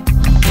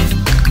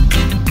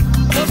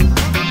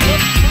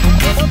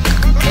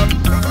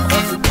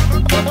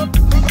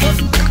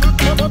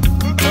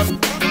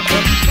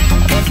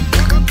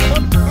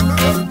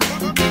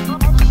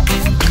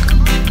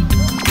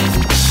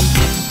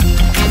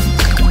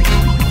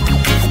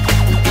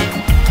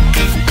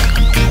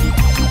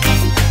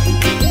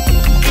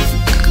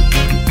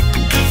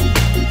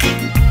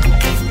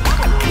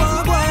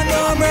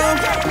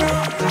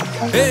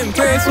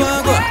 Embrace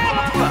one go.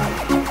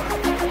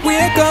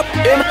 Wake up,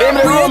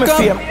 wake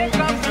up.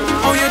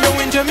 How you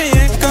doing,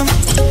 Jamaica?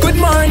 Good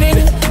morning.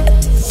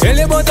 Tell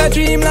you about a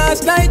dream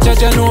last night.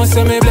 Judge, I know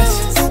some me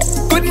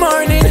bless. Good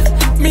morning.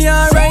 Me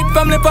alright,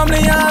 family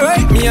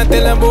alright. Me a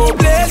tell them about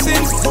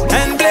blessings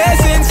and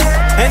blessings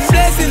and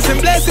blessings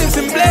and blessings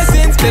and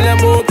blessings. Tell them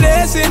about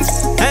blessings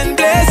and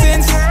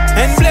blessings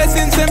and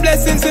blessings and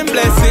blessings and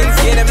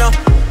blessings. Yeah, them know.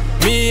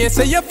 Me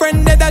say your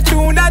friend that I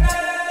tune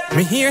that.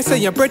 Me here say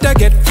your brother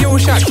get few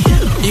shots.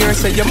 Here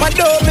say your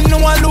mother, me no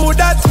one do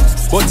that.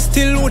 But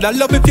still would I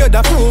love if you'd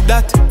approve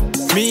that.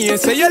 Me here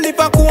say you live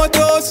a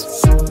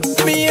quarters.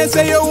 Me here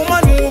say your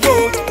woman move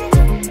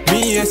out.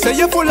 Me here say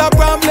you full of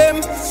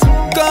problem.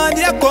 God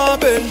you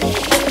coming.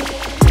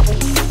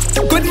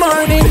 Good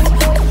morning.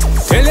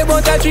 Tell you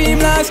about a dream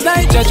last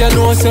night. Judge I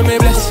know say me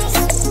bless.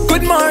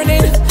 Good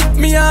morning.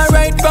 Me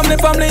alright, family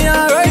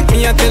alright.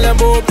 Me a tell them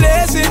about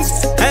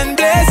blessings and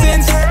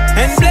blessings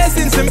and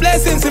blessings and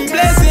blessings and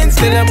blessings.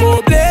 Tell them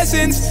about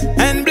blessings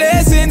and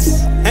blessings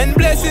and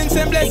blessings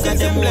and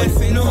blessings and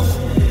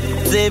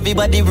blessings. Say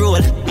everybody roll,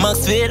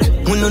 Maxwell.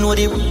 We don't know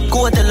the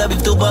go tell them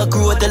if to back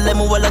road. Tell them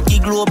we lucky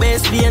glow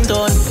best being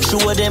done.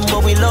 Show them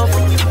what we love.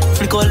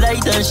 Flick a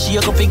light and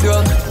shake up the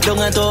ground.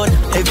 Down and down,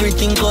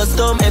 everything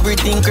custom,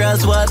 everything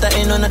cross water.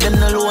 Ain't none of them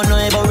alone, no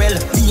ever well.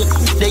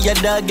 They a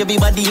dog,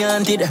 everybody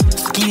haunted.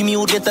 Scheme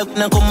you get up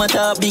and come at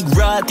a big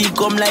ratty.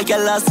 Come like a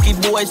last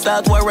kid boy,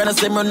 start war and a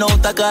same run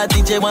out a car.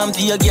 DJ want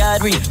to your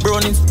gallery.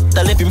 Browning,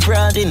 the lip in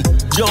prodding.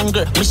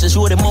 Jungle, Mr.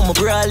 show them mama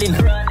brawling.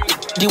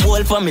 The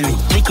whole family,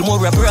 little more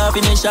rap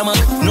in a shaman.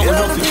 No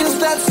love you. Things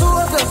that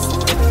soak us,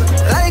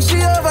 like she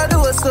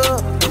overdose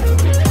so.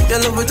 You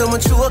love it, I'ma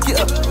choke you.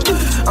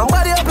 I'm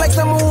body up like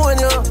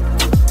someone, yo.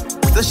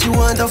 So she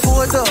want a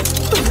photo.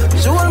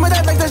 She want me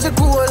that like that she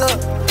cool up.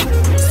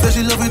 So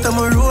she love it,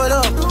 I'ma roll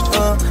up.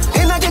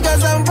 In a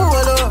kickers and pull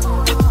up.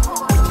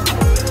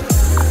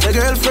 The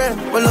girlfriend,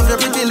 will love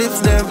your pretty lips,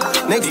 them.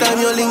 Next time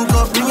you link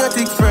up, bring your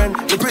thick friend.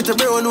 The pretty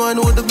brown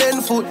one with the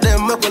bend foot,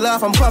 them. Make a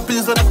laugh and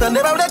popping so that I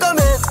never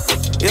recommend.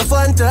 You're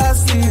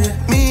fantastic,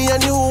 me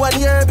and you and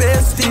your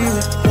bestie.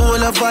 All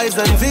of vibes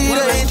and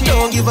V8,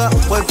 don't give up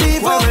what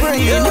people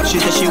bring. She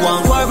said she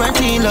want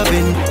quarantine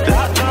loving.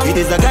 It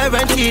is a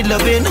guaranteed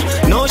loving.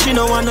 No, she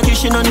no want no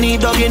kiss, she no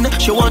need dogging.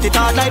 She want it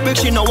hard like brick,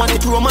 she no want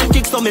it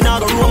romantic. So me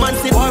not go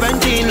romance it.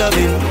 Quarantine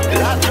loving.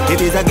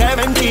 It is a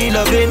guaranteed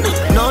loving.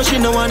 No, she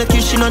no want no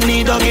kiss, she no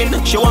need dogging.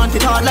 She want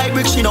it hard like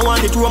brick, she no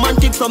want it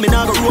romantic. So me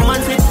not go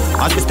romance it.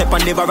 As we step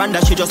on the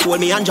veranda, she just hold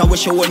me hand. When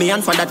she hold me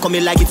hand, for that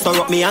coming like it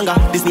stir up me anger.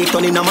 This snake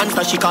turn in a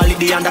monster, she call it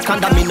the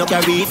anaconda. Me no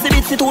carry it, see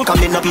bitsy tool,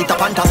 come in no Peter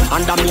Panther.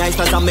 Under me eyes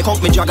and me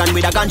conk me dragon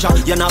with a ganja.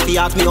 You not fi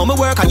ask me how me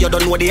work and you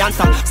don't know the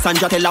answer.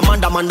 Sandra tell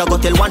Amanda go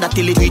tell Wanda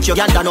till it reach your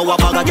yanda. Now a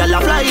bag of gyal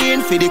a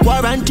flying for the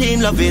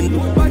quarantine loving.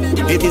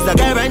 It is a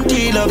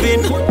guarantee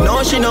loving.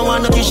 No, she no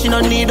want no kiss, she no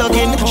need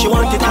again. She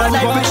want it all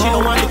like brick, she no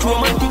want it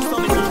romantic.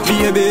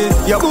 Baby,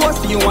 your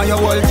boss you and your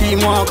whole team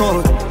walk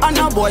out. And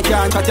no boy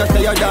can't catch you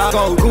say your dog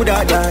out. Good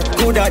at that,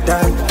 good at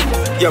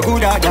that. You're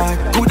good at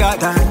that, good at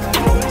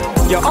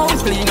that. Your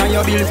house clean and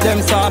your bills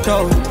them sort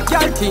out.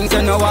 Y'all things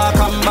you know I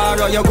can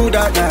borrow. You're good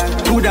at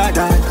that, good at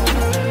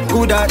that.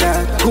 Good at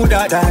that, good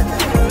at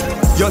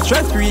that. You're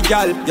stress free,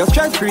 girl, you're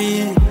stress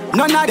free.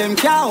 None of them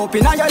can up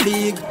in your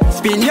league.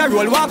 Spin your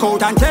roll, walk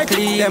out and take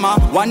lead. Them a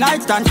one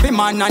night stand for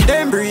man and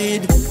them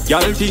breed.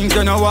 Y'all things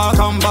you know I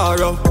can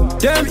borrow.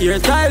 Them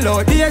hairstyle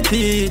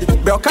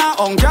outdated. Broke and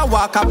hungry,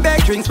 walk a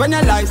beg drinks when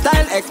your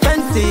lifestyle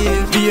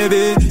expensive.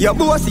 Baby, your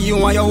boss you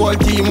and your whole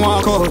team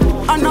walk out.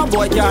 And no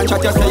boy can't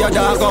chat you say your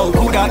dog out.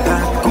 Good at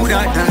that, good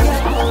at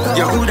that.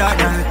 You're good at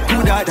that,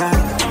 good at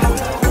that.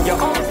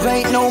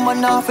 Right now,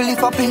 man, I feel it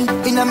popping.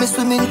 In a me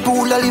swimming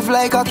pool, I live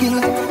like a king.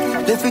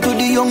 Left it to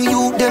the young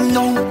youth, them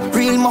know.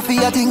 Real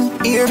mafia thing,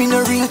 here in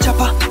a real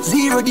chopper.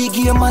 Zero the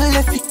game, man,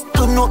 left it.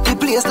 Turn up the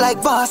place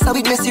like boss,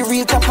 with messy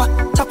real chopper.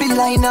 Choppy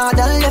line hard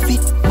and left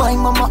it. My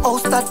mama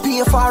house that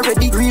pay for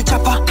already. Real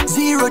chopper,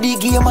 zero the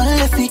game, man,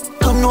 left it.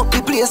 Turn up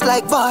the place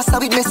like boss,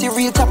 with messy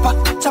real chopper.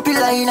 Choppy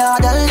line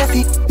hard and left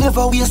it.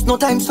 Never waste no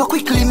time, so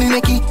quickly me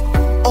make it.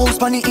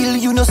 House on the hill,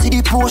 you know see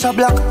the Porsche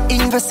block.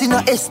 Invest in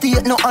a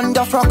estate, no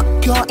under frock.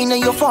 Can't in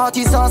your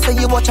 40s and say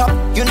you watch up.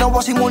 You know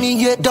what's the money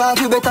yet, dog,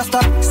 you better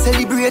stop.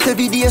 Celebrate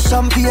every day,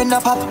 champagne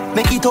a pop.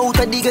 Make it out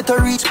of the ghetto,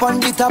 reach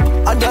on the top.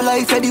 And the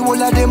life of the whole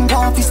of them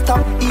want to stop.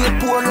 Eat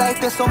poor life,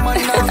 there's some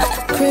money now.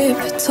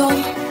 Crypto,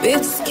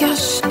 bits,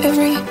 cash,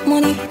 every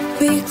money,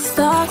 big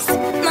stocks.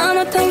 Now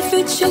no time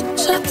for chit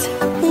chat.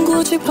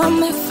 Gucci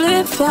on my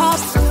flip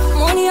flops.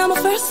 Money, I'm a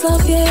first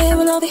love, yeah,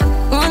 we love it.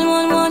 Money,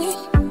 money, money.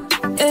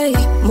 Hey,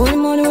 money,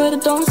 money, where the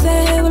don't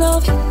say we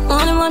love you.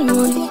 Money, money,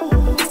 money.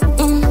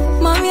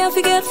 Mommy, I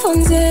forget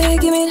funds, yeah,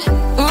 give me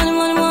that. Money,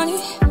 money, money.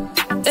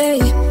 Hey,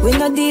 we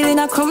not dealing,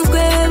 I come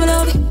square, we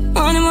love you.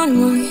 Money, money,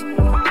 money.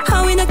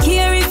 How we not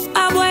care if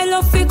a boy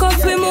love you,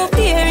 cause we move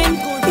hearing.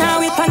 Now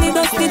we pan the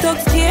dust, it up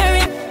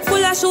scary.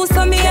 Full of shoes,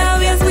 so me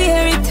always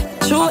wear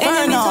it. True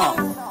enemy talk.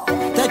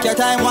 Take your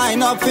time,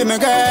 wind up for me,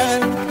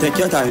 girl. Take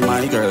your time,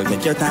 my girl,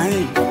 take your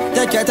time.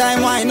 Take your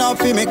time, wind up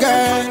for me,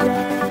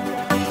 girl.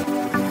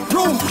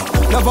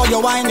 Love how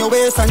you wind your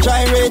waist and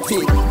gyrate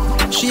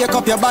it. Shake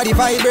up your body,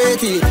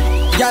 vibrate it.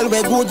 Girl,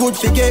 we good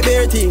figure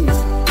bare things.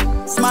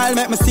 Smile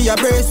make me see your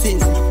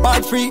braces.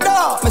 Bad freak,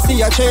 no, me see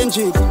your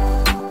changes.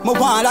 Me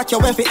want like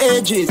your way for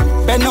ages.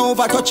 Bend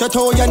over, touch your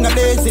toe, you're not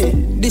lazy.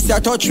 This your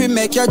touch will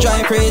make you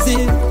drive crazy.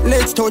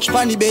 Let's touch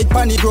panny bed,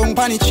 panny ground,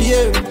 panny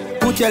chair.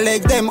 Put your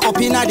legs them up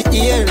in the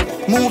air.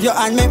 Move your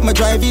hand, make me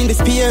drive in the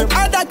spear.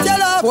 And that your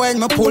love when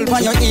me pull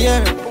on your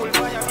ear.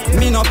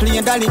 Me no play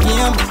dolly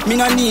game. Me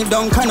no kneel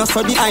down, can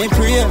so the I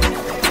pray.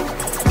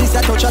 This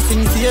a touch a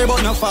sincere,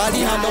 but no fall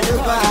in on the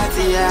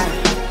party, yeah.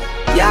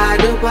 Yeah,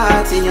 the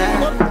party,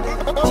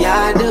 yeah.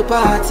 Yeah, the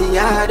party,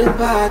 yeah, the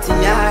party,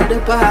 yeah, the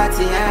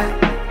party, yeah.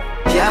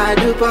 Yeah,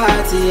 the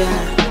party, yeah.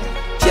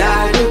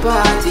 Yeah, the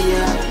party,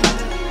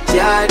 yeah.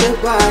 Yeah, the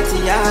party,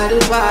 yeah, the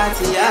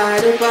party,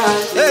 yeah, the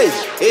party. Hey,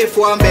 if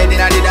one bed in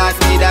the dance,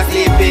 me that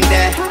sleep in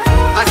there.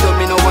 I saw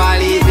me no one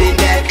live in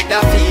there.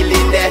 That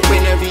feeling there. When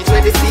you reach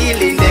where the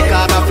ceiling there,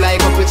 come and fly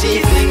up with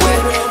cheapling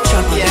where.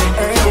 Yeah,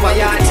 so I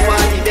had to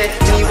party there.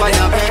 Me why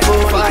I'm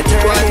people party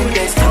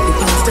there.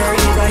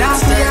 Now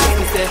see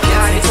I'm say,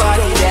 yeah, the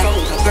party there.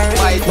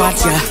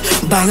 Watch ya,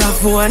 bang a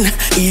phone,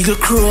 eagle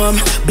chrome.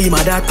 Be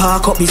my dad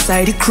park up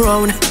beside the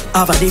crown.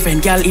 Have a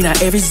different gal in a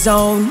every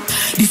zone.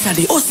 These are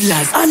the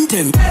hustlers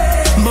anthem.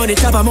 Money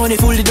chopper, money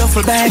full the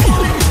duffel bag.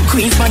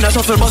 Queens man a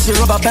shuffle, bust the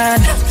rubber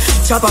band.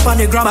 Chop up on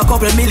the gram a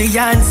couple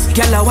millions.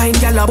 Gal a wine,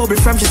 gal a bubble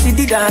from she see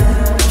the dan.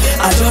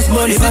 I just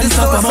money, man,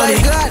 stop a money.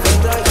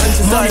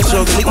 Money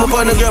truck, lick me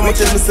on the gram and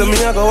tell me say me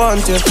I go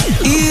want you.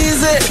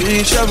 Easy,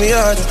 reach out me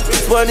hard,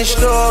 Spanish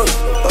dog.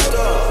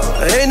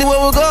 Anywhere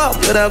we go,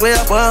 better go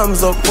up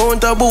arms up.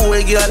 Mount a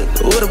boy, girl,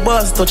 with the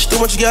boss touch. Too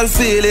much girl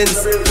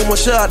feelings, too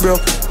much shot, bro.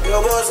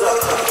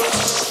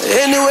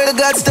 Anywhere the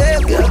God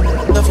step, girl,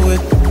 enough of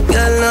it.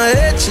 Girl, no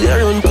hate, she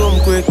run come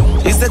quick.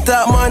 She's the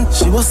top man,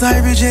 she was high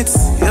rejects.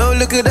 Yo,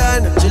 look at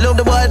that, she love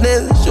the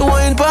badness. She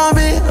whine for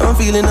me, I'm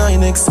feeling high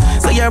next.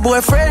 Say your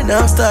boyfriend,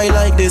 I'm style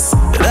like this.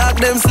 The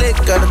dog them slick,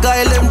 and the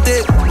guy them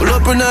thick. Pull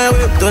up in her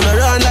whip, turn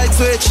around like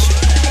switch.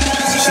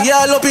 She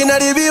all up in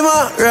the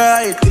beamer,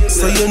 right?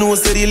 So you know,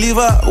 say the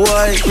liver,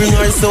 why? Bring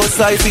her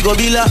outside, we go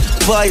be la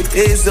vibe.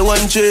 Ace the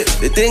one trip,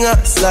 the thing a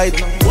slide.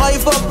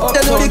 Wife up,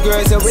 then the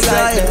girls that we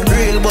like them.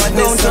 Real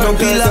badness, so no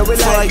be la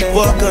fight.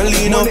 Walk and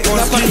lean up on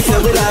street, so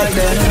we like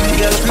them.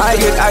 I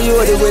get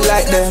IOD, we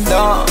like them.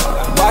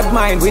 Bad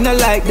mind, we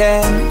not like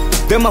them.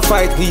 Them a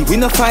fight, we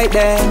not fight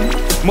them.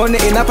 Money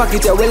in a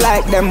pocket, yeah, we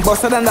like them.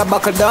 Buster than the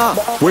buckle down.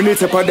 We need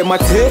to put them a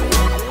tip.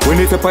 We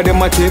need to put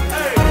them a tip.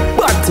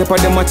 Bad tip of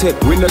them a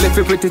tip. We no live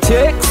for pretty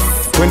chicks.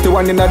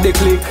 21 in a dick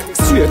click.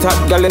 Straight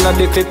up gal in a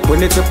dick click. We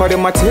need to put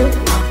them a tip.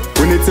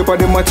 We need to put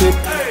them a tip.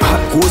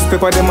 Hot goose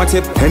pepper them a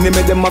tip.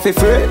 Enemy them a fi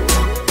afraid.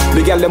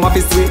 The gal them a fi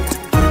sweet.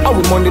 How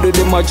we money do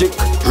the magic.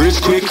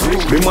 Rich chick,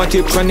 be my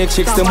tip chronic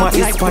chicks, them are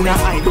Hispanic.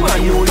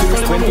 Brand new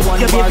lyrics, 21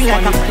 bars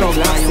on the plug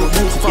line.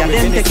 Yeah,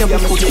 then take your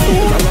foot to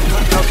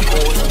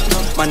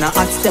man a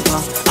hot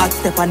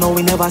stepper, no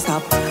we never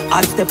stop.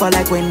 Hot stepper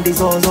like when the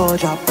Zozo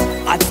drop.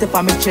 Hot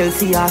stepper make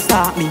Chelsea a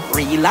start me.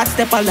 Real hot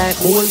stepper like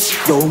Holt.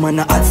 Yo man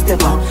a hot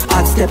stepper.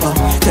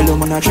 Tell them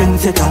man a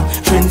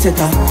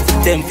trendsetter.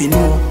 Them fi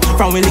know.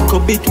 From we little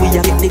bit we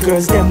a get the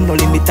girls them no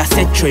limit a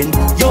set trend.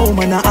 Yo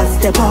man a hot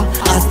stepper.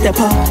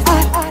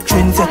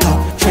 Trendsetter.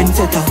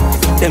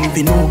 Them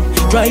fi know.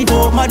 Drive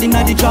out mad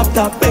inna the drop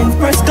top. Benz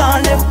press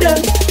can't left them.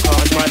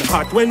 Man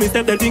hot when we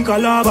step the think a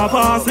lava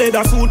pass.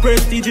 Leather suit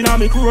prestige in a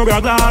me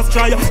Cobra glass.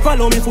 Try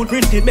follow me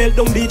footprint it melt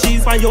down the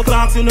cheese. Find your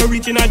clocks you no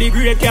reaching a the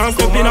grade. Can't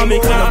step in a me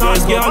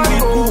class. Can't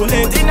with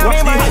bullet.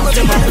 Watch the heights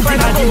them up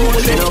in a the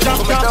bullet.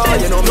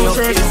 Drop no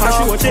shirt and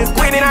show chest.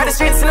 Winning out the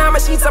streets and I'm a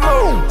sheets of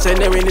moon. Send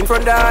them in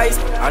front of the eyes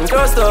and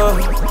close door.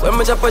 When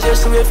my job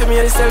just wait for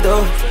me to sell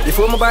door.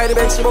 Before me buy the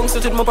bench she bounce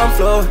to my palm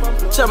floor.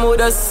 Chamu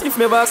does if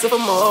me box for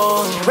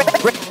more.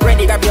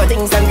 Ready grab your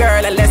things and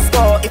girl and let's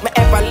go. If me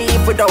ever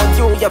leave without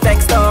you, you're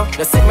vexed though.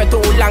 You sit me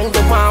too long,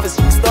 the one was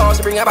store.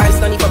 She bring a bice,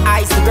 don't even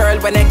ice the girl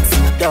when next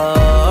door.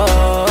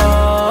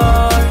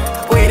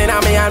 Waiting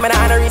on me and my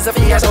nana reason for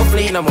you, so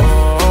flee no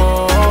more.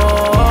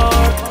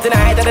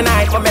 Tonight of the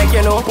night, I make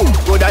you know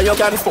good that you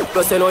can fuck,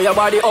 plus you know your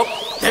body up.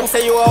 Them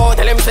say you out,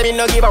 tell them say me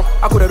no give up.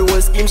 I coulda do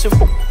a scheme, she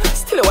fuck,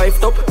 still a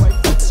wife up.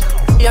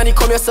 And you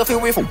come yourself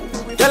with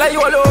girl, like you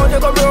alone, you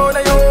come round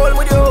and you hold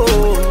with you.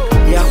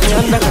 Yeah, me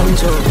under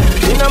control.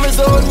 Inna me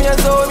zone, me a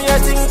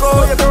think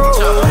how you grow.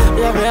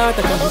 Yeah, me out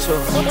of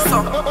control. So,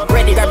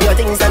 ready grab your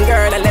things and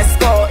girl and let's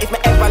go. If me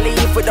ever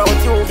leave without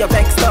you, you're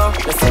vexed though.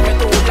 You see me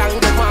too long,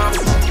 the palms.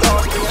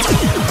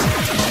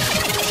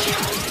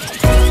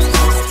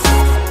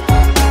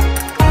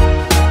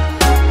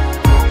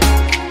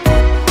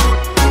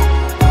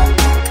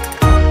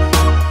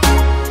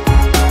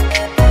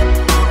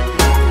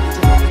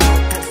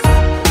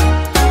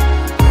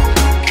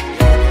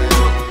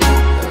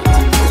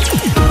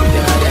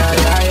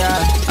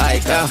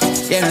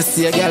 You don't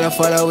see a girl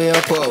follow way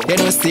up. You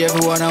don't see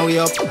everyone way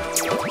up.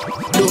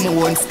 Do me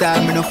one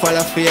style, me no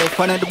follow fear.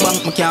 Fun of the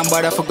bank, me can't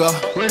bother for go.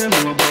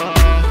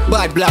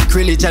 Bad black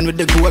religion with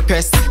the gold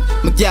crest.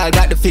 My girl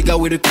got the figure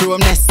with the chrome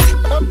nest.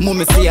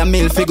 Mummy see a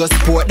male figure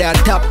sport that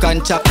top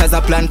contract as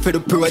a plan for the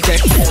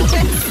project.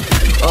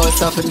 Oh,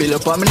 stuff it build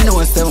up on me,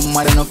 know some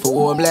mad enough for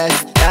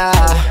homeless.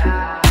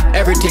 Yeah.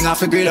 Everything I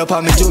figure up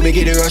on me, too big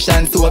in the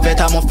Russian, so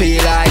better I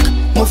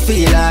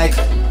feel like.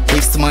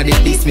 If somebody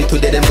diss me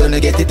today, them gonna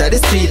get it at the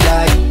street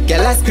like.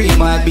 Girl I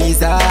scream at bees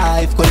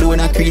hive.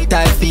 Cologne and creep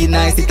type, feel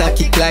nice, it a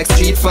kick like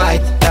street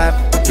fight.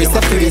 It's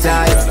a free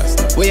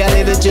life. We a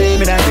live a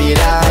dream in a real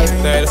life.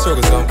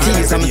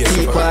 Tease and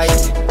keep quiet.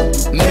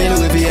 Mail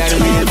will be a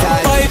real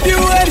time. 5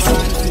 years.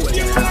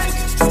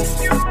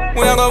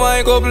 We a go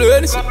buy couple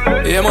years.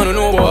 Yeah man,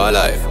 know about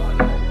life.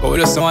 But we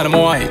just want them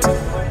white.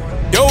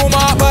 Yo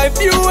ma 5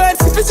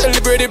 years. If you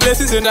celebrate the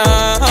blessings in a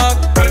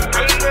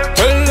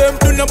tell them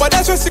do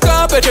nobody trust the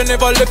carpet, you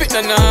never left it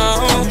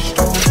now.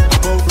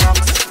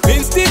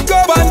 Instinct go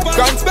on,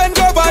 can't spend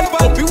go on.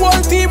 Hope you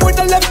one team with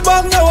the left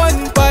back no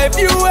one. 5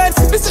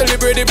 US, we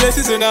celebrate the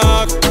blessings in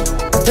our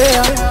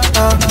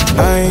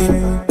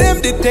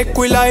them they take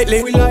we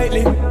lightly.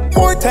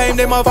 More time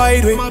them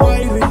avoid we.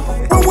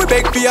 When we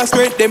beg for your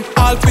strength, them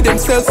all for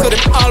themselves, so them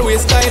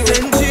always style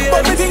we.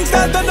 But we think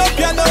stand up,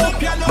 you know.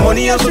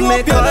 Money have to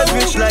make us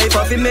rich, life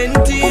have to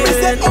maintain.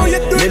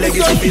 Me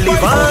legacy to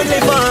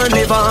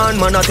live on.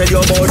 Man I tell you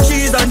about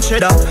cheese and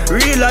cheddar.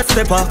 Real hot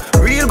stepper,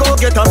 real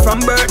go-getter from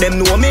birth. Them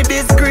know me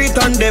discreet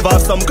and never.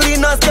 Some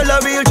clean as tell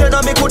a real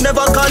cheddar, me could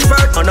never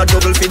convert. Man I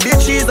double for the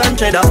cheese and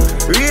cheddar.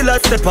 Real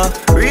hot stepper,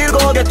 real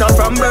go-getter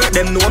from birth.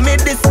 Them know me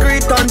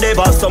discreet and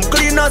never. Some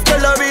clean as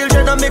tell a real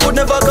cheddar, me could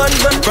never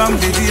convert. From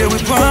the day we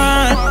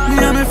born,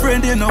 me and my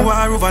friend ain't no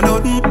war over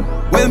nothing.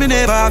 Well, me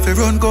never have to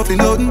run go for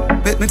nothing.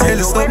 Let me tell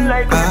you something.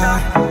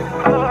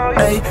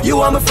 Hey, you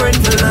are my friend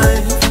for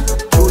life.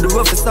 Through the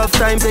roughest of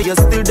times, you're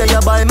still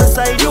there by my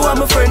side. You are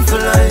my friend for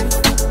life.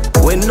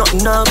 When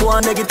nothing now go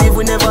on negative,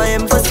 we never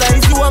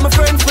emphasize. You are my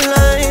friend for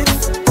life.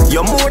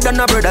 You're more than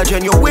a brother,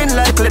 Jen. You win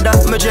like leather,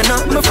 my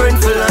Jenna, my friend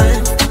for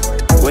life.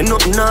 When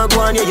nothing now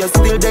go on, you're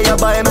still there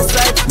by my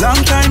side.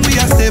 Long time we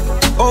a step.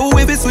 Oh,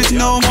 we be switch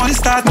now, money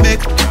start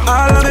make.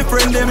 All of my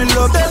friends, them in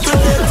love.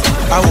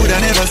 I woulda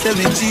never sell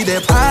me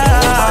G-Dep.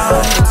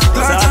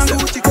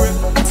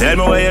 Tell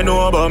me what you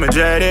know about me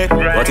dread.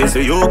 What is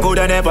you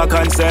coulda never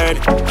concerned.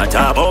 On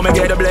top how me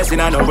get the blessing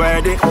and no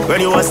worthy.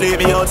 When you was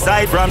sleeping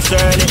outside from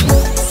Shirley.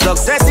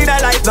 Success in a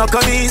life not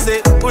come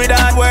easy. With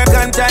hard work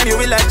and time you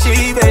will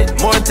achieve it.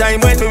 More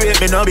time when me wait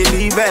me no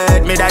believe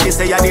it. Me daddy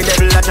say I the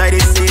devil I try to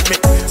deceive me.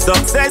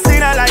 Success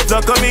in a life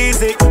not come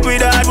easy.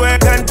 With hard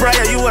work and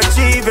prayer you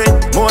achieve it.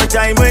 More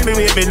time when me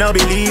wait me no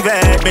believe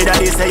it. Me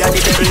daddy say I the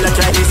devil I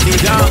try to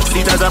deceive me. See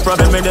it as a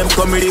problem when them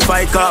come with the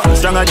fight car.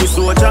 Strong as the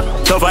soldier,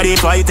 tough for the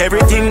fight.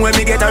 Everything when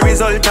me get a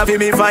result of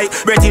me fight.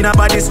 Breathing up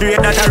at the street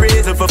that a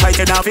reason for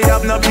fighting. Now fi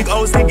have no big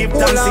house to give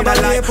thanks in a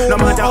life. No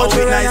matter how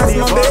big nice they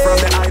fall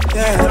from the hype.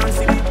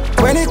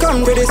 When it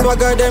come to this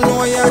swagger, them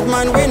know yard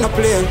man we no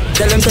play.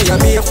 Tell them say I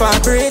be a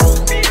fabric,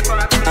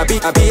 I be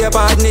a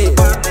badness.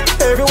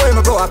 Everywhere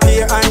me go I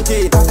be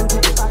auntie.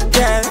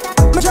 Yeah,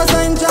 me just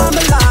enjoy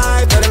my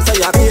life. Tell them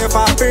say I be a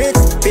fabric,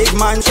 big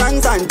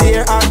mansions and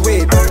dear hard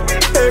weight.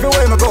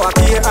 Everywhere me go I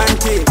be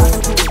auntie.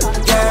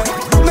 Yeah,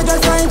 me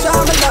just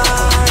enjoy my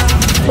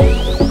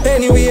life.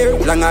 Anywhere,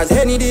 long as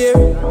any day.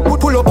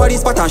 Pull up on this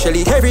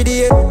potentially every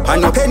day.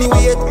 And no penny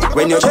weight,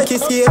 when you check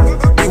his scale,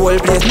 the whole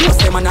place knows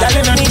them and I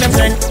don't need them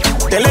friend.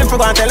 Tell them for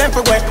go and tell them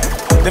for wet.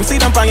 Them see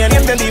them pan your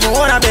name, they leave me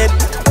on a bed.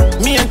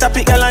 Me and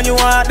topic girl and you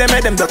are them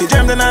make them dirty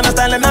germs, they not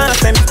style, they not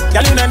send.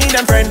 Girl you don't need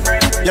them friend.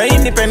 You're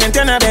independent,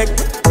 you're not beg.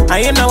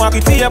 I ain't no walk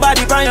it for your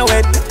body pan your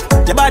wet.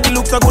 Your body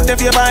looks so good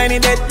if you buy any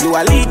debt. You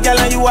a lead girl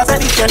and you a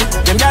sedition.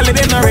 Them girl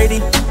they not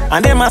ready.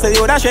 And them a say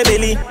yo that's your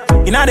belly.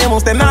 You know them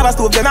most them never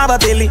stove, they never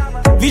belly.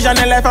 Vision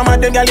and life, I'm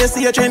at them girl, you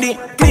see you trendy.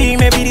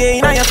 Clean every day,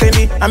 you know you're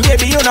fendi. And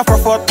baby, you not for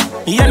fuck.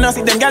 You not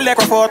see them girl like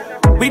a fuck.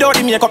 Without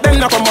the makeup, them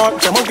not come out.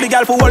 Them ugly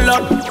girl for whole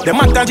lot. Them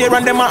man can jail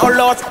and them are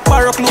all out.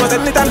 Borrow clothes,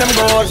 anytime them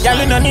go out. Girl,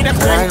 you don't need them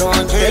friends. I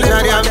don't change the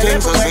damn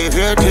thing, so save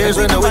your tears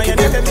when the wicked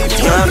dip.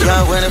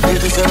 Yeah, when the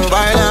 57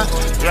 violent.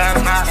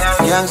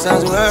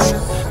 Gangsters world.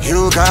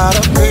 You gotta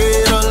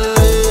pay to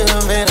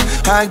live in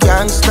a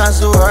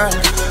gangster's world.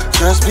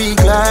 Just be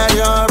glad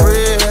you're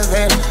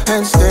breathing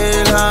and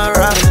still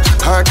around.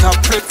 Her top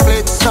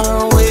flicks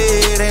are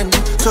waiting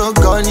to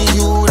gun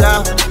you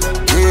down.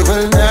 We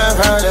will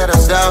never let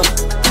us down.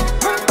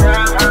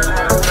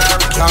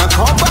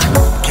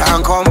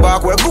 Can't come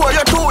back, we're going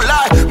to too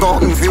light.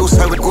 Mountain view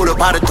side, we go up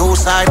by the two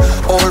side.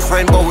 Old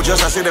friend, but we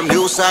just I see them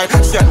new side.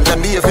 Setting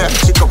them near them,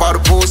 chick up out the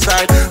pool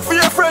side.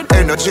 Fear friend,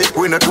 energy,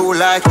 we not too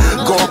like.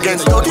 Go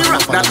against dirty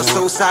rap, not the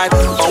suicide.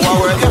 Oh, I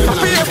work if I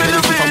be in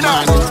the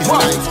Venus.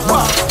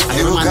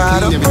 You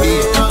gotta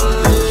be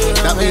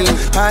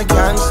a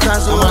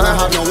gangster's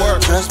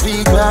world. Just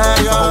be glad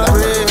you're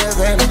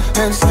breathing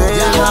and stay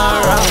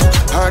around.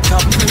 Her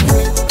top.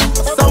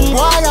 Some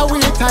wire we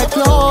tight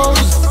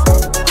clothes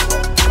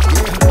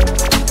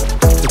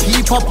to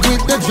keep up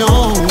with the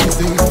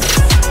Joneses.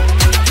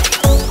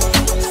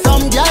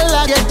 Some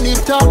gyal a get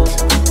nipped up.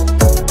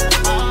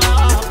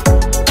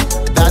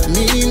 That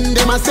mean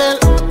them a sell.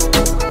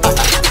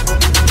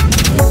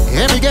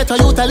 Every ghetto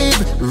youth a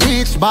live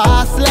rich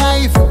boss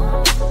life,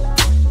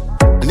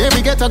 and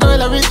every ghetto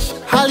girl a rich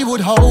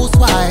Hollywood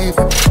housewife.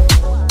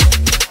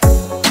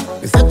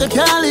 Except they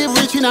can't live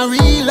rich in a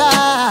real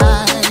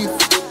life.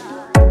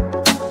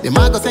 They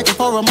might go second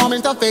for a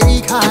moment of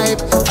fake hype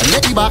and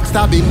let the back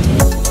stab him.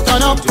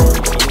 Turn up,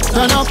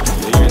 turn up.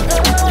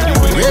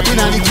 Raping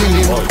and the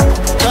killing.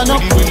 Turn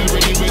up,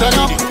 turn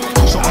up.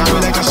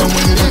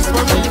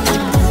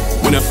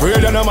 When I'm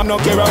afraid of them, I'm not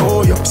care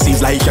about you.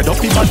 Seems like you're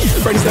dopey, but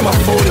friends them a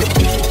fool you.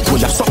 When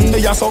you have something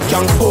they are so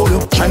can't fool you.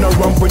 Tryna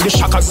run with the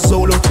shaka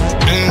solo.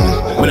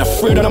 When I'm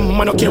afraid of them,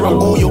 I'm not care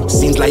about you.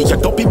 Seems like you're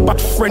dopey, but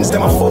friends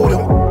them a fool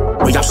you.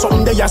 We have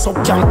something they are so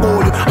can't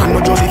hold you. And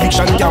no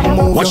justification can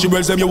move. Watch the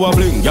birds them you a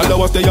fling. Y'all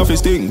know they have his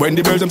thing. When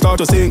the birds them start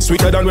to sing,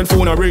 sweeter than when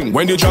phone a ring.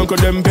 When the drunk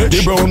of them pitch,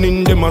 the brown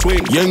in them a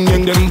swing. Yang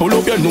them pull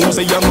up your nose,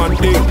 say your man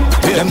thing.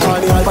 Them call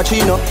me Al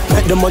Pacino.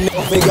 Make the money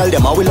off me girl,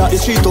 them I will out the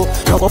street too.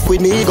 Love up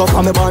with me ego,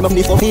 from me born of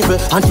me for people.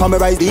 And from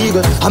me rise the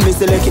eagle. And me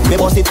select it, me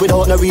boss it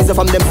without no reason.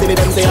 From them see me,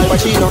 them say Al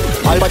Pacino.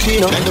 Al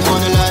Pacino,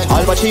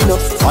 Al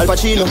Pacino, Al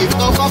Pacino,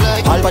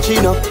 Al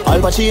Pacino, Al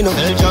Pacino,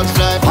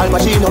 Al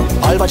Pacino,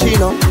 Al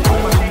Pacino.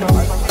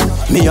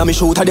 Me and me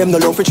shooter them no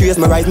love for trace.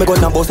 Me rise me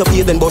gun and bust your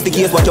face, then bust the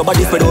case. Watch your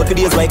body spread out for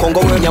days. Why can't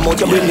go earn your mouth?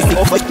 You bring me stick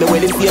up, fight me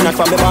well insane. Not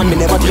from me band, me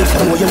never take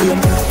I know you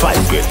lame.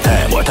 5 great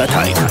time, what a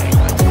time.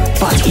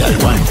 Fat girl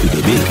wine to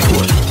the big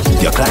pool.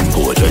 You climb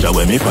pole, treasure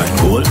when me find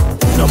gold.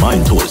 No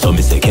mind told, so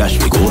me say cash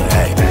we go.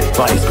 Hey,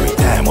 5 great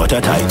time, what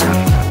a time.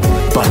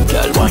 Fat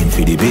girl wine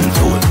for the big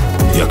pool.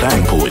 You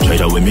climb pole,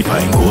 treasure when me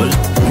find gold.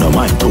 No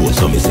mind told,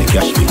 so me say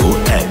cash we go.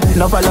 Hey,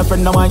 no follow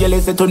friend, no man you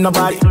listen to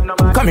nobody.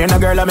 Come here, no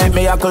girl, I make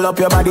me a call up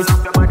your bodies.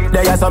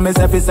 There you saw me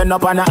say fi send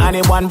up on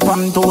anyone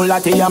from too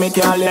latty, and me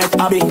can't let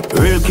hobby.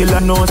 Real killer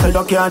knows so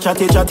you can't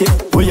chatty.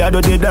 We a do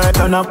the dirt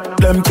and up.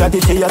 Them catty,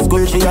 she a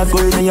school,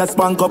 me a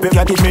spank up. You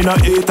catty, me no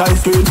eat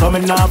ice cream, so me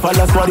nah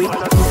follow squaddy.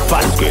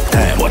 Fast great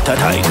time, what a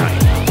time.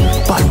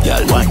 Bad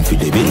girl wine for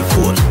the big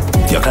phone.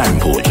 You climb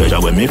pole, treasure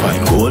when me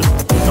find gold.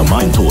 No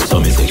mind told, so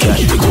me say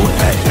cash we go.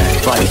 Hey,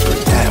 5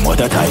 great time, what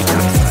a time.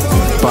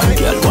 Bad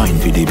girl wine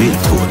for the big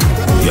phone.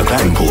 You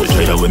climb pole,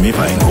 treasure when me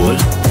find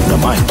gold. No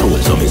mind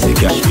told, so me say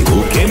cash we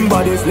go. Kim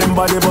body, slim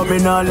body, but me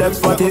nah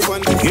left fatty.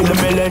 Kill the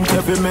million,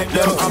 if you make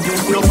them happy.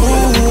 No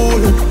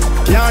fool,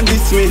 can't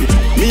diss me.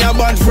 Me a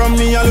bad from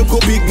me, I look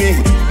up big me.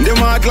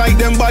 Them act like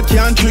them bad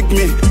can't trick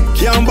me.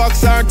 Can't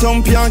box or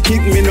thump, can't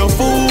kick me, no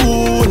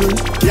fool.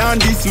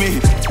 Can't diss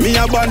me. Me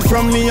a band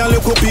from me, a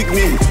look who pick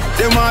me.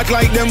 Them act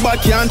like them,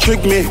 but can't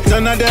trick me.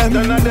 None of them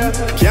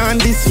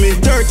can't diss me.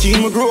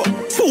 13 me grow.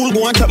 Fool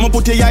go and tap me,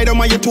 put your eye down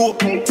on your toe.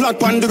 Flat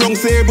pan the wrong,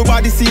 say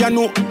everybody see I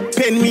know.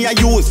 Pen me I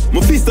use,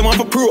 my fist them off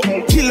a pro.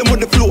 Kill them with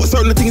the flow,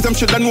 certain things I'm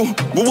sure I know.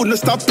 We wouldn't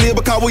stop play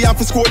because we have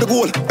to score the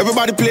goal.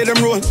 Everybody play them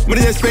role, but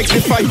they expect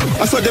the fight.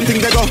 I saw them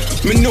think they go.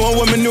 Me know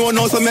what me know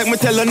now, so make me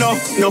tell her no.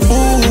 No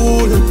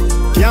fool,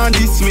 can't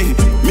diss me.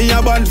 Me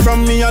a band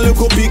from me, a look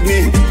who pick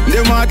me.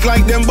 Them act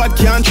like them, but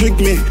can't trick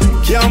me.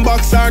 Can't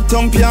box or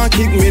thump, can't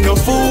kick me. No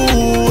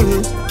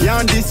fool,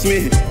 can't diss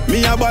me.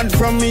 Me a band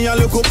from me, a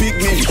look who pick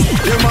me.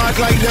 Them act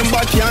like them,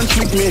 but can't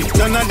trick me.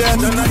 None of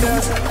them.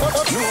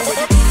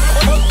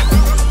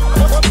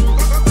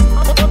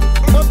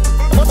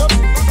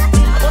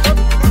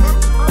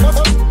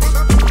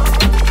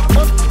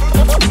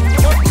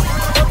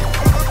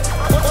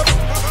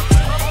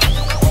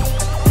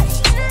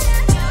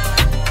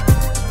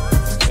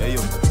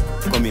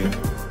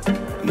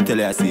 Tell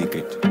you a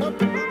secret.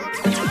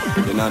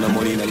 You know no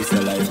money in this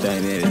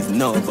lifetime, there's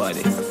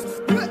nobody.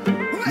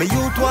 My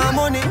youth want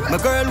money, my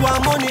girl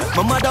want money,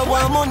 my mother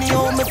want money,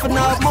 oh me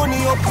finna have money.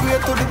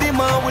 Upgrade to the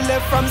dimmer, we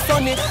left from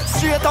sunny.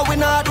 Straight up we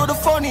not do the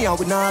funny, and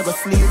we not go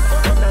sleep.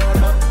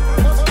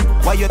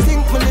 Why you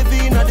think me live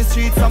in the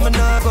streets and me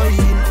not go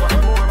in?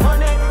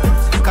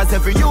 Cause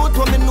every youth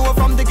when me know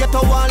from the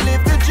ghetto want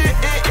live the dream.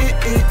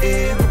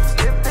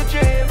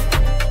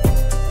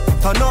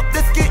 Turn up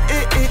the scheme.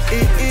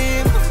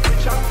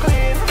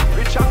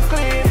 Rich and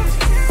clean.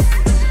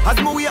 As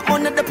me wait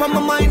money up on my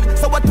mind.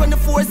 So what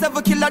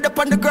 24/7 killer up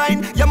on the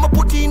grind. Yeah, me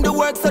put in the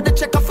work so the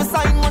check off a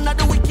sign. One of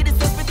the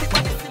wickedest and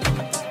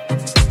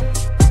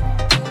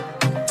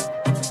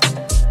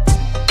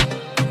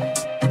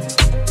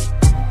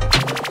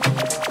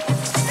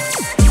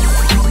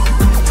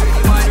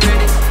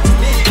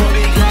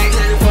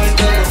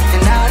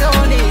I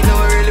don't need no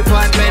really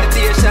fun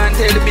meditation.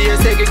 Tell the beer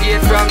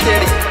segregate from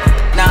Teddy.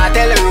 Nah,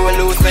 tell her we will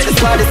lose, make the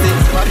squad see.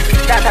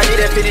 That I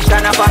did finish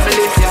on a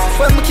family.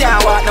 When we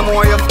can't walk no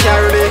more, you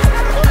carry me.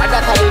 And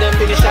that I did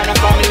finish on a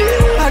family.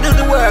 I do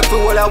the work for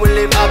all I will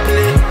live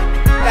happily.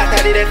 That I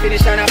did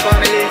finish on a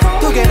family.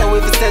 Together we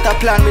will set a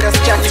plan with a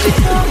strategy.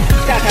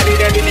 That I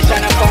did finish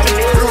on a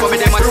family. Rub me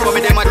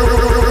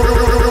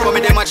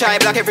them a try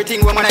block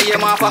everything when I hear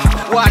my offer.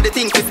 Want the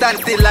things to stand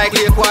still like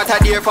lake water,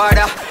 dear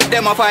father.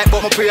 Them a fight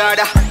but my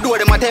pre-order. Do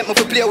them a tempt me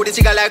to play with the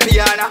jigger like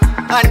piano.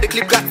 And the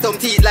clip got some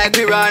teeth like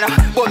piranha.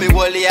 But me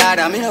hold the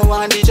harder, me no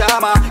want the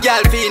drama.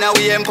 Y'all fina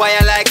we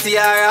empire like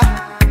Ciara.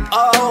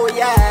 Oh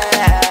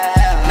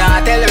yeah. Nah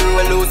tell her we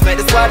will lose, make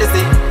the squad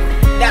see.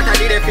 That I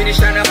did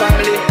finish on a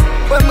family.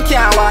 When me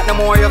can't walk no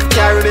more, you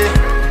carry me.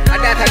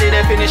 And that I did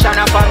finish on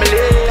a family.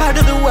 I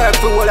do the work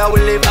for all I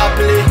will live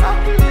happily.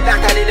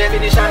 That I did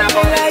finish on a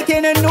family. Like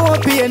in a no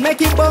pain,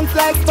 make it bounce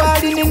like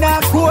falling in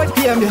a court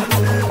game.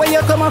 When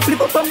you come and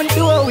flip up on my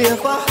doorway,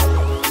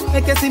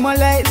 make you see my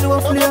light low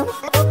flame.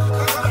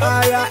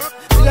 Alright,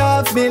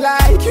 love me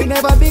like you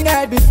never been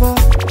heard before.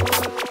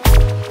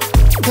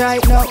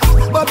 Right now,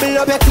 bubble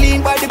up your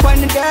clean body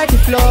on the dirty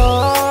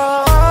floor.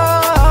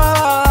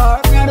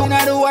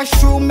 Now the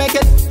washroom, make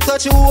it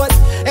touch your wood.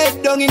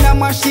 Head down in a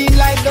machine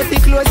like dirty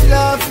clothes.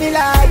 Love me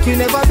like you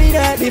never been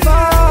heard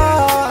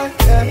before.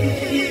 Yeah.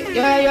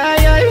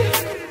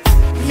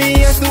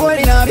 Me a soul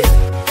in a bit.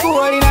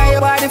 Soul in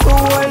your body for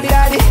all the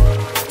daddy.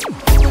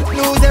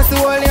 Lose the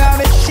soul in a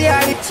bit.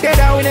 Share it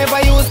together whenever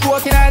you was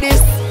walking at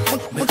this.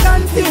 Me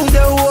confuse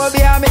the whole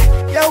behind me.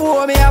 You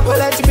owe me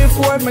apology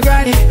before me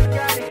granny.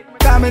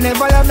 Cause me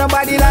never love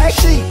nobody like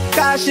she.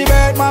 Cause she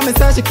bird mommy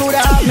so she coulda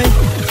have me.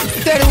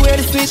 Tell the way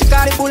the sweet she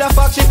call it full of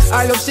fuck shit.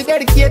 I love she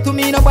dedicate to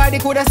me, nobody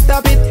coulda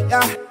stop it.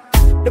 Yeah.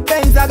 The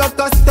Benz I got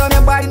custom,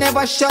 your body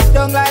never shut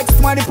down like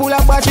somebody pull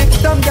up budget.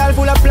 Some girl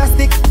full of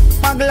plastic.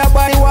 Mangle her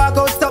body walk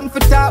out, something for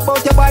talk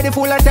about your body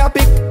full of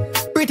topic.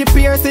 Pretty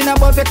piercing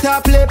above your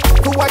top lip.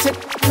 To watch it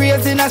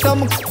raising or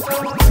something.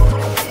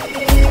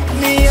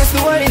 Me a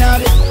soul in a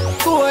bit.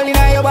 Soul in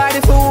your body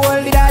for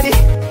all the daddy.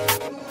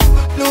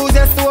 Lose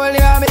your soul in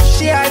a bit.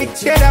 Share it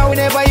together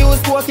whenever you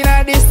was walking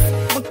at this.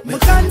 Me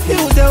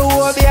confuse the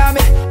whole behind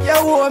me. You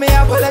owe me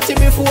apology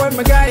before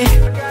me granny.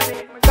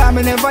 Cause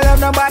me never love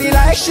nobody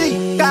like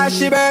she. Cause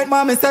she bird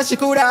mommy said she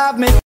coulda have me.